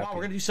 He's I'm like, happy. wow,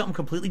 we're gonna do something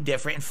completely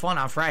different and fun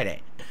on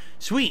Friday.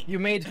 Sweet. You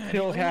made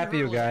Phil happy,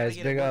 you guys.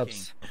 Big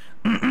ups.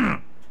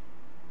 I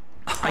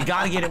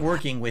gotta get it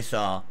working with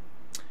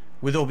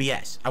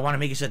OBS. I want to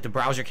make it so that the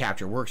browser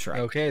capture works right.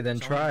 Okay, then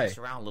so try. Mess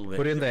around a little bit.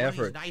 Put in the One of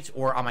effort. these nights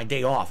or on my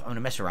day off, I'm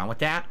gonna mess around with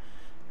that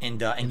and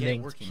get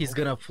it working. He's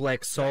gonna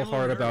flex so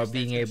hard about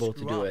being able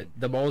to do it.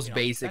 The most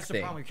basic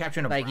thing.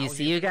 Like, you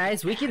see, you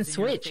guys, we can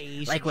switch.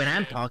 Like, when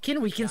I'm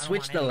talking, we can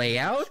switch the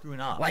layout.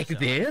 Like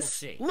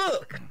this.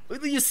 Look,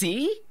 you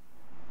see?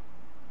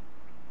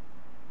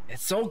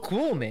 It's so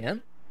cool,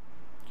 man.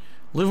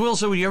 Live Will,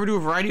 so would you ever do a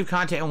variety of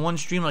content in one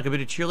stream, like a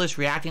bit of tier list,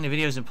 reacting to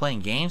videos, and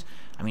playing games?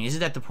 I mean, isn't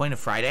that the point of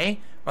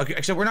Friday? Okay,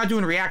 except we're not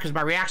doing React because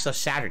my React stuff's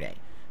Saturday.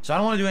 So I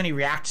don't want to do any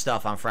React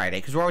stuff on Friday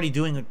because we're already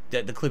doing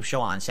the clip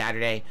show on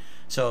Saturday.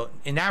 So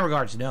in that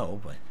regards,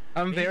 no. But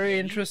I'm very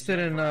interested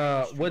in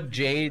what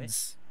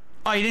Jade's.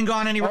 Oh, you didn't go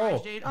on any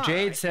rides, Jade? Oh,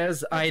 Jade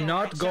says I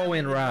not go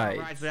in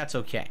rides. But that's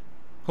okay.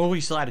 Hopefully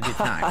you still had a good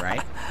time,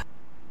 right?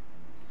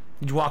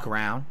 Did you walk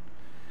around?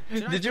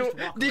 Did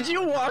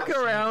you walk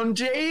around,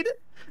 Jade?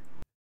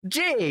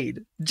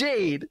 Jade,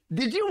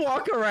 did you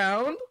walk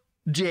around?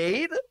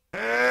 Jade?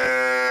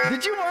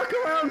 Did you walk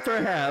around,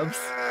 perhaps?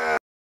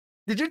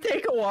 Did you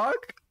take a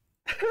walk?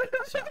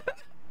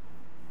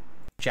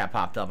 Chat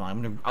popped up.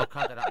 I'll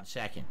cut that out in a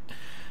second.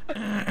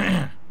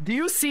 Do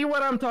you see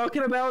what I'm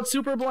talking about,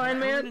 Super Blind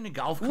Man? In a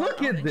golf cart?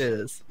 Look at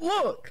this.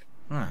 Look.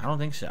 I don't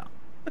think so.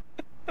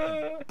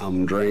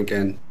 I'm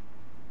drinking.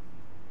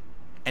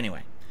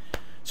 Anyway,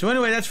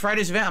 that's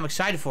Friday's event. I'm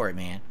excited for it,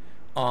 man.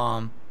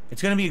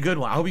 It's gonna be a good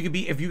one. I hope you could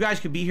be. If you guys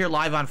could be here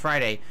live on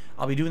Friday,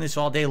 I'll be doing this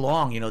all day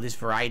long. You know, this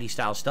variety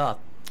style stuff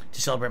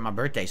to celebrate my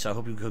birthday. So I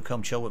hope you could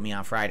come chill with me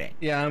on Friday.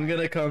 Yeah, I'm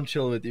gonna come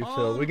chill with you,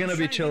 Phil. We're gonna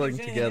be chilling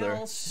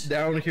together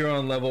down here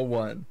on level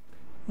 1.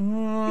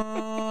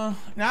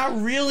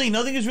 Not really.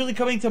 Nothing is really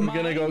coming to mind.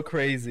 We're gonna go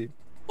crazy.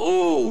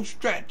 Ooh,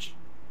 stretch.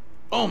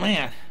 Oh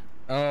man.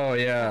 Oh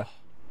yeah.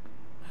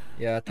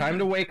 Yeah, time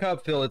to wake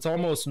up, Phil. It's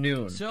almost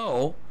noon.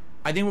 So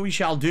I think what we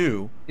shall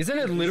do. Isn't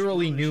it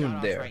literally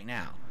noon there right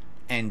now?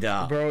 And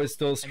bro is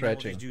still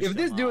stretching. If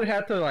this dude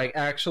had to like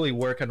actually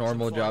work a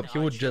normal job, he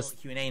would just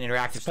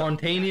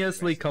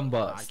spontaneously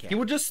combust. He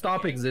would just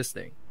stop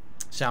existing.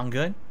 Sound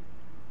good?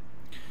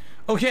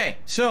 Okay,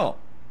 so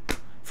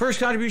first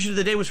contribution of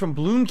the day was from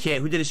Bloom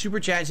Kit, who did a super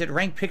chat and said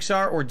rank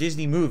Pixar or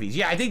Disney movies.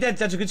 Yeah, I think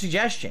that's a good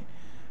suggestion.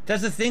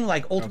 That's the thing,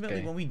 like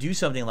ultimately when we do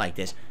something like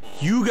this,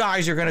 you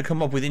guys are gonna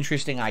come up with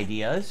interesting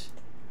ideas.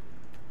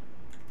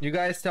 You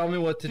guys tell me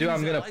what to do.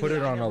 I'm gonna put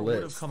it on a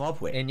list. Come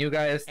up with. And you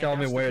guys tell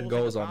me where it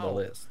goes on the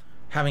list.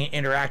 Having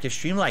an interactive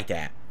stream like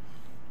that.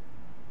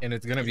 And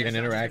it's gonna be an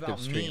interactive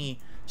stream. Me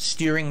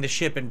steering the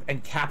ship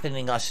and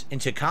captaining us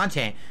into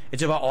content.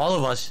 It's about all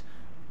of us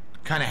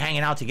kind of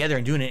hanging out together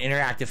and doing an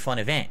interactive, fun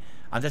event.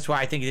 That's why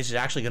I think this is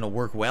actually going to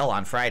work well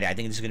on Friday. I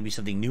think this is going to be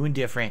something new and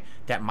different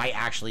that might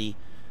actually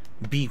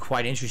be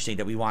quite interesting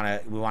that we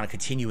want to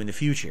continue in the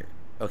future.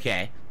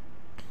 Okay.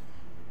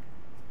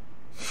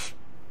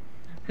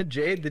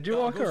 Jade, did you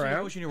walk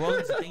around? You're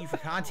welcome to thank you for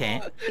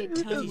content.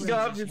 This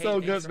got me so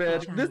good,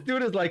 man. This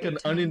dude is like an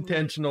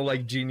unintentional,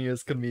 like,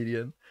 genius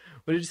comedian.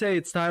 What did you say?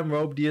 It's time,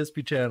 Rope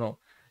DSP channel.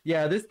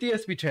 Yeah, this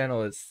DSP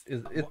channel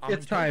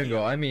it's time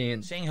though. I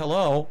mean, saying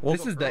hello.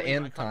 This is the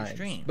end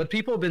time. But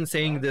people have been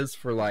saying this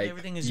for like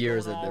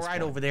years at this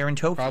point. Over there in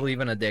Tokyo. Probably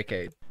even a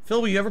decade.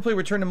 Phil, will you ever play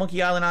Return to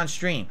Monkey Island on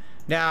stream?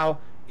 Now,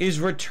 is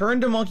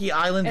Return to Monkey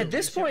Island at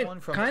this point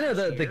kind of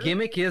the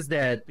gimmick is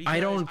that I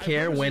don't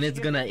care when it's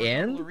gonna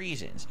end.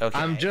 Okay.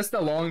 I'm just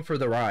along for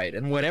the ride,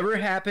 and whatever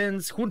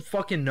happens, who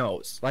fucking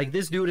knows? Like,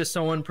 this dude is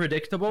so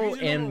unpredictable,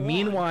 and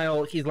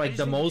meanwhile he's like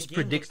the most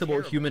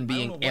predictable human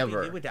being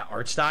ever. With that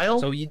art style,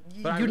 so you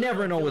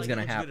never know what's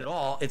gonna happen at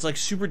all. It's like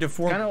super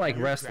deformed, kind of like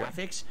wrestling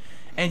graphics,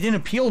 and it didn't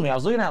appeal to me. I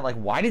was looking at like,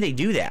 why did they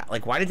do that?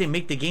 Like, why did they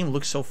make the game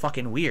look so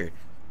fucking weird?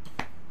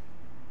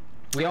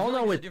 We all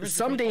know it.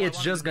 Someday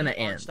it's just gonna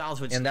end,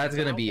 and that's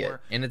gonna be it.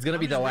 And it's gonna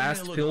be the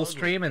last Phil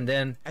stream, and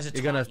then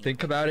you're gonna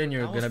think about it, and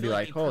you're gonna be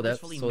like, "Oh,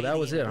 that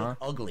was it, huh?"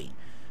 Ugly.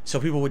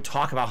 So people would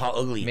talk about how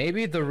ugly.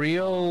 Maybe the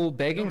real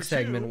begging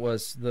segment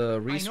was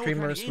the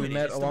restreamers we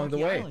met along the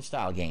way.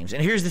 Style games.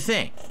 And here's the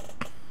thing.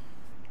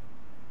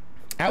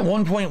 At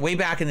one point, way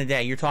back in the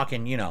day, you're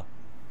talking,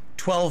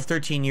 12,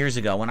 13 years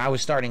ago, when I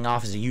was starting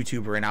off as a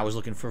YouTuber and I was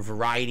looking for a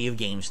variety of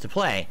games to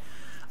play.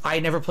 I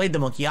had never played the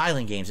Monkey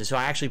Island games, and so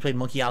I actually played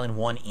Monkey Island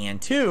 1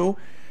 and 2,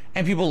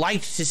 and people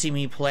liked to see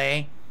me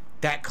play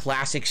that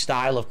classic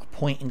style of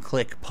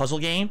point-and-click puzzle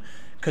game,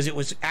 because it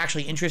was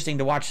actually interesting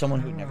to watch someone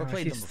who never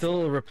played them before. He's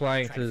still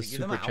replying to the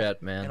super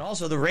chat, man. And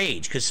also the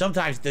rage, because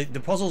sometimes the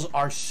puzzles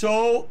are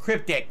so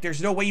cryptic.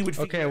 There's no way you would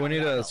figure Okay, it out. we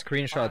need a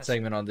screenshot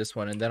segment on this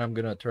one, and then I'm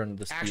gonna turn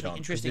the speed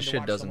on. This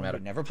shit doesn't matter.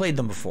 Never played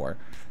them before.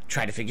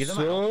 Try to figure them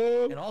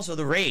out. And also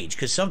the rage,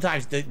 because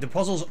sometimes the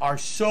puzzles are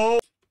so.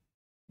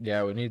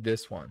 Yeah, we need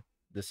this one.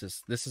 This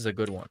is a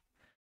good one.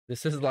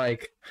 This is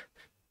like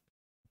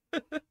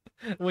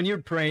when you're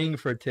praying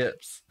for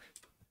tips.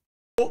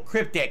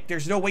 Cryptic.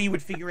 There's no way you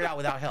would figure it out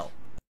without help.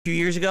 A few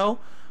years ago,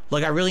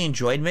 like I really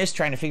enjoyed Myst,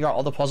 trying to figure out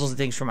all the puzzles and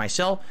things for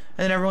myself,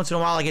 and then every once in a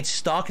while I get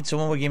stuck and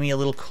someone would give me a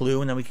little clue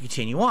and then we could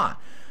continue on.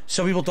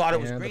 Some people thought it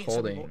was great,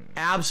 some people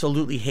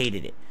absolutely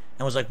hated it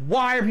and was like,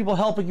 why are people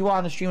helping you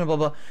on the stream and blah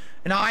blah.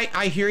 And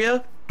I hear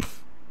you.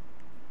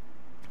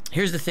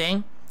 Here's the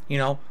thing, you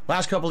know,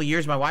 last couple of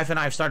years my wife and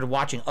I have started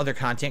watching other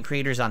content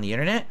creators on the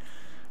internet.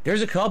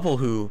 There's a couple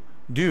who,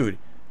 dude,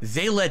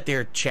 they let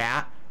their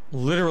chat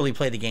literally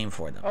play the game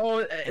for them.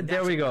 Oh,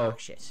 there we go.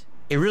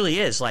 It really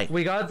is. Like,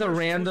 we got the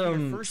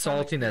random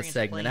saltiness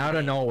segment out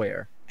of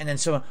nowhere. And then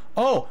so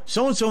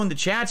and so in the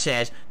chat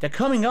says that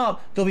coming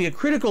up there'll be a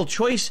critical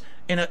choice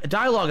in a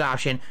dialogue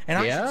option, and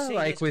I should say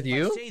like this. with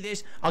you, if I say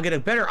this, I'll get a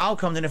better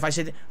outcome than if I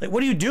say like,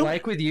 what do you do?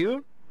 Like with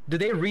you? Do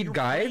they read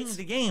guides?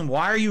 The game.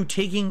 Why are you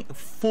taking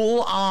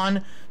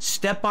full-on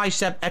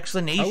step-by-step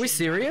explanation? Are we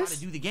serious? How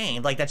to do the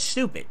game? Like, that's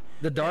stupid.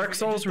 The Dark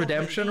Souls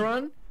Redemption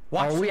run?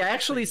 Are we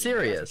actually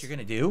serious? That's what you're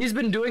gonna do? He's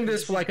been doing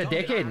this for like a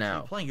decade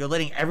now. You're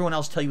letting everyone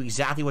else tell you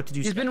exactly what to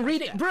do. He's been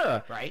reading,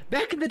 bruh. Right?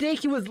 Back in the day,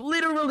 he was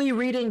literally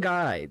reading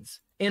guides,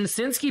 and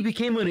since he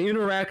became an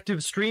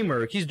interactive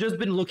streamer, he's just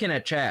been looking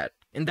at chat,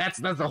 and that's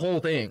the whole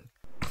thing.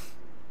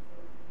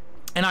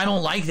 And I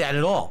don't like that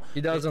at all. He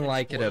doesn't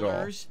like it at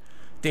all.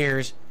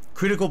 There's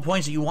critical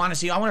points that you want to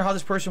see. I wonder how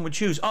this person would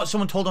choose. Oh,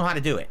 someone told them how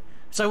to do it.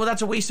 It's like, well,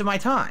 that's a waste of my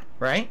time,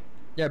 right?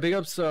 Yeah, big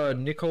ups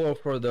Nicolo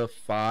for the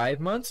 5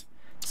 months.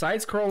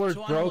 Side scrollers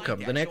broke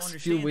him. The next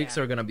few weeks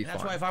are gonna be fun.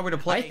 That's why if I were to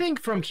play, I think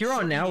from here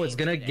on now it's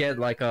gonna get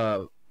like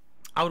a.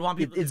 I would want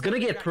people. It's gonna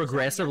get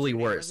progressively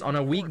worse on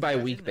a week by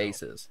week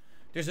basis.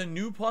 There's a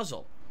new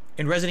puzzle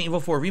in Resident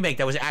Evil 4 Remake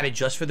that was added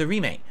just for the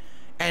remake,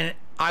 and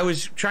I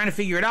was trying to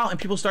figure it out, and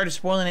people started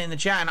spoiling it in the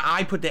chat, and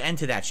I put the end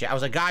to that shit. I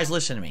was like, guys,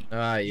 listen to me.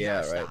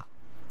 Yeah, right.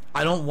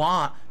 I don't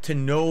want to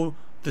know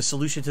the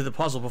solution to the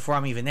puzzle before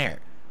I'm even there.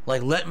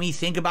 Like, let me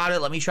think about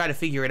it. Let me try to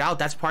figure it out.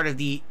 That's part of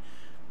the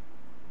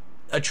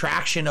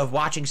attraction of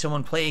watching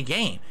someone play a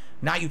game.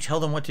 Not you tell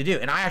them what to do.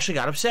 And I actually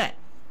got upset.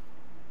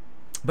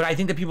 But I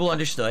think that people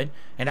understood.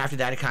 And after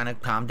that, it kind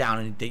of calmed down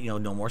and, you know,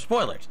 no more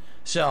spoilers.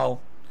 So,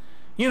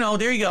 you know,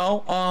 there you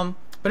go.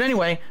 But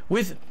anyway,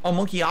 with a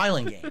Monkey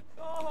Island game,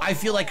 I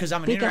feel like because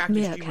I'm an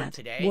interactive streamer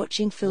today,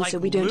 watching Phil, like, so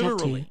we don't have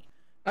to.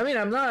 I mean,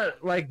 I'm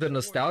not like the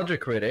nostalgia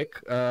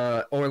critic,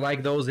 or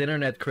like those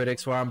internet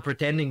critics where I'm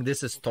pretending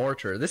this is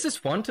torture. This is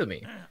fun to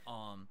me.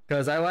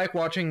 Because I like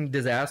watching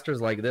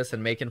disasters like this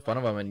and making fun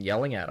of them and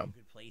yelling at them.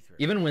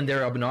 Even when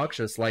they're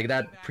obnoxious, like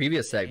that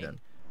previous segment.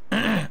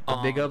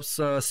 Big ups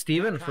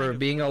Steven for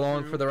being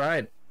along for the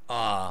ride.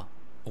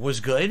 Was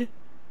good.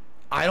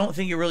 I don't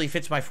think it really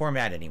fits my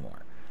format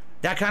anymore.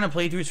 That kind of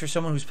playthrough is for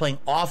someone who's playing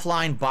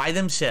offline by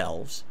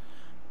themselves.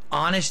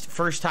 Honest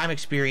first-time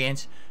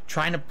experience.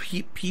 Trying to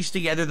piece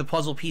together the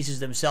puzzle pieces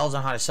themselves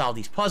on how to solve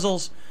these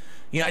puzzles.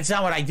 You know, it's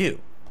not what I do.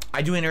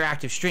 I do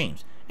interactive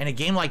streams. And a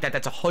game like that,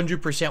 that's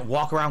 100%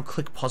 walk around,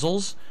 click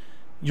puzzles.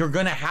 You're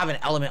going to have an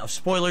element of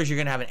spoilers. You're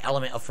going to have an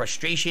element of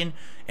frustration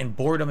and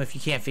boredom if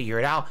you can't figure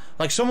it out.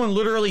 Like someone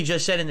literally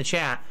just said in the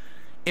chat,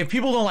 if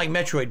people don't like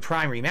Metroid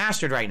Prime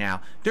Remastered right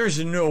now,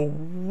 there's no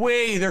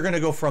way they're going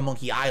to go for a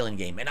Monkey Island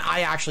game. And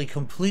I actually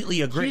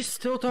completely agree. He's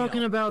still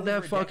talking about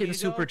that fucking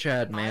super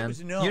chat, man.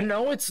 You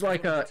know it's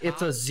like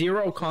it's a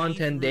zero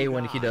content day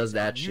when he does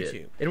that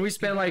shit. And we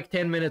spent like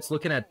 10 minutes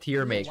looking at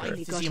Tier Maker.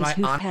 He got his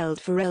hoof held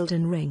for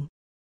Elden Ring.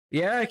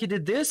 Yeah, he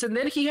did this, and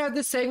then he had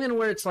this segment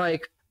where it's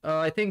like,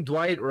 I think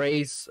Dwight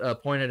Race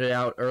pointed it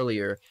out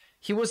earlier.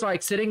 He was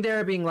like sitting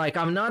there being like,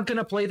 I'm not going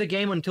to play the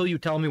game until you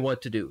tell me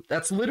what to do.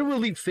 That's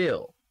literally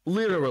Phil.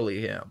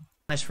 Literally him.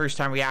 His first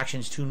time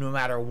reactions to no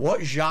matter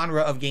what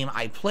genre of game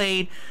I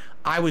played,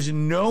 I was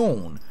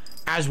known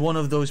as one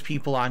of those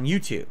people on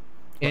YouTube.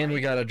 And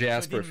we got a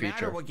Jasper so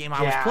feature. What game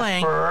I was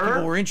playing,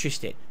 people were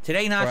interested.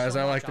 Today, not or as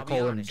I like to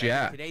call him,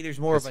 Jack. Today, there's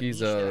more of a niche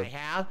that I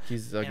have.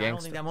 He's a gangster. I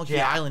don't think that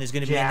Monkey Island is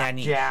going to be in that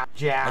niche. I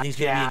think it's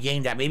going to be a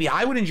game that maybe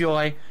I would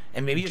enjoy,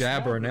 and maybe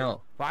Jab or no.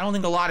 But I don't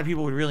think a lot of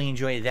people would really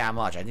enjoy it that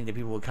much. I think that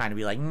people would kind of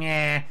be like,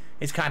 nah,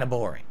 it's kind of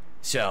boring.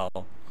 So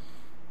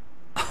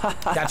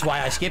that's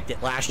why I skipped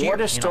it last year. What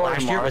a story,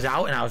 last year it was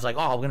out, and I was like,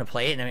 oh, I'm going to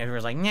play it, and then everyone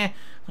was like, nah.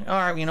 Like, all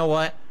right, you know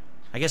what?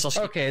 I guess I'll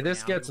skip Okay,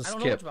 this gets a skip. I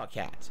don't know much about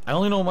cats. I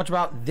only know much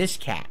about this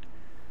cat.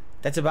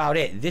 That's about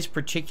it. This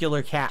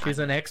particular cat. She's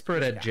an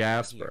expert at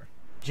Jasper.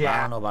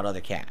 I don't know about other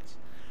cats.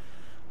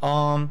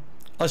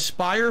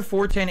 Aspire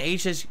 410H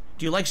says,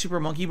 do you like Super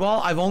Monkey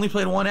Ball? I've only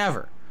played one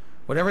ever.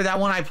 Whatever that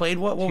one I played,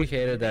 what was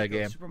hated that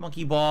game. Super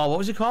Monkey Ball. What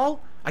was it called?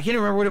 I can't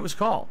remember what it was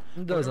called.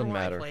 It doesn't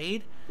matter.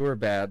 We were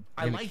bad.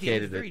 I liked it.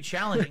 It was very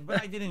challenging,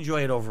 but I did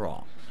enjoy it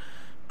overall.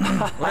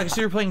 Would I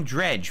consider playing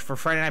Dredge for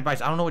Friday Night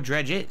Bites? I don't know what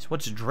Dredge is.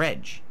 What's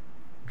Dredge?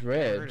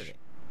 Dredge.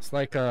 It's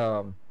like it's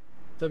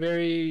a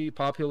very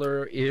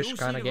popular-ish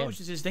kind of game.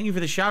 Says, thank you for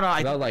the shout out.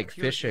 About like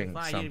fishing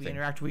something.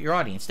 Interact with your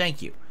audience.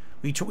 Thank you.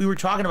 We were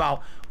talking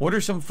about what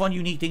are some fun,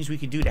 unique things we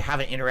could do to have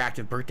an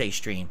interactive birthday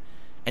stream,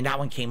 and that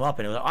one came up,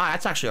 and it was like, oh,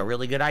 that's actually a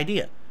really good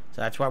idea.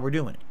 So that's why we're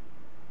doing it.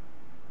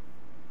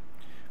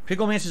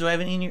 Pickleman says, do I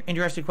have any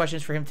interesting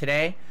questions for him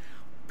today?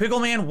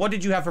 Pickleman, what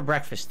did you have for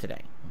breakfast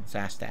today? Let's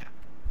ask that.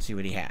 See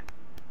what he had.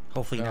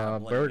 Hopefully not a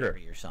burger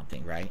or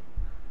something, right?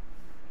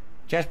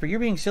 Jasper, you're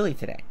being silly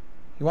today.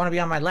 You want to be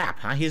on my lap,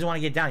 huh? He doesn't want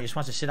to get down. He just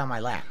wants to sit on my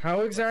lap.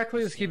 How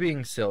exactly is he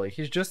being silly?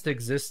 He's just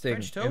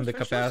existing in the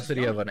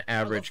capacity of an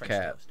average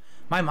cat.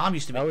 My mom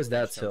used to make How is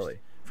that silly?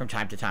 From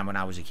time to time when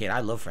I was a kid. I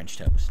love French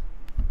toast.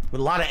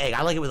 With a lot of egg.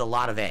 I like it with a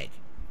lot of egg.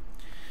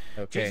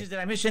 Okay. Says, did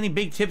I miss any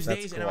big tips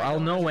days? Cool. I'll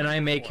know when I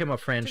make him a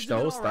French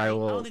toast. I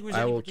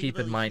will keep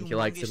in mind he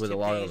likes it with a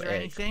lot of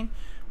egg.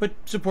 But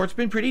support's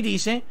been pretty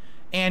decent.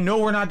 And no,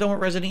 we're not done with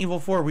Resident Evil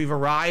 4. We've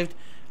arrived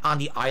on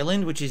the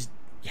island, which is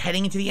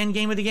heading into the end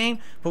game of the game,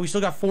 but we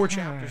still got 4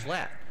 chapters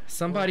left.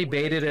 Somebody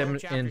baited him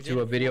into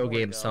a video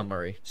game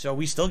summary. So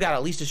we still got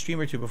at least a stream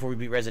or two before we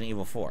beat Resident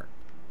Evil 4.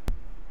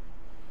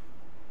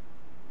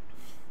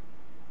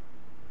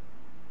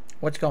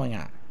 What's going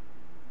on?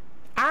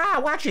 Ah,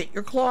 watch it.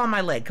 You're clawing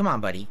my leg. Come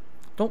on, buddy.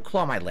 Don't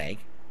claw my leg.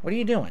 What are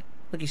you doing?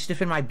 Look, he's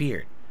stiffing my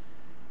beard.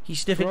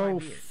 He's stiffing my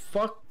beard.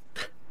 Fuck.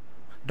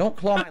 Don't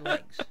claw my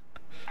legs.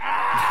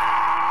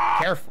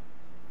 Careful.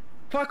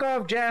 Fuck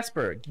off,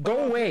 Jasper.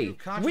 Go away.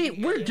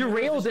 We're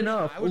derailed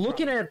enough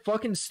looking at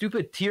fucking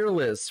stupid tier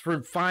lists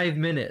for 5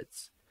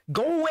 minutes.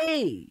 Go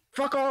away.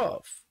 Fuck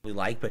off.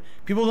 But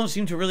people don't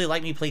seem to really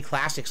like me play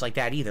classics like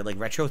that either, like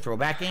retro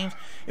throwback games.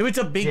 If it's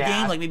a big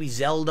game, like maybe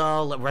Zelda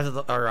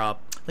or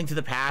Link to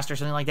the Past or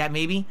something like that,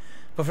 maybe.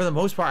 But for the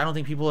most part, I don't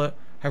think people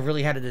have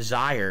really had a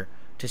desire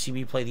to see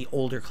me play the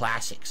older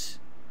classics,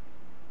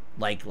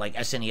 like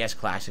SNES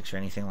classics or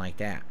anything like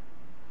that.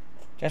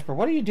 Jasper,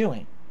 what are you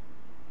doing?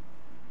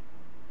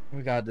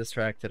 We got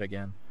distracted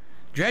again.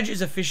 Dredge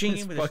is a fishing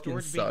game with a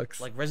storage being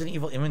like Resident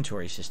Evil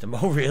inventory system.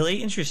 Oh,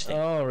 really? Interesting.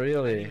 Oh,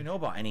 really? I didn't even know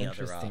about any other.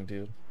 Interesting,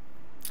 dude.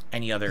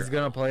 Any other? He's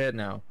gonna play it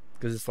now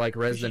because it's like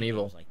Resident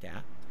Evil. Like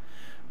that.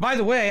 By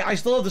the way, I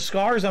still have the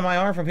scars on my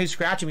arm from his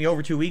scratching me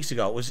over 2 weeks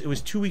ago. It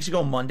was 2 weeks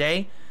ago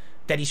Monday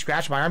that he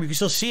scratched my arm. You can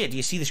still see it. Do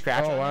you see the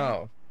scratch? Oh,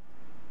 wow.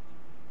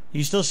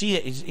 You still see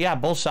it? Yeah,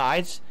 both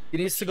sides. He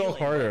needs to go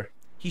harder.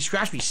 He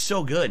scratched me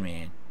so good,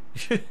 man.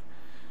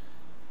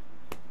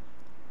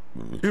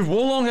 If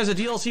Wolong has a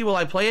DLC, will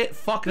I play it?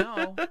 Fuck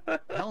no.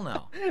 Hell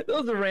no.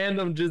 Those are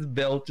random just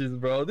belches,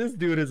 bro. This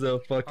dude is a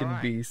fucking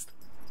beast.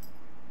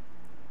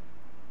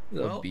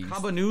 Well,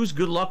 Kaba News,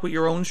 good luck with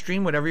your own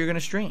stream, whatever you're going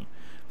to stream.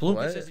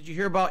 Bloomberg says, did you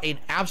hear about an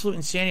absolute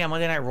insanity on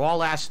Monday Night Raw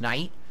last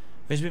night?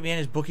 Vince McMahon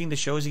is booking the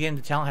shows again.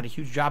 The talent had a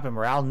huge drop in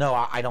morale. No,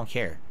 I don't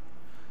care.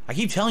 I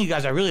keep telling you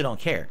guys I really don't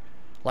care.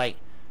 Like,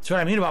 that's what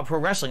I mean about pro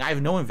wrestling. I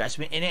have no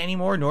investment in it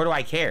anymore, nor do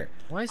I care.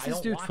 Why is this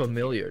dude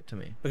familiar to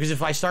me? Because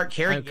if I start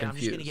caring, I'm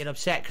just going to get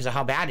upset because of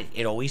how bad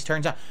it always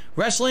turns out.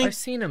 Wrestling I've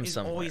seen him is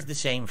somewhere. Always the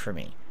same for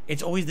me.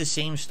 It's always the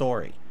same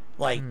story.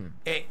 Like,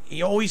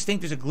 you always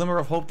think there's a glimmer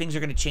of hope things are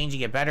going to change and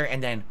get better,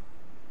 and then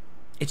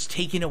it's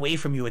taken away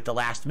from you at the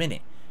last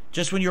minute.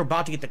 Just when you're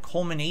about to get the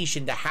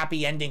culmination, the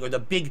happy ending, or the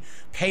big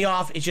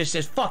payoff, it just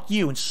says, fuck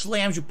you, and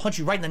slams you, punch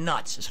you right in the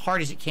nuts as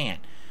hard as it can.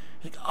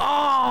 Like,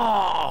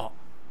 oh!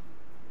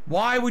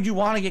 Why would you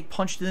want to get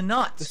punched in the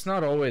nuts? It's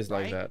not always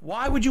like that.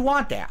 Why would you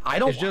want that? I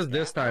don't. It's just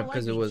this time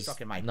because it was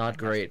not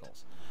great.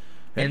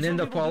 And then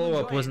the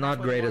follow-up was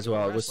not great as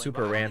well. It was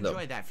super random.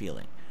 I enjoyed that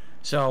feeling.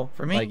 So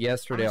for me, like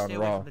yesterday on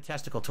Raw, the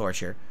testicle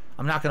torture.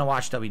 I'm not gonna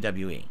watch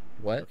WWE.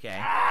 What? Okay.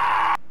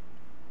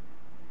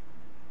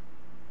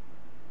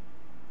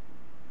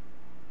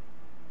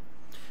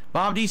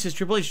 Bob D says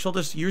Triple H told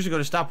us years ago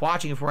to stop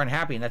watching if we're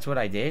unhappy, and that's what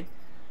I did.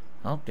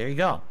 Well, there you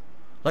go.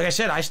 Like I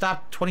said, I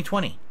stopped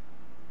 2020.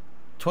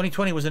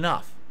 2020 was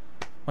enough.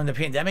 When the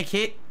pandemic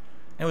hit,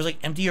 and it was like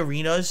empty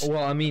arenas.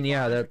 Well, I mean,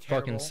 yeah, that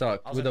fucking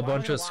sucked. With a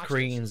bunch of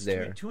screens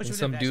there. And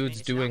some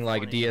dudes doing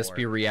like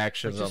DSP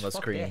reactions on the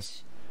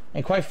screens.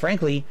 And quite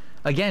frankly,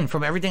 again,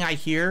 from everything I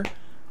hear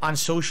on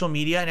social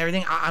media and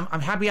everything,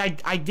 I'm happy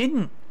I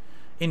didn't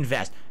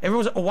invest.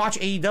 Everyone's watch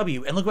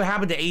AEW, and look what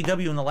happened to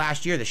AEW in the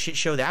last year. The shit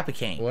show that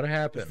became. What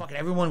happened? Fucking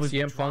everyone was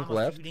CM Punk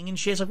left and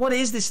shit. It's like, what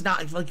is this?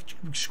 Not like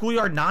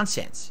schoolyard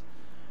nonsense.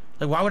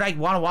 Like, why would I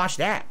want to watch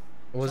that?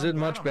 Was it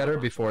much better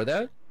before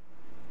that?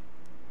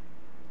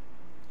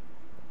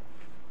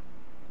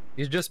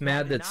 He's just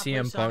mad that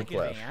CM Punk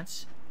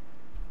left.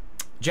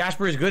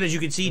 Jasper is good, as you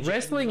can see.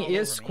 Wrestling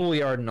is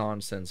schoolyard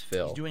nonsense,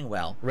 Phil. He's doing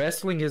well.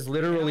 Wrestling is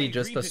literally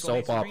just a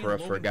soap opera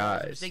for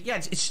guys. Yeah,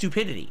 it's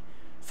stupidity.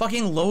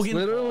 Fucking Logan.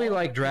 It's literally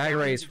like Drag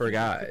Race for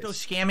guys.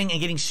 Scamming and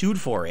getting sued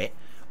for it.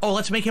 Oh,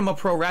 let's make him a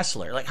pro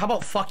wrestler. Like, how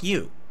about fuck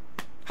you?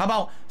 How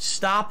about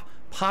stop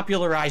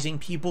popularizing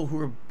people who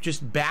are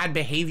just bad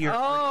behavior.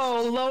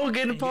 Oh,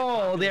 Logan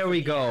Paul. There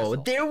we go.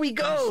 There we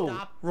go.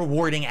 Stop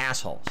rewarding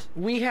assholes.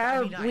 We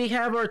have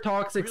our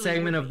toxic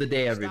segment of the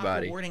day,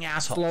 everybody. Stop rewarding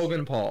assholes.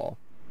 Logan Paul.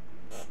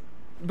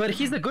 But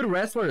he's a good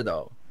wrestler,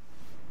 though.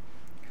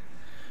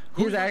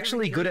 He's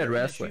actually good at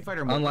wrestling,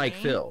 unlike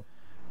Phil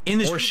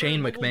or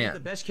Shane McMahon. The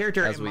best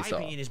character, in my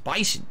opinion, is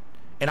Bison,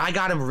 and I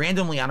got him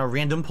randomly on a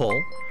random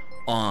pull.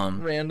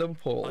 Random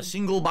pull. A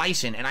single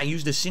Bison, and I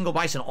used a single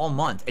Bison all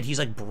month, and he's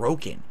like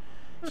broken.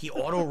 He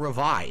auto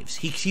revives.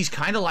 He's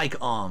kind of like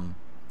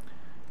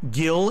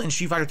Gil in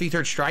Street Fighter 3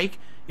 Third Strike.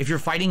 If you're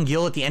fighting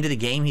Gil at the end of the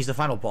game, he's the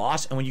final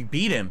boss, and when you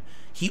beat him,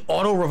 he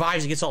auto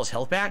revives and gets all his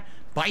health back.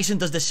 Bison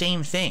does the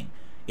same thing.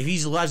 If he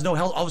has no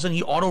health, all of a sudden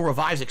he auto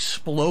revives,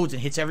 explodes,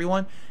 and hits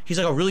everyone. He's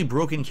like a really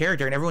broken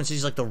character, and everyone says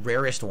he's like the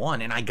rarest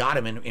one. And I got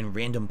him in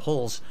random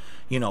pulls,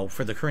 you know,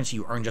 for the currency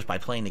you earn just by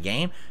playing the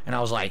game. And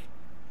I was like,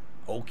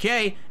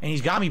 okay. And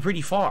he's got me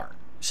pretty far.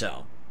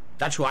 So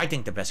that's who I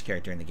think the best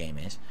character in the game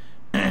is.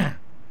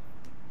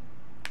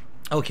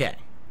 Okay.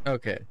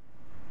 Okay.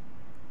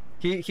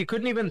 He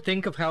couldn't even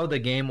think of how the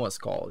game was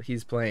called.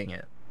 He's playing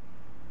it.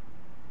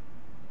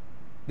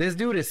 This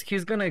dude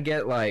he's gonna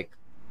get like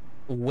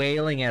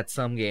wailing at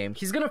some game.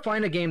 He's gonna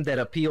find a game that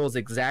appeals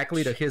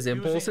exactly to his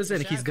impulses,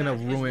 and he's gonna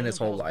ruin his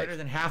whole life. Better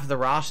than half of the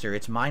roster.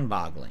 It's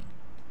mind-boggling.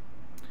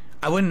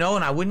 I wouldn't know,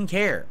 and I wouldn't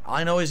care. All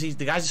I know is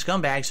the guy's a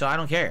scumbag, so I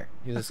don't care.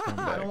 He's a scumbag.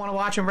 I don't want to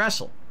watch him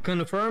wrestle.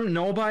 Confirm.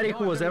 Nobody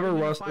who was ever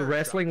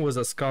wrestling was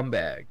a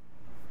scumbag.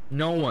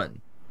 No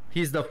one.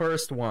 He's the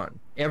first one.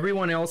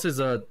 Everyone else is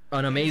an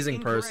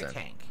amazing person.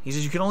 Hank. He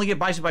says you can only get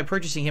Bison by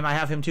purchasing him. I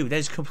have him too. That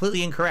is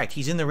completely incorrect.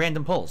 He's in the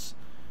random pulls.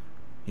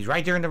 He's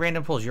right there in the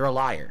random pulls. You're a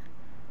liar.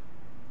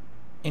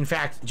 In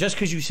fact, just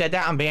because you said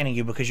that, I'm banning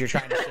you because you're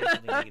trying to say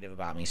something negative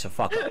about me. So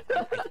fuck off.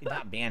 I did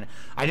not ban.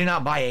 I did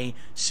not buy a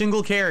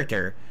single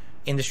character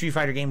in the Street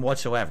Fighter game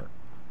whatsoever.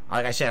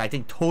 Like I said, I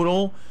think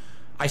total,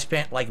 I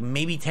spent like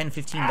maybe $10,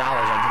 $15.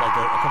 I did like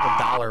a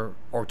couple $1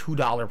 or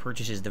 $2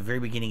 purchases at the very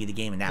beginning of the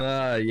game, and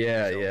that.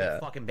 Yeah.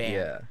 Fucking ban.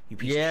 Yeah. You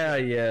piece of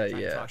shit. Yeah.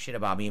 Try to talk shit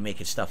about me and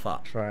making stuff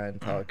up. Try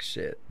and talk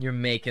shit. You're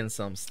making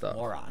some stuff.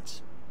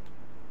 Morons.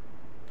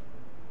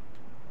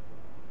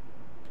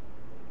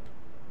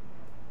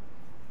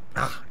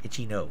 Ah,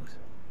 itchy nose.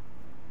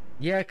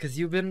 Yeah, because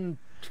you've been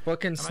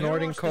fucking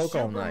snorting coke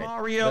all night.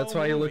 That's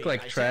why you look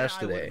like trash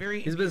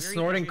today. He's been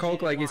snorting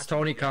coke like he's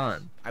Tony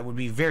Khan. I would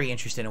be very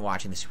interested in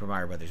watching the Super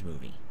Mario Brothers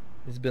movie.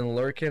 He's been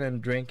lurking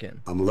and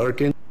drinking. I'm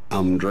lurking.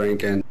 I'm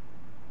drinking.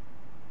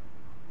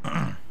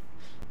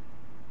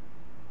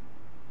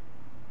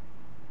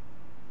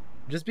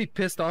 Just be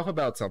pissed off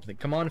about something.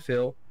 Come on,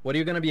 Phil. What are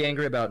you going to be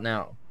angry about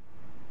now?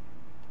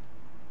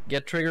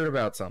 Get triggered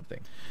about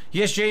something.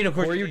 Yes, Jade, of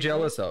course. What are you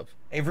jealous of?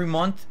 Every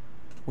month,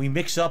 we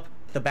mix up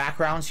the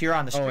backgrounds here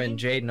on the screen. Oh, and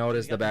Jade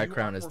noticed the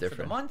background is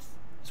different.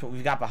 That's what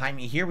we've got behind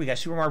me here. We got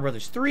Super Mario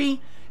Brothers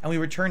 3, and we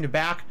returned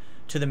back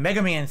to the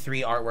Mega Man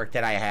 3 artwork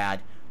that I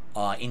had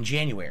in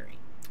January.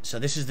 So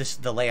this is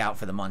the layout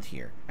for the month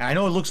here. And I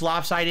know it looks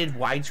lopsided,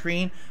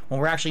 widescreen, when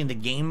we're actually in the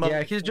game mode.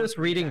 Yeah, he's just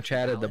reading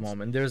chat at the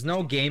moment. There's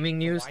no gaming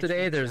news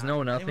today. There's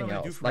no nothing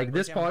else. Like,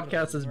 this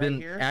podcast has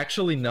been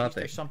actually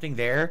nothing. There's something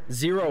there.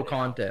 Zero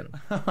content.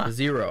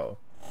 Zero.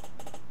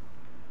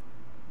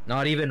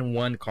 Not even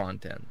one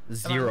content.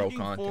 Zero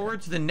content. Looking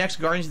forward to the next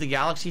Guardians of the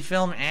Galaxy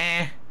film.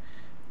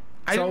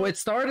 So it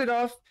started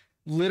off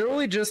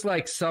literally just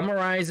like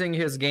summarizing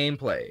his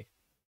gameplay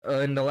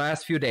in the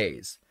last few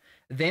days.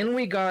 Then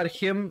we got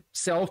him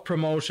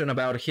self-promotion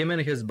about him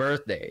and his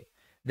birthday.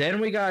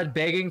 Then we got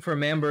begging for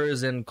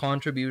members and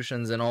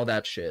contributions and all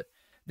that shit.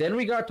 Then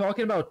we got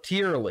talking about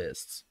tier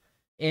lists.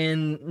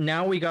 And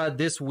now we got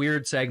this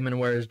weird segment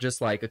where it's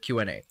just like a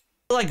Q&A. I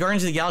feel like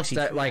Guardians of the Galaxy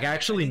 2, like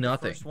actually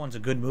nothing. The first one's a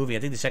good movie. I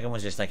think the second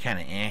one's just like kind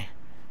of eh.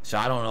 So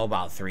I don't know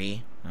about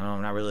 3.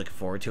 I'm not really looking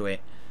forward to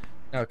it.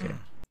 Okay.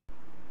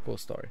 Cool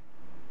story.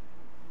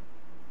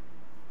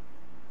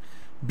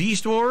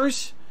 Beast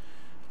Wars?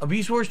 A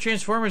Beast Wars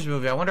Transformers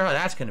movie. I wonder how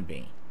that's going to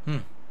be.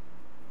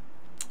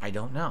 I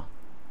don't know.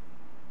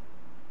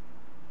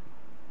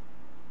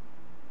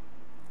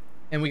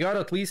 And we got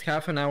at least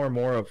half an hour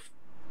more of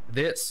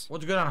this.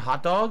 What's good on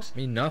hot dogs? I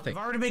mean, nothing.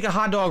 I've already made a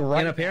hot dog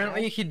right And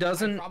apparently he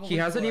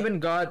hasn't even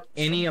got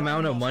any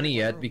amount of money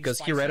yet because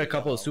he read a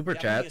couple of super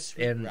chats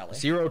and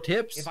 0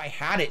 tips. If I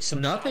had it, some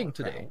nothing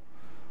today.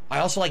 I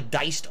also like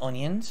diced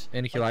onions.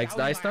 And he likes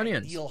diced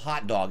onions. Ideal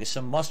hot dog is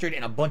some mustard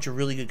and a bunch of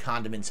really good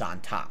condiments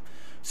on top.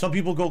 Some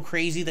people go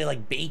crazy. They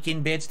like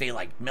bacon bits. They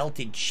like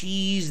melted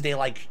cheese. They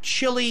like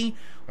chili.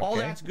 All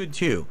that's good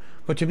too.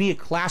 But to me, a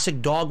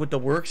classic dog with the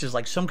works is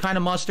like some kind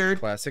of mustard.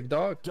 Classic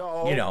dog.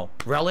 You know,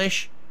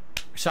 relish,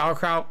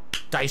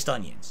 sauerkraut, diced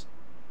onions.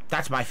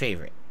 That's my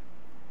favorite.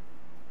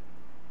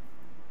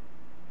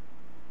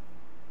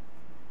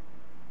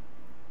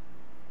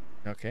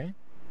 Okay.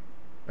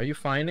 Are you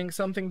finding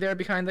something there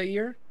behind the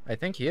ear? I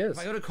think he is.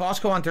 If I go to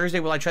Costco on Thursday,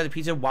 will I try the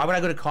pizza? Why would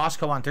I go to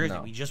Costco on Thursday?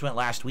 No. We just went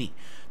last week.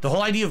 The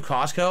whole idea of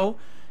Costco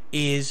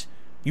is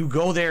you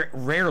go there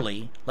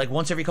rarely, like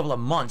once every couple of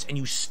months, and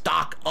you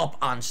stock up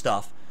on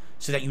stuff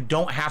so that you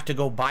don't have to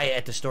go buy it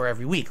at the store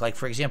every week. Like,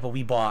 for example,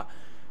 we bought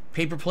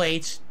paper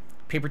plates,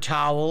 paper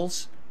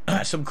towels,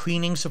 some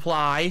cleaning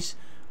supplies,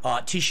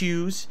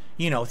 tissues,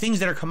 you know, things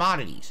that are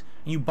commodities.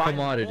 And you buy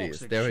commodities.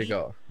 There we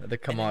go. The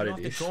commodities.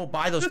 You don't have to go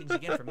buy those things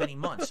again for many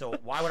months. So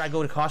why would I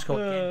go to Costco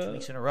again 2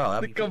 weeks in a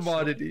row? The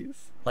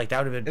commodities. Like,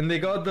 that would have been. And they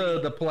got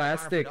the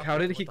plastic. How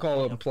did he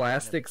call them?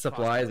 Plastic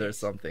supplies or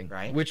something.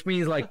 Right. Which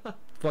means like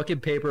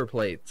fucking paper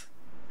plates.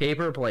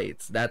 Paper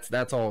plates.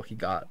 That's all he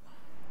got.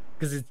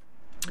 Because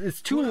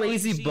it's two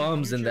lazy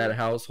bums in that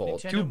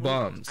household. Two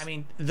bums. I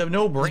mean, the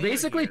no-brainer.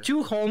 Basically,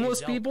 two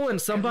homeless people and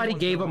somebody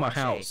gave them a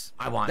house.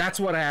 I want. That's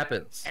what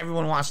happens.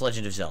 Everyone wants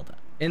Legend of Zelda.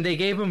 And they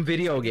gave him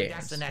video games.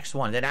 That's the next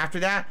one. Then after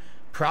that,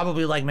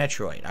 probably like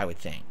Metroid, I would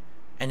think.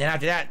 And then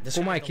after that,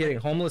 who am I kidding?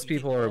 Homeless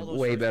people are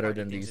way better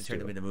than these two.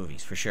 The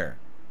movies for sure.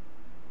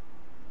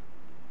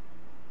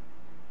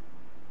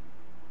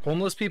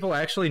 Homeless people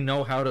actually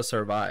know how to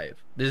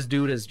survive. This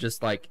dude is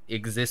just like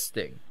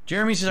existing.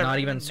 Jeremy says not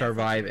even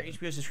surviving.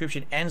 HBO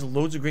subscription ends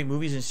loads of great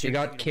movies and series.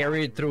 He got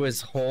carried through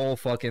his whole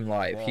fucking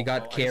life. He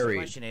got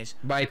carried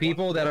by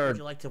people that are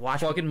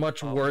fucking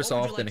much worse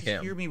off than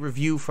him. Hear me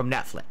review from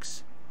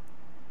Netflix.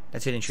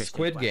 That's an interesting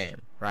Squid question,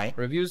 Game, right?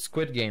 Review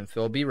Squid Game.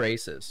 Phil, be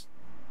racist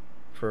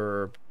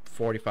for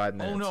 45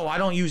 minutes. Oh no, I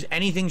don't use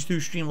anything through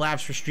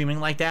Streamlabs for streaming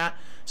like that.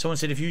 Someone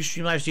said, if you use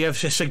Streamlabs, do you have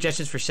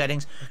suggestions for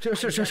settings?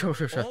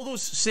 Sure. All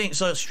those things.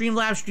 So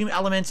Streamlabs, Stream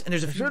Elements, and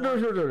there's a few more.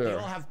 They all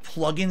have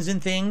plugins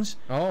and things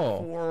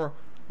for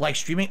like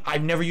streaming.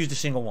 I've never used a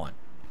single one.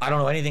 I don't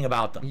know anything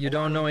about them. You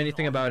don't know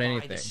anything about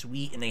anything.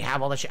 Sweet, and they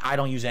have all that shit. I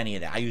don't use any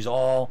of that. I use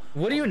all.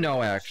 What do you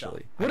know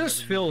actually? What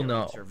does Phil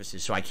know?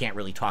 Services, so I can't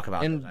really talk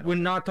about. And we're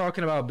not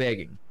talking about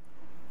begging,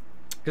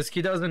 because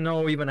he doesn't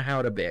know even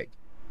how to beg.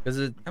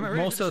 Because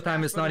most of the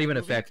time it's not even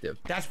effective.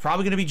 That's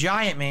probably going to be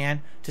giant,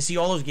 man. To see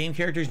all those game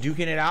characters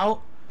duking it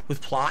out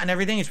with plot and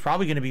everything, it's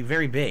probably going to be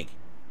very big.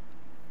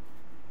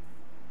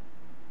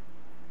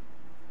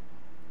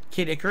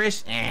 Kid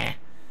Icarus? I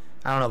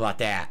don't know about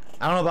that.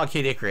 I don't know about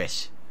Kid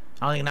Icarus.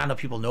 I don't think not enough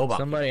people know about.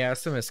 Somebody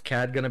asked him, is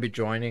Cat gonna be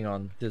joining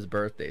on his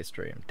birthday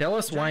stream? Tell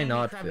us why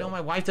not, Phil. No,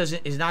 my wife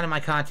is not in my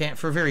content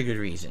for a very good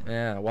reason.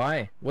 Yeah,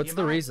 why? What's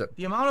the reason?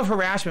 The amount of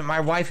harassment my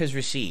wife has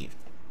received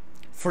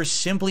for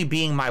simply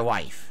being my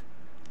wife,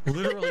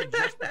 literally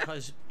just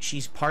because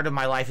she's part of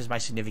my life as my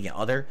significant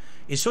other,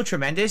 is so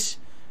tremendous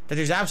that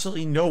there's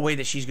absolutely no way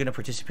that she's gonna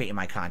participate in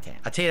my content.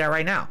 I'll tell you that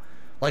right now.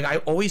 Like, I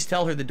always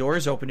tell her the door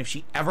is open if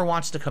she ever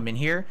wants to come in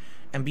here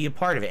and be a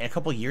part of it. And a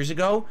couple years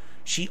ago,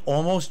 she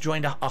almost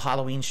joined a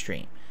Halloween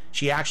stream.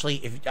 She actually,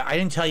 if I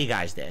didn't tell you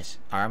guys this,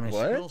 all right, I'm going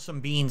to spill some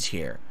beans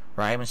here,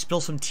 right? I'm going to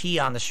spill some tea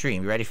on the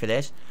stream. You ready for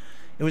this?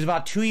 It was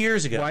about 2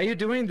 years ago. Why are you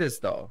doing this,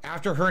 though?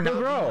 After her not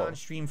being on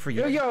stream for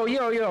you.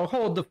 Yo,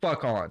 hold the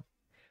fuck on.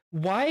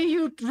 Why are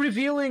you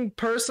revealing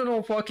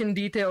personal fucking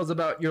details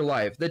about your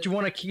life that you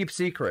want to keep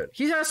secret?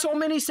 He has so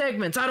many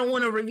segments. I don't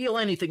want to reveal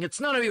anything.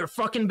 It's none of your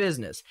fucking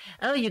business.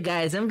 Oh, you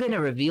guys, I'm going to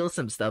reveal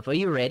some stuff. Are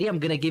you ready? I'm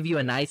going to give you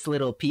a nice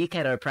little peek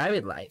at our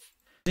private life.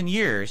 In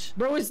years.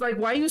 Bro, it's like,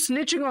 why are you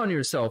snitching on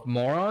yourself,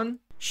 moron?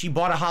 She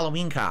bought a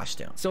Halloween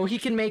costume. So he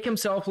can make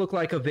himself look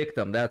like a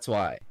victim. That's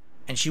why.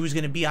 And she was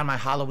going to be on my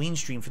Halloween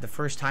stream for the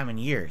first time in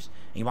years.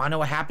 And you want to know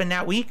what happened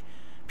that week?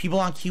 People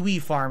on Kiwi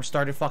Farm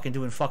started fucking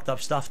doing fucked up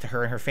stuff to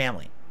her and her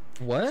family.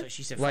 What? So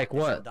she said, like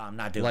what? I'm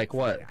not doing like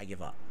what? I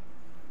give up.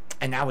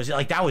 And that was it.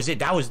 Like, that was it.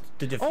 That was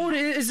the defeat. Oh,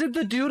 is it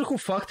the dude who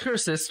fucked her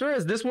sister?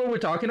 Is this what we're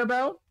talking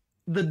about?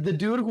 The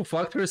dude who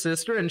fucked her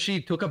sister and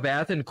she took a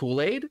bath in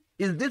Kool-Aid?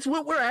 Is this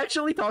what we're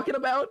actually talking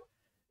about?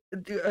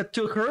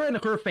 To her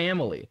and her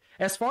family.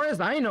 As far as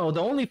I know, the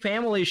only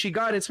family she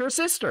got is her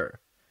sister.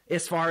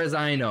 As far as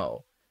I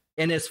know.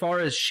 And as far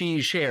as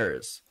she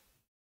shares.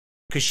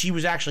 Because she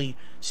was actually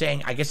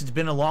saying, I guess it's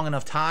been a long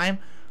enough time.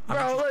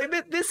 Bro,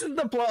 like, this is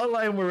the plot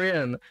line we're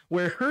in,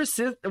 where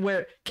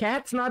where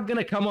Kat's not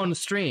gonna come on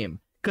stream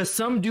because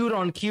some dude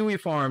on Kiwi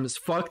Farms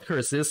fucked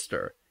her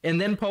sister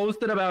and then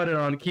posted about it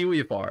on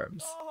Kiwi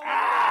Farms.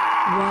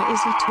 Why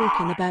is he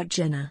talking about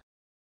Jenna?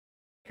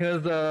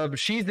 Because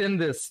she's in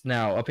this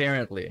now,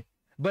 apparently.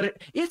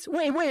 But it's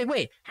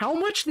wait. How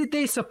much did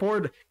they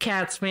support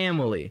Kat's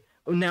family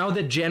now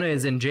that Jenna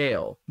is in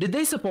jail? Did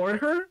they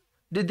support her?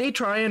 Did they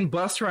try and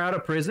bust her out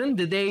of prison?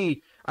 Did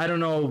they, I don't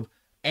know,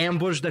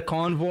 ambush the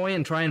convoy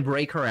and try and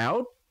break her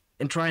out?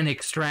 And try and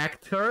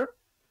extract her?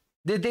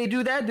 Did they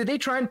do that? Did they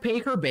try and pay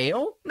her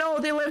bail? No,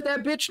 they left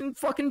that bitch in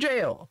fucking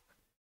jail.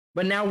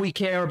 But now we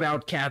care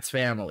about Kat's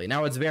family.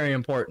 Now it's very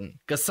important.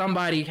 Because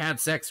somebody had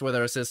sex with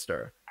her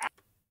sister.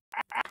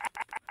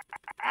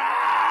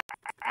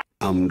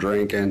 I'm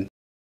drinking.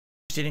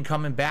 In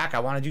coming back, I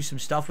want to do some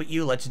stuff with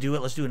you. Let's do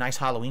it. Let's do a nice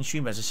Halloween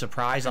stream as a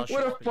surprise. I'll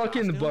what a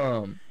fucking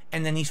bum.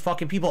 And then these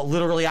fucking people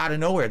literally out of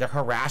nowhere, they're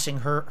harassing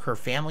her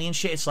family and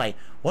shit. It's like,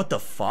 what the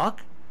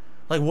fuck?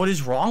 Like, what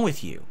is wrong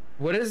with you?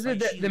 What is it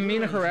that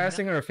mean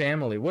harassing her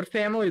family? What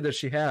family does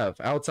she have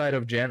outside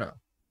of Jenna?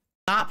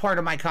 Not part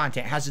of my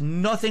content. Has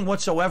nothing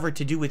whatsoever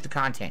to do with the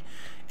content.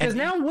 Because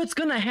now what's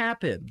gonna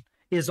happen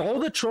is all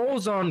the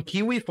trolls on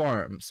Kiwi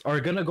Farms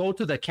are gonna go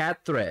to the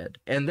cat thread,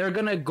 and they're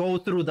gonna go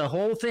through the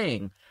whole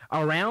thing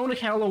around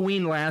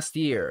Halloween last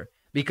year,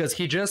 because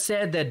he just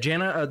said that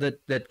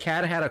that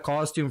Cat had a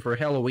costume for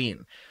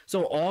Halloween.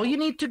 So all you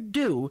need to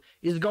do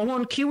is go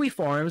on Kiwi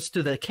Farms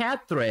to the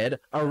cat thread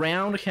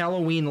around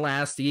Halloween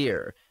last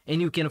year, and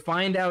you can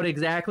find out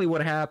exactly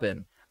what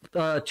happened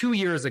 2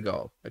 years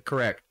ago.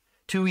 Correct,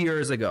 2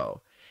 years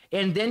ago.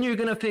 And then you're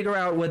gonna figure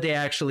out what they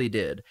actually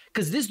did.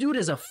 Because this dude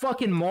is a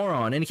fucking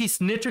moron, and he's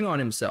snitching on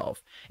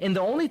himself. And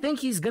the only thing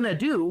he's gonna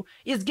do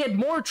is get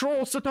more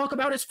trolls to talk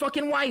about his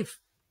fucking wife.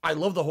 I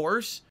love the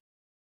horse.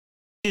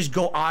 Just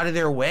go out of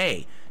their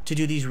way to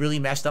do these really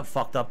messed up,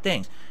 fucked up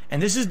things.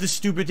 And this is the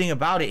stupid thing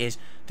about it, is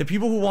the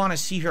people who want to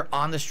see her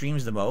on the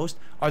streams the most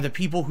are the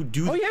people who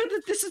do. Oh yeah,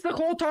 this is the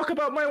whole talk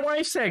about my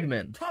wife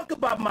segment. Talk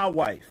about my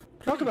wife.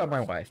 Talk about my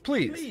wife,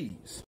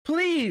 please.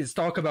 Please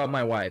talk about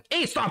my wife.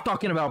 Hey, stop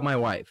talking about my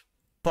wife.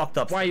 Fucked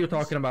up. Why are you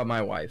talking about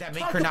my wife? That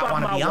make her not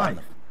want to be on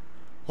them.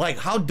 Like,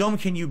 how dumb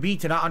can you be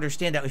to not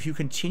understand that if you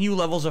continue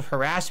levels of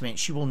harassment,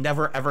 she will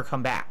never ever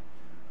come back?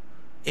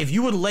 If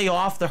you would lay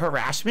off the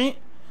harassment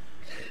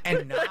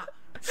and not...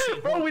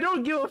 Bro, we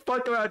don't give a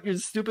fuck about your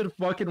stupid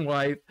fucking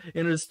wife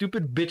and her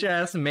stupid bitch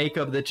ass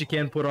makeup that you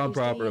can't put on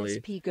properly.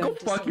 Go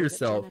fuck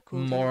yourself,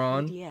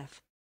 moron.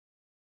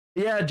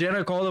 Yeah,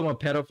 Jenna called him a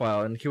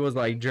pedophile, and he was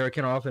like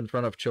jerking off in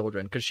front of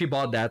children because she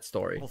bought that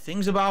story.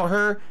 Things about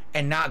her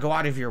and not go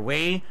out of your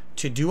way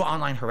to do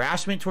online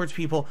harassment towards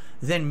people,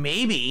 then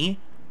maybe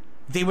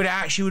they would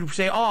actually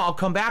say, "Oh, I'll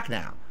come back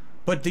now."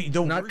 But the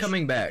not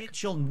coming back.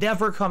 She'll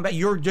never come back.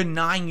 You're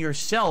denying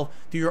yourself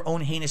through your own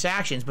heinous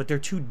actions, but they're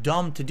too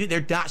dumb to do.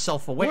 They're not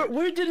self-aware.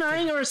 We're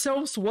denying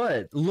ourselves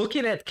what?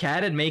 Looking at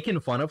Kat and making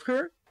fun of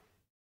her?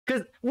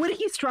 Because what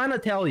he's trying to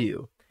tell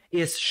you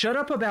is shut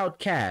up about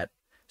Kat,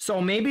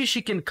 so maybe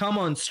she can come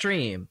on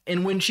stream,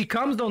 and when she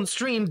comes on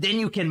stream, then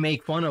you can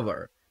make fun of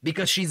her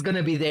because she's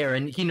gonna be there,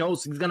 and he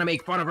knows he's gonna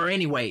make fun of her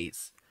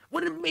anyways.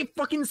 What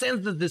fucking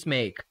sense does this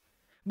make?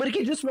 But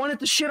he just wanted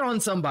to shit on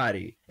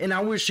somebody, and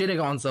now we're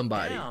shitting on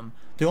somebody. Damn.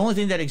 The only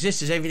thing that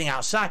exists is everything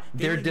outside.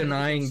 They're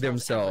denying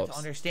themselves to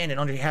understand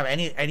and have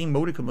any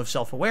modicum of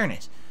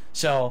self-awareness.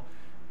 So,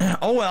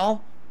 oh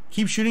well,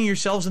 keep shooting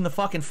yourselves in the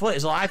fucking foot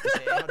is all I have to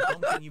say. How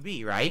dumb can you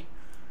be, right?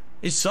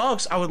 It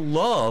sucks. I would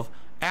love,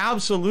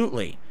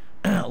 absolutely,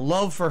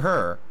 love for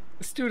her.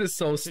 This dude is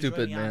so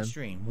stupid, man.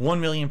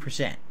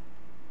 1,000,000%.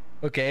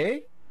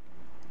 Okay.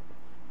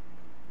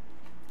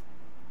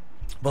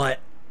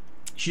 But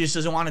she just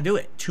doesn't want to do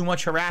it. Too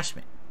much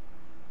harassment.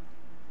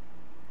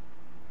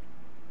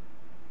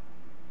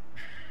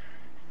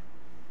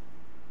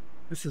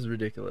 This is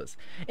ridiculous.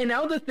 And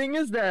now the thing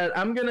is that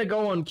I'm going to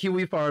go on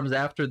Kiwi Farms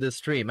after this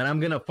stream, and I'm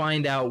going to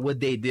find out what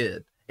they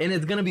did. And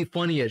it's going to be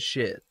funny as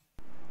shit.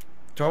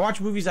 Do I watch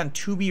movies on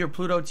Tubi or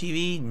Pluto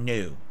TV?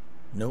 No.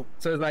 Nope.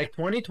 So it's like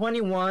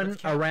 2021,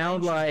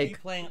 around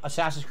like playing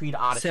Assassin's Creed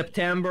Odyssey.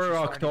 September,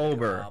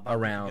 October,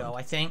 around.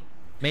 I think.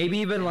 Maybe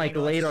even like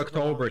late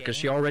October, because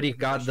she already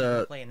got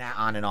the playing that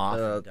on and off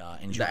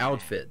the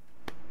outfit.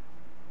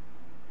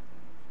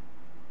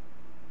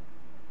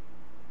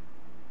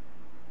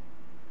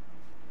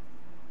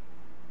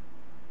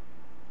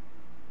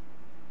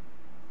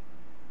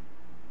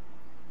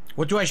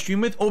 What do I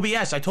stream with?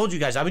 OBS. I told you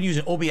guys I've been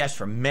using OBS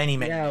for many.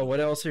 Yeah. What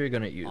else are you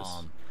gonna use?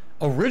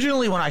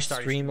 Originally, when I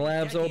started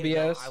Streamlabs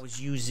OBS, I was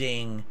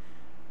using.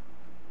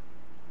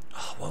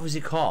 Oh, what was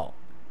it called?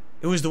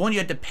 It was the one you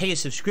had to pay a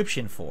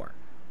subscription for.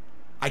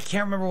 I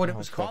can't remember what it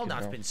was called now.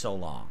 It's been so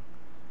long.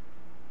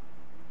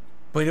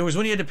 But there was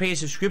one you had to pay a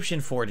subscription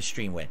for to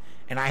stream with.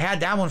 And I had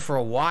that one for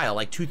a while,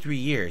 like 2-3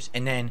 years.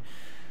 And then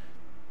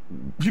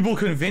people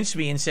convinced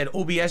me and said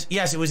OBS.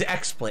 Yes, it was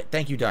XSplit.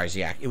 Thank you,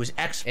 Darziak. It was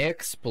XSplit.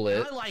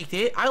 XSplit. I liked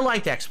it. I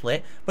liked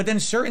XSplit. But then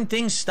certain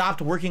things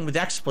stopped working with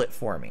XSplit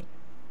for me.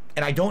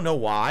 And I don't know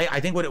why. I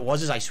think what it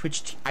was is I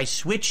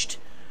switched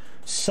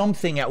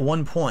something at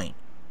one point.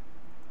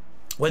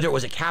 Whether it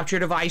was a capture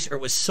device or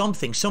it was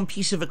something, some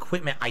piece of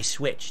equipment I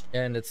switched.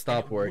 And it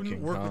stopped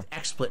working. Wouldn't work with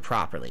XSplit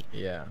properly.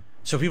 Yeah.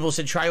 So people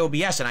said try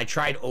OBS, and I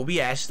tried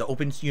OBS, the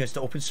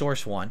open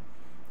source one,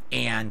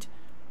 and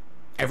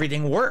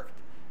everything worked.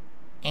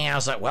 And I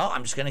was like, well,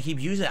 I'm just gonna keep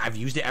using it. I've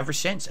used it ever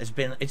since. It's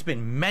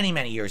been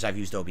many years I've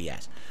used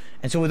OBS.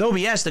 And so with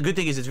OBS, the good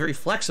thing is it's very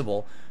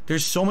flexible.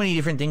 There's so many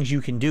different things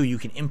you can do. You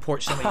can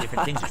import so many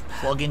different things. There's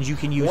plugins you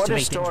can use to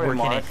make things work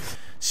in it.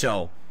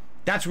 So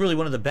that's really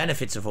one of the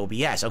benefits of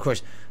OBS. Of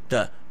course,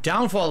 the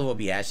downfall of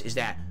OBS is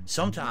that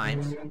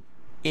sometimes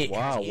it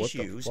has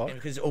issues, and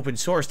because it's open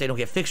source, they don't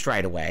get fixed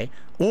right away,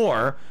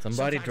 or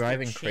somebody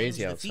driving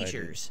crazy outside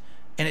features,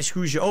 and it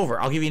screws you over.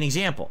 I'll give you an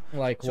example.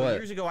 Like what?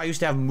 Years ago, I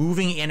used to have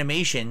moving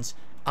animations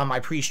on my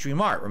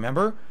pre-stream art.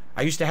 Remember?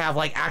 I used to have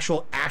like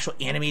actual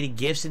animated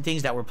GIFs and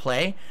things that would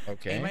play.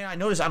 Okay. You might not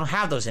notice I don't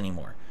have those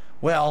anymore.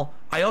 Well,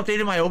 I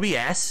updated my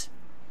OBS.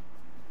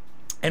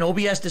 And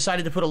OBS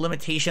decided to put a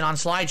limitation on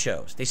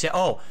slideshows. They said,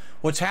 oh,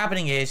 what's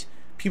happening is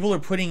people are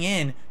putting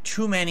in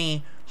too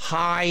many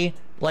high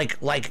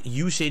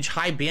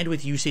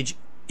bandwidth usage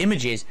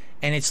images,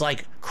 and it's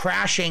like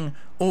crashing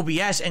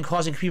OBS and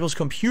causing people's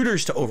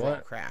computers to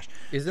overall crash.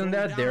 Isn't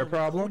that their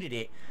problem?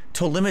 It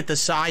to limit the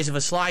size of a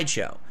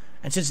slideshow,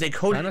 and since they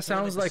coded kind of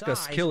sounds like a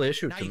skill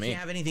issue to me. You can't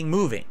have anything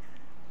moving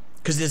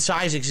because the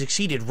size is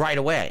exceeded right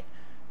away.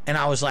 And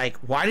I was like,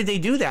 why did they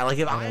do that? Like,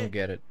 if I don't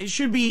get it. It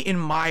should be in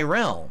my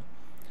realm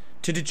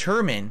to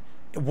determine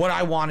what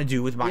I want to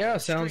do with my own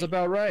sounds stream.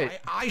 about right.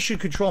 I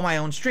should control my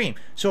own stream.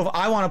 So if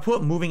I want to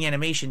put moving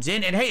animations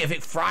in, and hey, if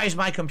it fries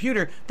my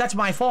computer, that's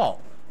my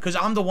fault, because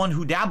I'm the one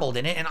who dabbled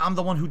in it, and I'm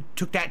the one who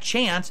took that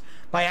chance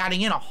by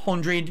adding in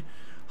 100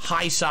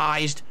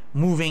 high-sized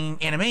moving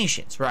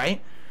animations,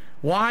 right?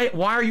 Why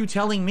are you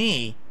telling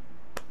me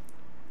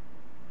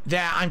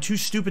that I'm too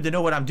stupid to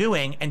know what I'm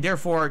doing, and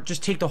therefore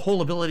just take the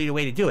whole ability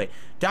away to do it?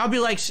 That would be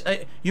like,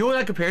 you know what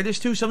I compare this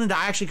to? Something that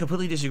I actually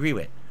completely disagree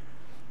with.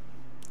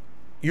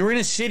 You're in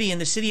a city,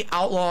 and the city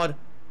outlawed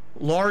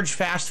large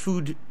fast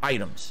food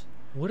items.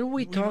 What are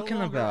we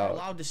talking about?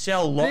 Allowed to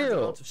sell large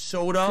amounts of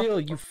soda. Phil,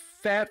 you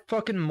fat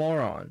fucking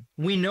moron.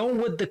 We know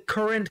what the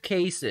current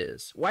case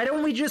is. Why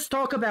don't we just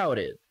talk about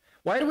it?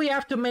 Why do we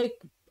have to make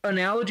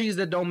analogies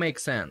that don't make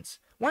sense?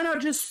 Why not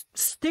just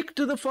stick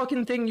to the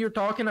fucking thing you're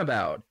talking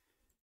about?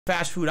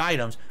 Fast food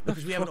items,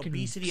 because we have an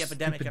obesity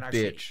epidemic in our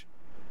city.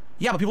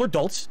 Yeah, but people are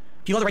adults.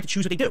 People have the right to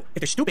choose what they do.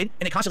 If they're stupid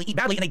and they constantly eat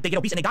badly and they get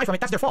obese and they die from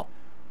it, that's their fault.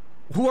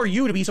 Who are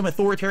you to be some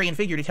authoritarian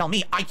figure to tell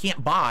me I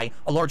can't buy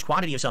a large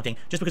quantity of something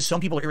just because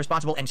some people are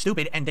irresponsible and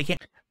stupid and they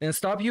can't? Then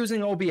stop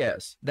using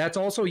OBS. That's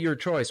also your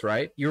choice,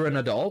 right? You're an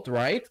adult,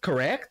 right?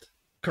 Correct?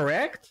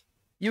 Correct?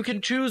 You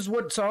can choose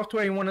what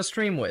software you want to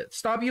stream with.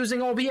 Stop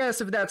using OBS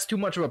if that's too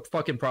much of a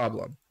fucking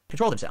problem.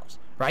 Control themselves,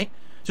 right?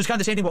 So it's kind of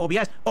the same thing with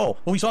OBS. Oh,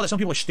 well, we saw that some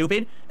people are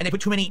stupid and they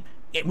put too many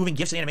moving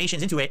GIFs and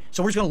animations into it,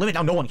 so we're just going to limit.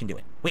 Now no one can do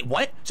it. Wait,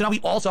 what? So now we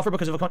all suffer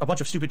because of a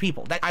bunch of stupid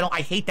people.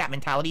 I hate that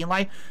mentality in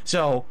life.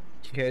 So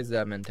here's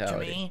that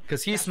mentality,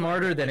 because he's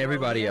smarter than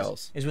everybody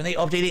else. Is when they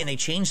update it and they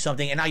change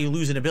something, and now you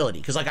lose an ability.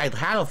 Because like I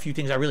had a few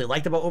things I really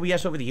liked about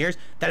OBS over the years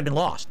that have been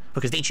lost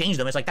because they changed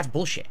them. It's like, that's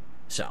bullshit.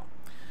 So,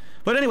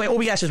 but anyway,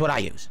 OBS is what I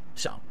use.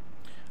 So,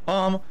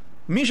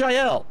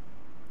 Mishael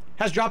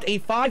has dropped a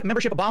 5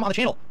 membership bomb on the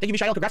channel. Thank you,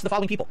 Mishael. Congrats to the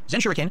following people: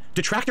 Zen Shuriken,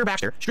 Detractor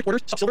Baxter, Strict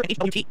Orders, Subsilver, and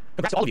HWT.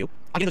 Congrats to all of you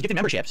on getting those gifted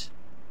memberships.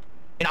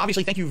 And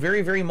obviously, thank you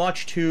very, very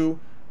much to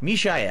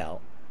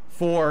Mishael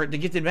for the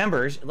gifted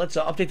members. Let's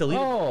update the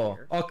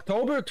leaderboard. Oh,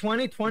 October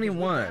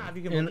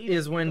 2021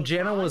 is when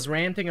Jenna was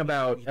ranting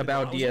about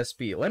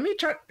DSP. Let me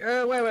check.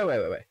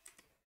 Wait.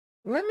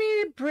 Let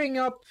me bring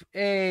up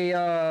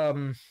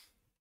a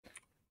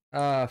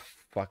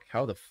fuck.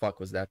 How the fuck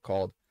was that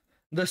called?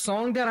 The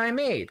song that I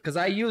made, because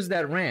I used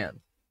that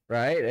rant,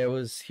 right? It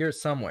was here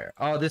somewhere.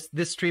 Oh, this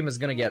stream is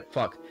gonna get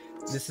fucked.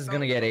 This is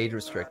gonna get age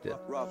restricted.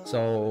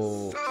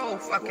 So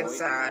fucking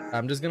sad.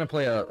 I'm just gonna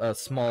play a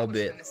small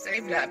bit. I was finna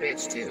save that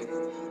bitch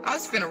too. I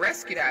was finna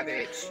rescue that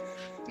bitch.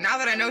 Now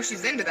that I know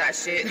she's into that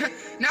shit.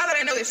 Now that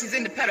I know that she's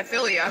into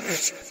pedophilia.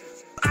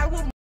 I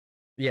will.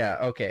 Yeah.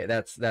 Okay.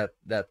 That's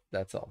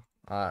all.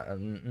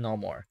 No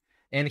more.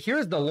 And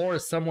here's the lore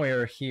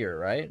somewhere here,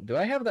 right? Do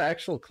I have the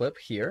actual clip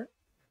here?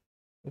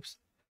 Oops.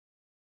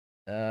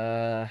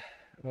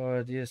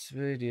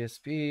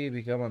 DSP,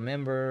 become a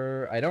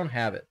member. I don't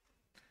have it.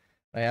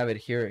 I have it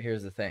here.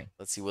 Here's the thing.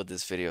 Let's see what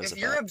this video is about.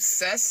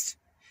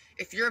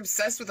 If you're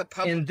obsessed with a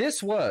public... And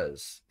this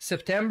was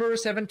September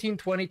 17,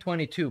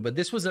 2022, but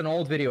this was an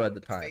old video at the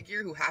time.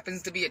 Figure who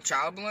happens to be a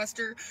child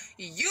molester,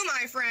 you,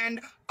 my friend,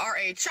 are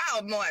a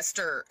child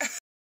molester.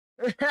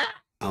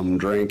 I'm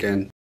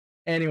drinking.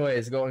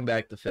 Anyways, going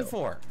back to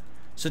Phil.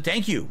 So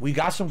thank you. We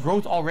got some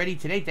growth already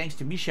today thanks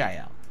to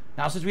Mishael.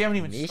 Now, since we haven't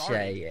even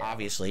started,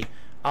 obviously,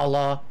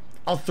 I'll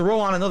throw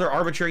on another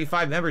arbitrary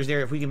 5 members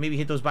there. If we can maybe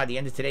hit those by the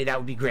end of today, that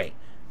would be great.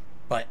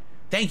 But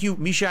thank you,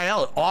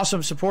 Mishael.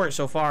 Awesome support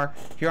so far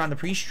here on the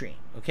pre-stream,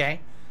 okay?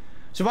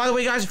 So, by the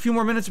way, guys, a few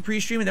more minutes of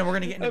pre-stream, and then we're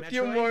going to get into a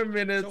few more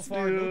minutes, so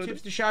far, dude. No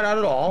tips to shout out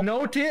at all.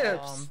 No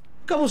tips.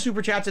 A couple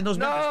super chats and those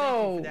members.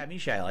 Thank you for that,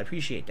 Mishael. I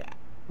appreciate that.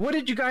 What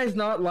did you guys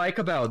not like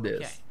about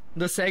this? Okay.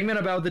 The segment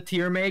about the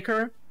tier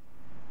maker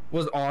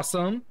was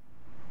awesome.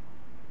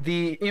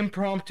 The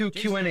impromptu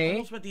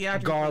Q&A,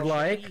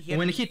 godlike.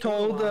 When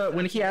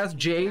he asked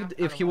Jade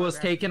if he was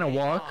taking a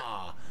walk.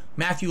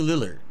 Matthew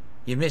Lillard,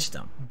 you missed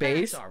him.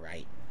 Base. That's all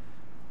right.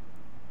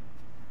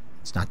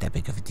 It's not that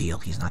big of a deal.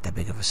 He's not that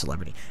big of a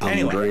celebrity.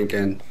 I'm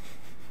drinking.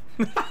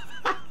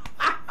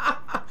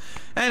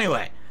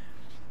 Anyway,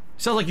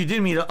 sounds like you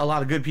did meet a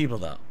lot of good people,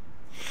 though.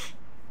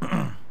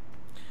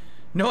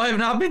 No, I have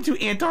not been to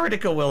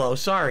Antarctica, Willow.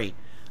 Sorry.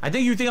 I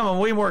think you think I'm a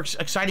way more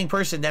exciting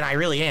person than I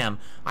really am.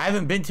 I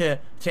haven't been to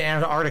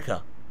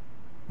Antarctica.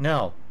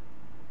 No.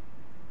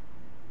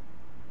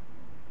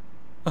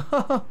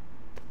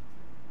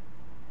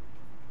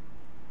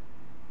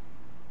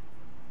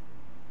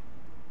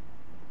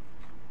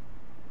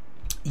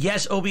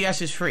 Yes,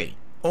 OBS is free.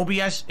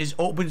 OBS is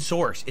open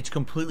source. It's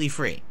completely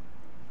free.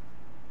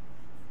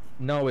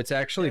 No, it's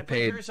actually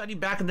paid.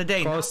 Back in the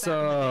day. Costs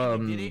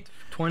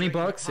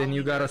 $20 and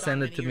you gotta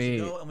send it to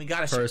me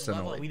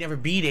personally. We never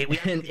beat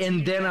it.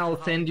 And then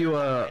I'll send you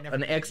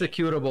an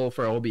executable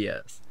for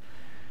OBS.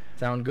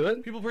 Sound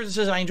good? People person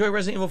says I enjoy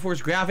Resident Evil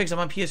 4's graphics. I'm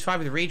on PS5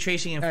 with ray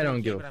tracing and I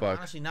don't give a fuck. fuck. I'm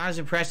honestly not as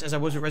impressed as I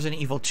was with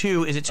Resident Evil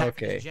 2. Is it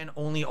technically gen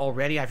only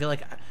already? I feel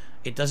like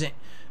it doesn't.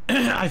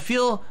 I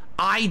feel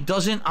I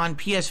doesn't on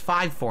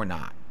PS5 for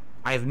not.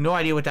 I have no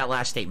idea what that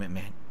last statement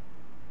meant.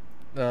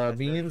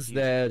 Means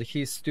that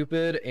he's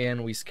stupid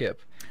and we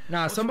skip.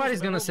 Nah,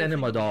 somebody's gonna send him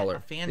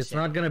 $1. It's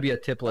not gonna be a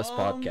tipless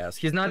podcast.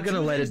 He's not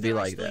gonna let it be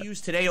like that.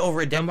 Today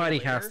over a Somebody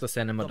has to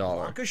send him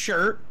 $1. A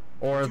shirt.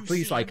 Or at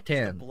least like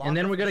 10. And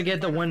then we're gonna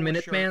get the 1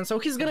 minute man, so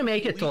he's gonna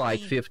make it to like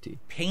 50.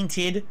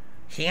 Painted,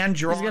 hand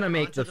drawn. He's gonna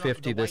make the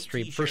 50 this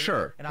stream for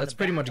sure. That's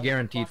pretty much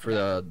guaranteed for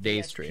the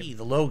day stream.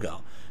 The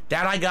logo.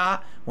 That I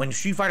got when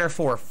Street Fighter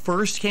 4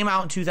 first came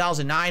out in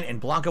 2009 and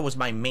Blanca was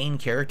my main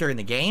character in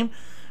the game.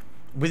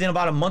 Within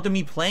about a month of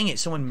me playing it,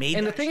 someone made.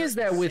 And the thing is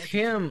that with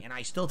him, and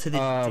I still to this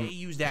day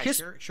use that his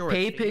shirt. Sure,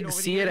 pay pigs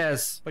see it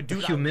as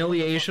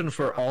humiliation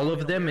for all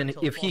of them, and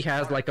if he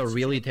has like a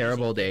really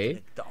terrible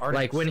day,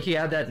 like when he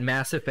had that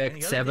Mass Effect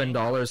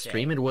 $7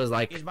 stream, it was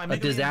like a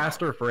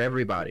disaster for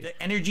everybody.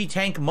 The energy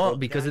tank mug,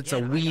 because it's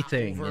a Wii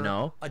thing, you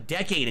know. A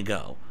decade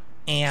ago.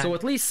 And so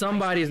at least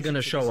somebody's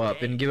gonna show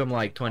up and give him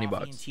like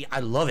 $20.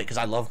 I love it because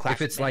I love classic.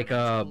 If it's like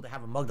a to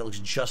have a mug that looks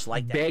just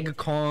like that.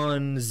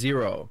 BegCon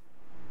 0.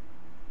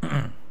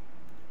 I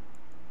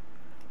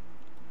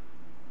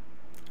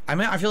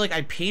mean, I feel like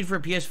I paid for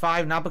a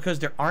PS5 not because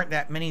there aren't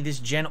that many this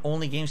gen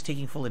only games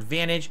taking full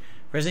advantage.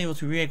 Resident Evil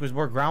 2 Remake was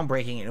more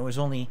groundbreaking and it was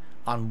only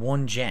on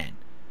one gen.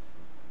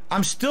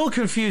 I'm still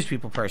confused,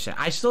 people person.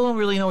 I still don't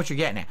really know what you're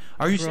getting at.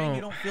 Are you saying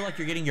you don't feel like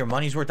you're getting your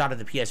money's worth out of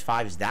the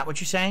PS5? Is that what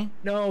you're saying?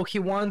 No, he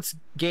wants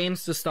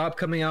games to stop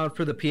coming out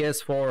for the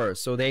PS4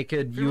 so they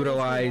could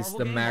utilize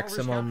the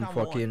maximum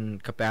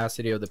fucking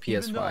capacity of the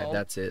PS5.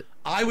 That's it.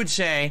 I would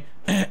say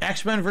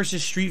X-Men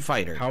versus Street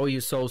Fighter. How are you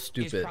so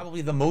stupid? It's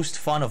probably the most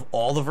fun of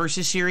all the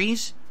Versus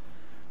series.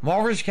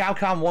 Marvel vs.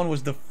 Capcom 1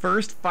 was the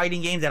first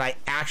fighting game that I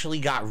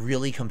actually got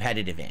really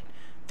competitive in.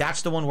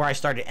 That's the one where I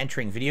started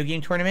entering video game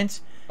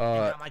tournaments.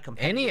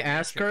 Any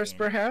Askars,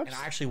 perhaps? And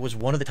I actually was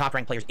one of the top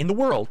ranked players in the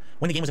world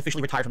when the game was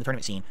officially retired from the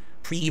tournament scene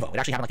pre-Evo. It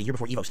actually happened like the year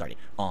before Evo started.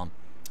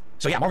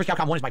 So yeah, Marvel vs.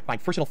 Capcom 1 is my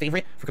personal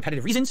favorite for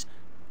competitive reasons.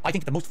 I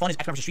think the most fun is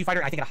X-Men vs. Street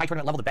Fighter. I think at a high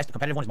tournament level, the best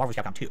competitive one is Marvel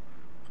vs. Capcom 2.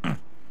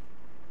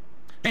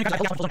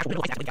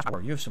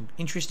 You have some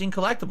interesting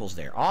collectibles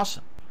there.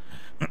 Awesome.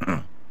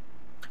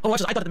 Oh,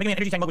 actually, I thought the Mega Man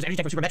energy tank mug was an energy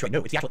tank from Super Metroid. No,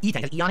 it's the actual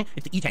E-tank. It has E on it.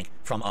 It's the E-tank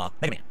from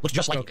Mega Man. Looks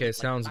just like it. Okay,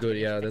 sounds good.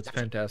 Yeah, that's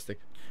fantastic.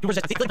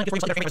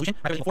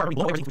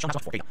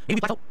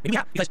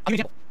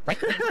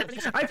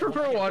 I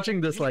prefer watching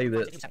this like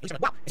this.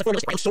 Wow,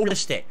 it's so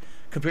realistic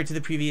compared to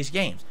the previous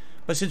games.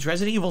 But since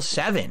Resident Evil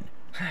 7,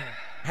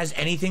 has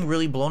anything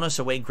really blown us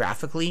away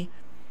graphically?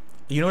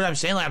 You know what I'm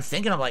saying? Like, I'm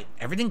thinking of like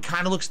everything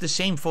kind of looks the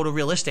same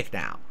photorealistic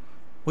now.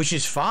 Which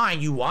is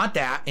fine, you want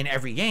that in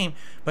every game,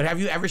 but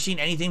have you ever seen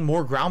anything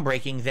more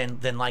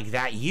groundbreaking than like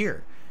that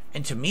year?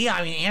 And to me,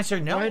 I mean, answer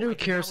no. Why do you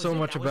care so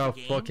much about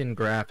fucking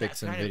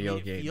graphics in video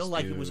games? I feel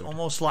like it was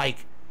almost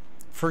like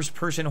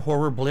first-person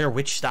horror Blair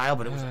Witch style,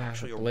 but it was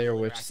actually a Blair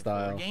Witch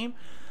style game.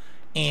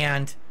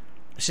 And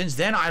since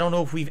then, I don't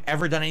know if we've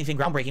ever done anything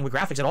groundbreaking with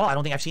graphics at all. I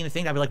don't think I've seen a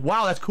thing that'd be like,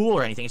 wow, that's cool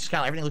or anything. It's just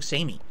kind of everything looks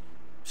samey.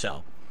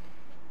 So.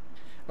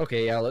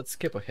 Okay, yeah, let's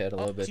skip ahead a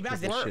little bit. See, This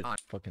shit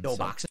fucking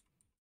sucks.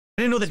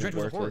 I didn't know that Dredge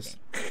was a horror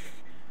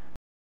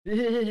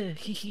game.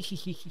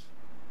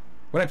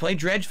 When I played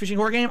Dredge Fishing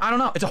Horror Game, I don't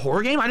know. It's a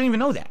horror game? I didn't even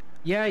know that.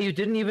 Yeah, you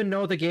didn't even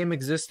know the game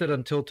existed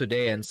until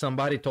today, and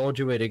somebody told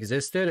you it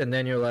existed, and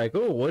then you're like,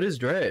 oh, what is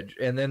Dredge?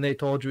 And then they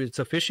told you it's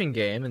a fishing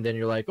game, and then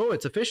you're like, oh,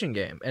 it's a fishing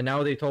game. And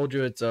now they told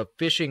you it's a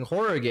fishing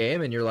horror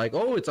game, and you're like,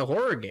 oh, it's a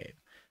horror game.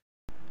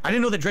 I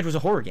didn't know that Dredge was a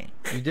horror game.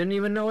 You didn't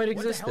even know it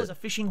existed. What the hell is a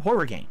fishing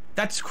horror game?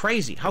 That's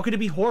crazy. How could it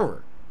be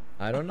horror?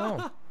 I don't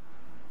know.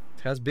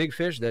 It has big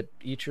fish that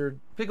eat your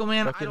Pickle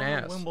Man, fucking I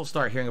don't know when we'll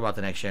start hearing about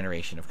the next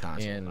generation of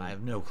consoles. I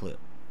have no clue.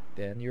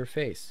 Then your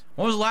face.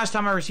 When was the last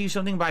time I received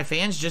something by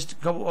fans? Just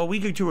a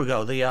week or two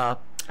ago.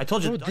 I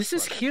told you. Oh, this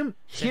is him.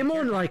 Him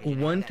on like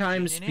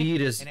 1x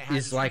speed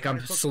is like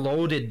I'm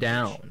slowed it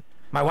down.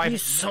 My wife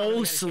is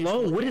so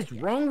slow. What is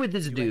wrong with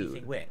this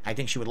dude? I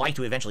think she would like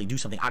to eventually do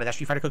something out of that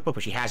Street Fighter cookbook,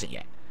 but she hasn't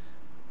yet.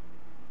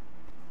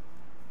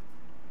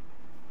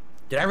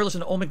 Did I ever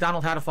listen to Old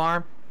MacDonald Had a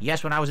Farm?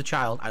 Yes, when I was a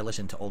child, I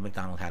listened to Old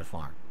MacDonald Had a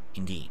Farm.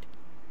 Indeed.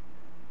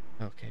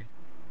 Okay.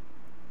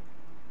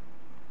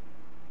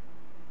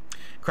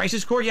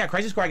 Crisis Core? Yeah,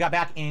 Crisis Core I got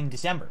back in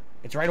December.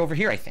 It's right over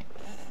here, I think.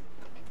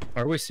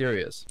 Are we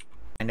serious?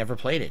 I never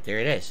played it. There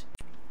it is.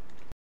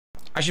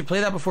 I should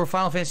play that before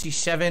Final Fantasy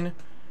VII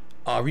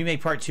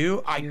Remake Part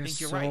 2. I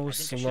think you're right.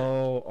 So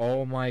slow.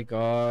 Oh my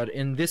god.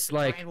 And this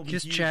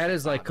this chat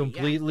is like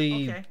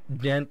completely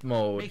dent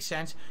mode. Makes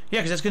sense. Yeah,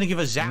 because that's going to give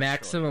us Zack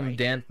maximum story, right?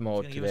 dent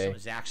mode today.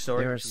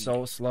 Story. They're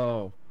so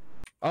slow.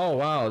 Oh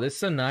wow, this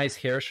is a nice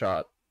hair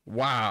shot.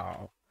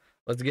 Wow.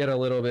 Let's get a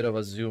little bit of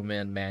a zoom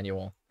in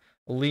manual.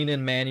 Lean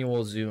in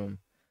manual zoom.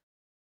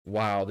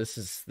 Wow, this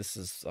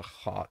is a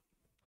hot.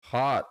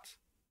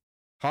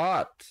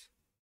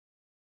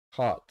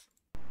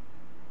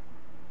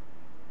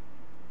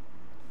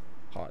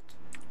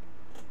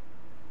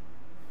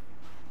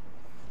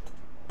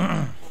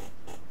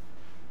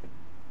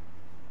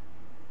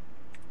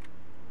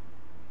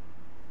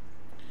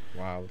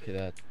 Wow, look at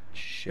that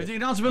shit. If the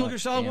announced Metal Gear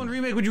Solid 1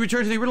 remake, would you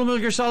return to the original Metal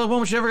Gear Solid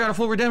 1, which never got a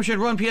full redemption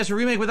run? PS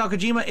remake without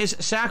Kojima is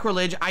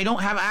sacrilege. I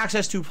don't have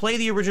access to play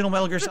the original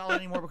Metal Gear Solid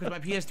anymore because my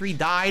PS3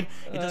 died.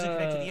 It doesn't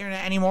connect to the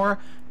internet anymore.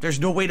 There's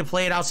no way to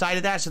play it outside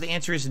of that, so the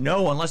answer is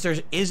no, unless there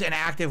is an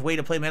active way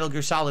to play Metal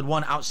Gear Solid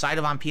 1 outside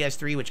of on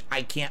PS3, which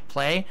I can't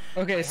play.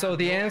 Okay, so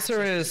the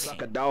answer is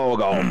like a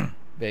doggone.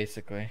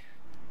 Basically.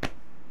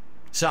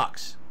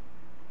 Sucks.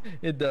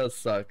 It does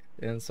suck,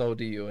 and so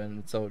do you,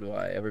 and so do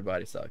I.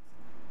 Everybody sucks.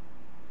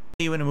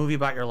 You in a movie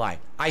about your life.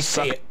 I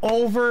say it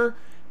over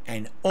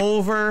and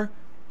over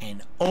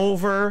and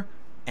over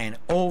and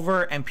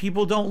over, and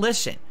people don't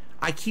listen.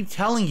 I keep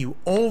telling you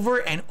over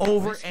and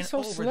over and so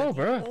over. Slow,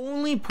 bro. The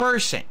only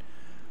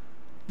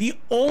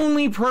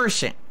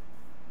person,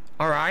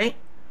 all right,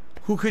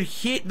 who could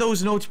hit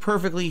those notes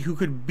perfectly, who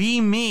could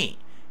be me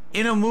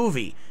in a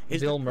movie,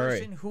 is Bill the Murray,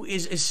 person who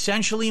is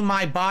essentially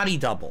my body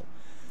double,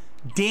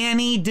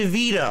 Danny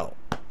DeVito.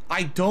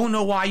 I don't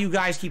know why you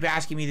guys keep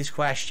asking me this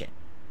question.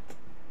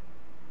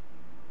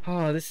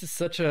 Oh, this is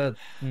such a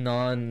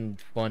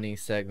non-funny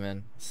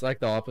segment. It's like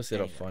the opposite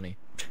of funny.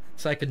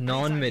 It's like a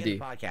non-MIDI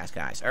podcast,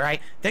 guys. All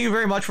right, thank you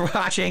very much for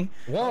watching.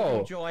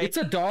 Whoa, it's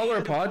a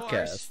 $1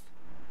 podcast.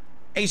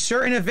 A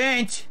certain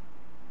event,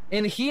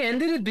 and he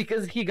ended it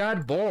because he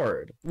got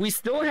bored. We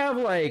still have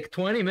like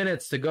 20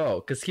 minutes to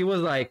go because he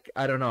was like,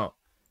 I don't know,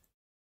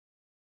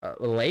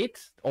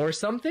 late or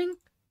something,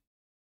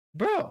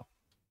 bro.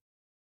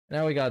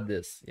 Now we got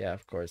this. Yeah,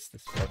 of course,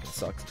 this fucking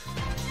sucks.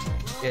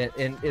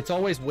 And it's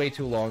always way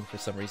too long for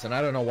some reason.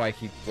 I don't know why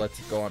he lets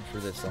it go on for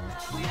this long.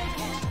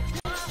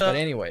 But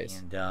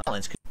anyways,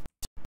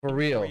 for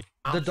real,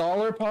 the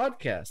 $1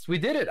 podcast. We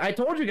did it. I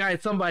told you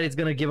guys somebody's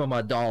gonna give him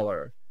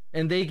 $1,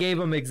 and they gave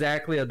him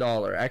exactly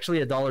 $1. Actually,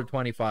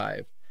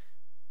 $1.25.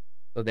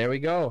 So there we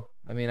go.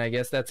 I mean, I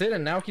guess that's it.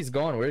 And now he's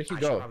gone. Where did he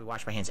go? I should probably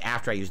wash my hands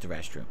after I use the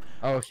restroom.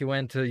 Oh, he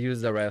went to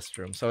use the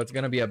restroom. So it's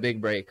gonna be a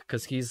big break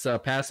because he's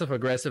passive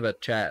aggressive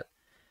at chat.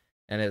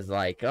 And is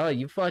like, oh,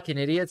 you fucking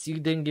idiots, you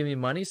didn't give me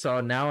money, so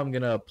now I'm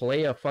gonna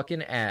play a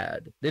fucking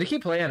ad. Did he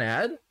play an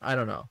ad? I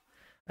don't know.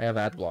 I have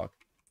ad block.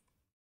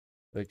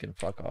 So he can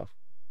fuck off.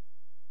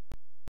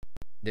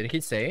 Did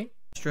he say?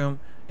 Restroom.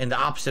 In the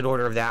opposite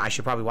order of that, I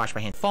should probably wash my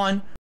hands.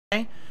 Fun.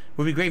 Okay?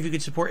 Would be great if you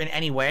could support in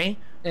any way.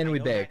 And we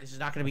beg. This is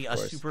not gonna be a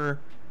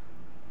super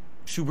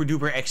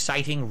duper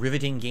exciting,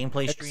 riveting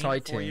gameplay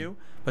stream for you.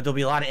 But there'll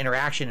be a lot of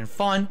interaction and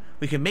fun.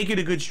 We can make it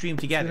a good stream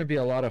together. It's gonna be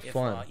a lot of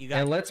fun.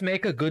 And let's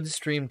make a good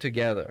stream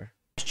together.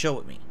 Chill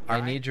with me. I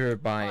need your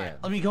buy-in.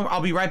 Let me go.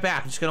 I'll be right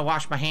back. I'm just gonna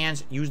wash my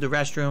hands, use the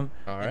restroom.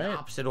 All right. In the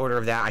opposite order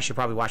of that, I should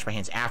probably wash my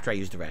hands after I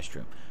use the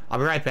restroom. I'll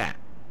be right back.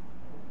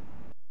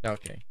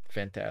 Okay,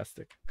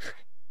 fantastic.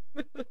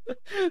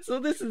 So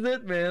this is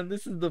it, man.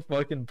 This is the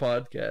fucking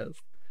podcast.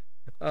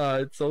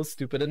 It's so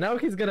stupid. And now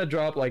he's gonna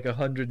drop like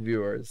 100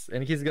 viewers,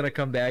 and he's gonna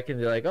come back and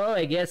be like, oh,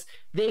 I guess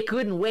they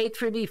couldn't wait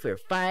for me for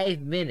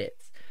 5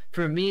 minutes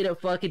for me to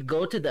fucking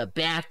go to the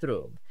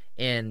bathroom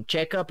and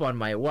check up on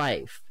my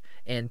wife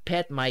and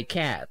pet my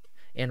cat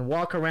and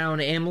walk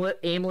around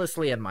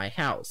aimlessly in my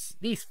house.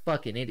 These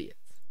fucking idiots.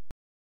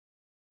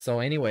 So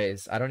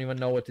anyways, I don't even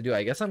know what to do.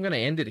 I guess I'm gonna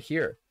end it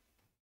here.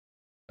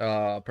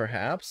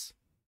 Perhaps.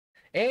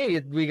 Hey,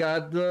 we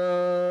got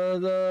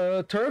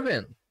the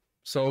turbine.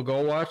 So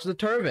go watch the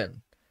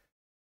turbine.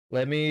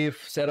 Let me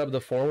set up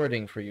the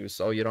forwarding for you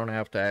so you don't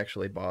have to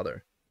actually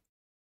bother.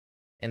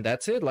 And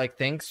that's it. Like,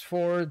 thanks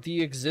for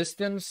the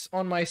existence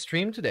on my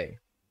stream today.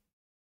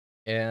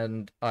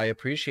 And I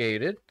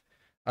appreciate it.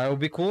 It would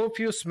be cool if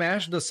you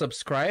smash the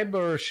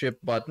subscribership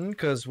button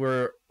because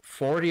we're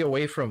 40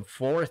 away from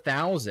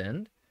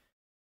 4,000.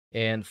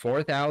 And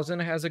 4,000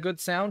 has a good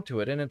sound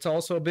to it. And it's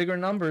also a bigger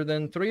number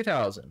than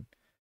 3,000.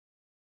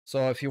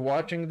 So if you're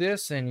watching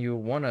this and you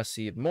want to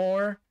see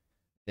more,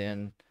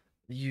 then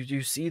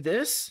you see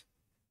this?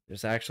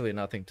 There's actually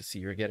nothing to see.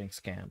 You're getting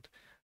scammed.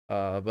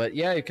 But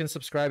yeah, you can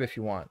subscribe if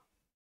you want.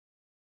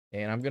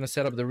 And I'm going to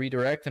set up the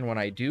redirect. And when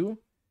I do,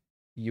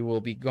 you will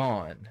be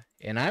gone.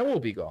 And I will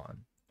be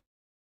gone.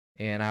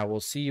 And I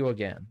will see you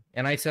again.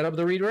 And I set up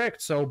the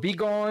redirect. So be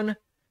gone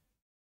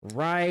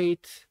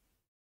right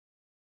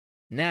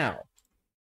now.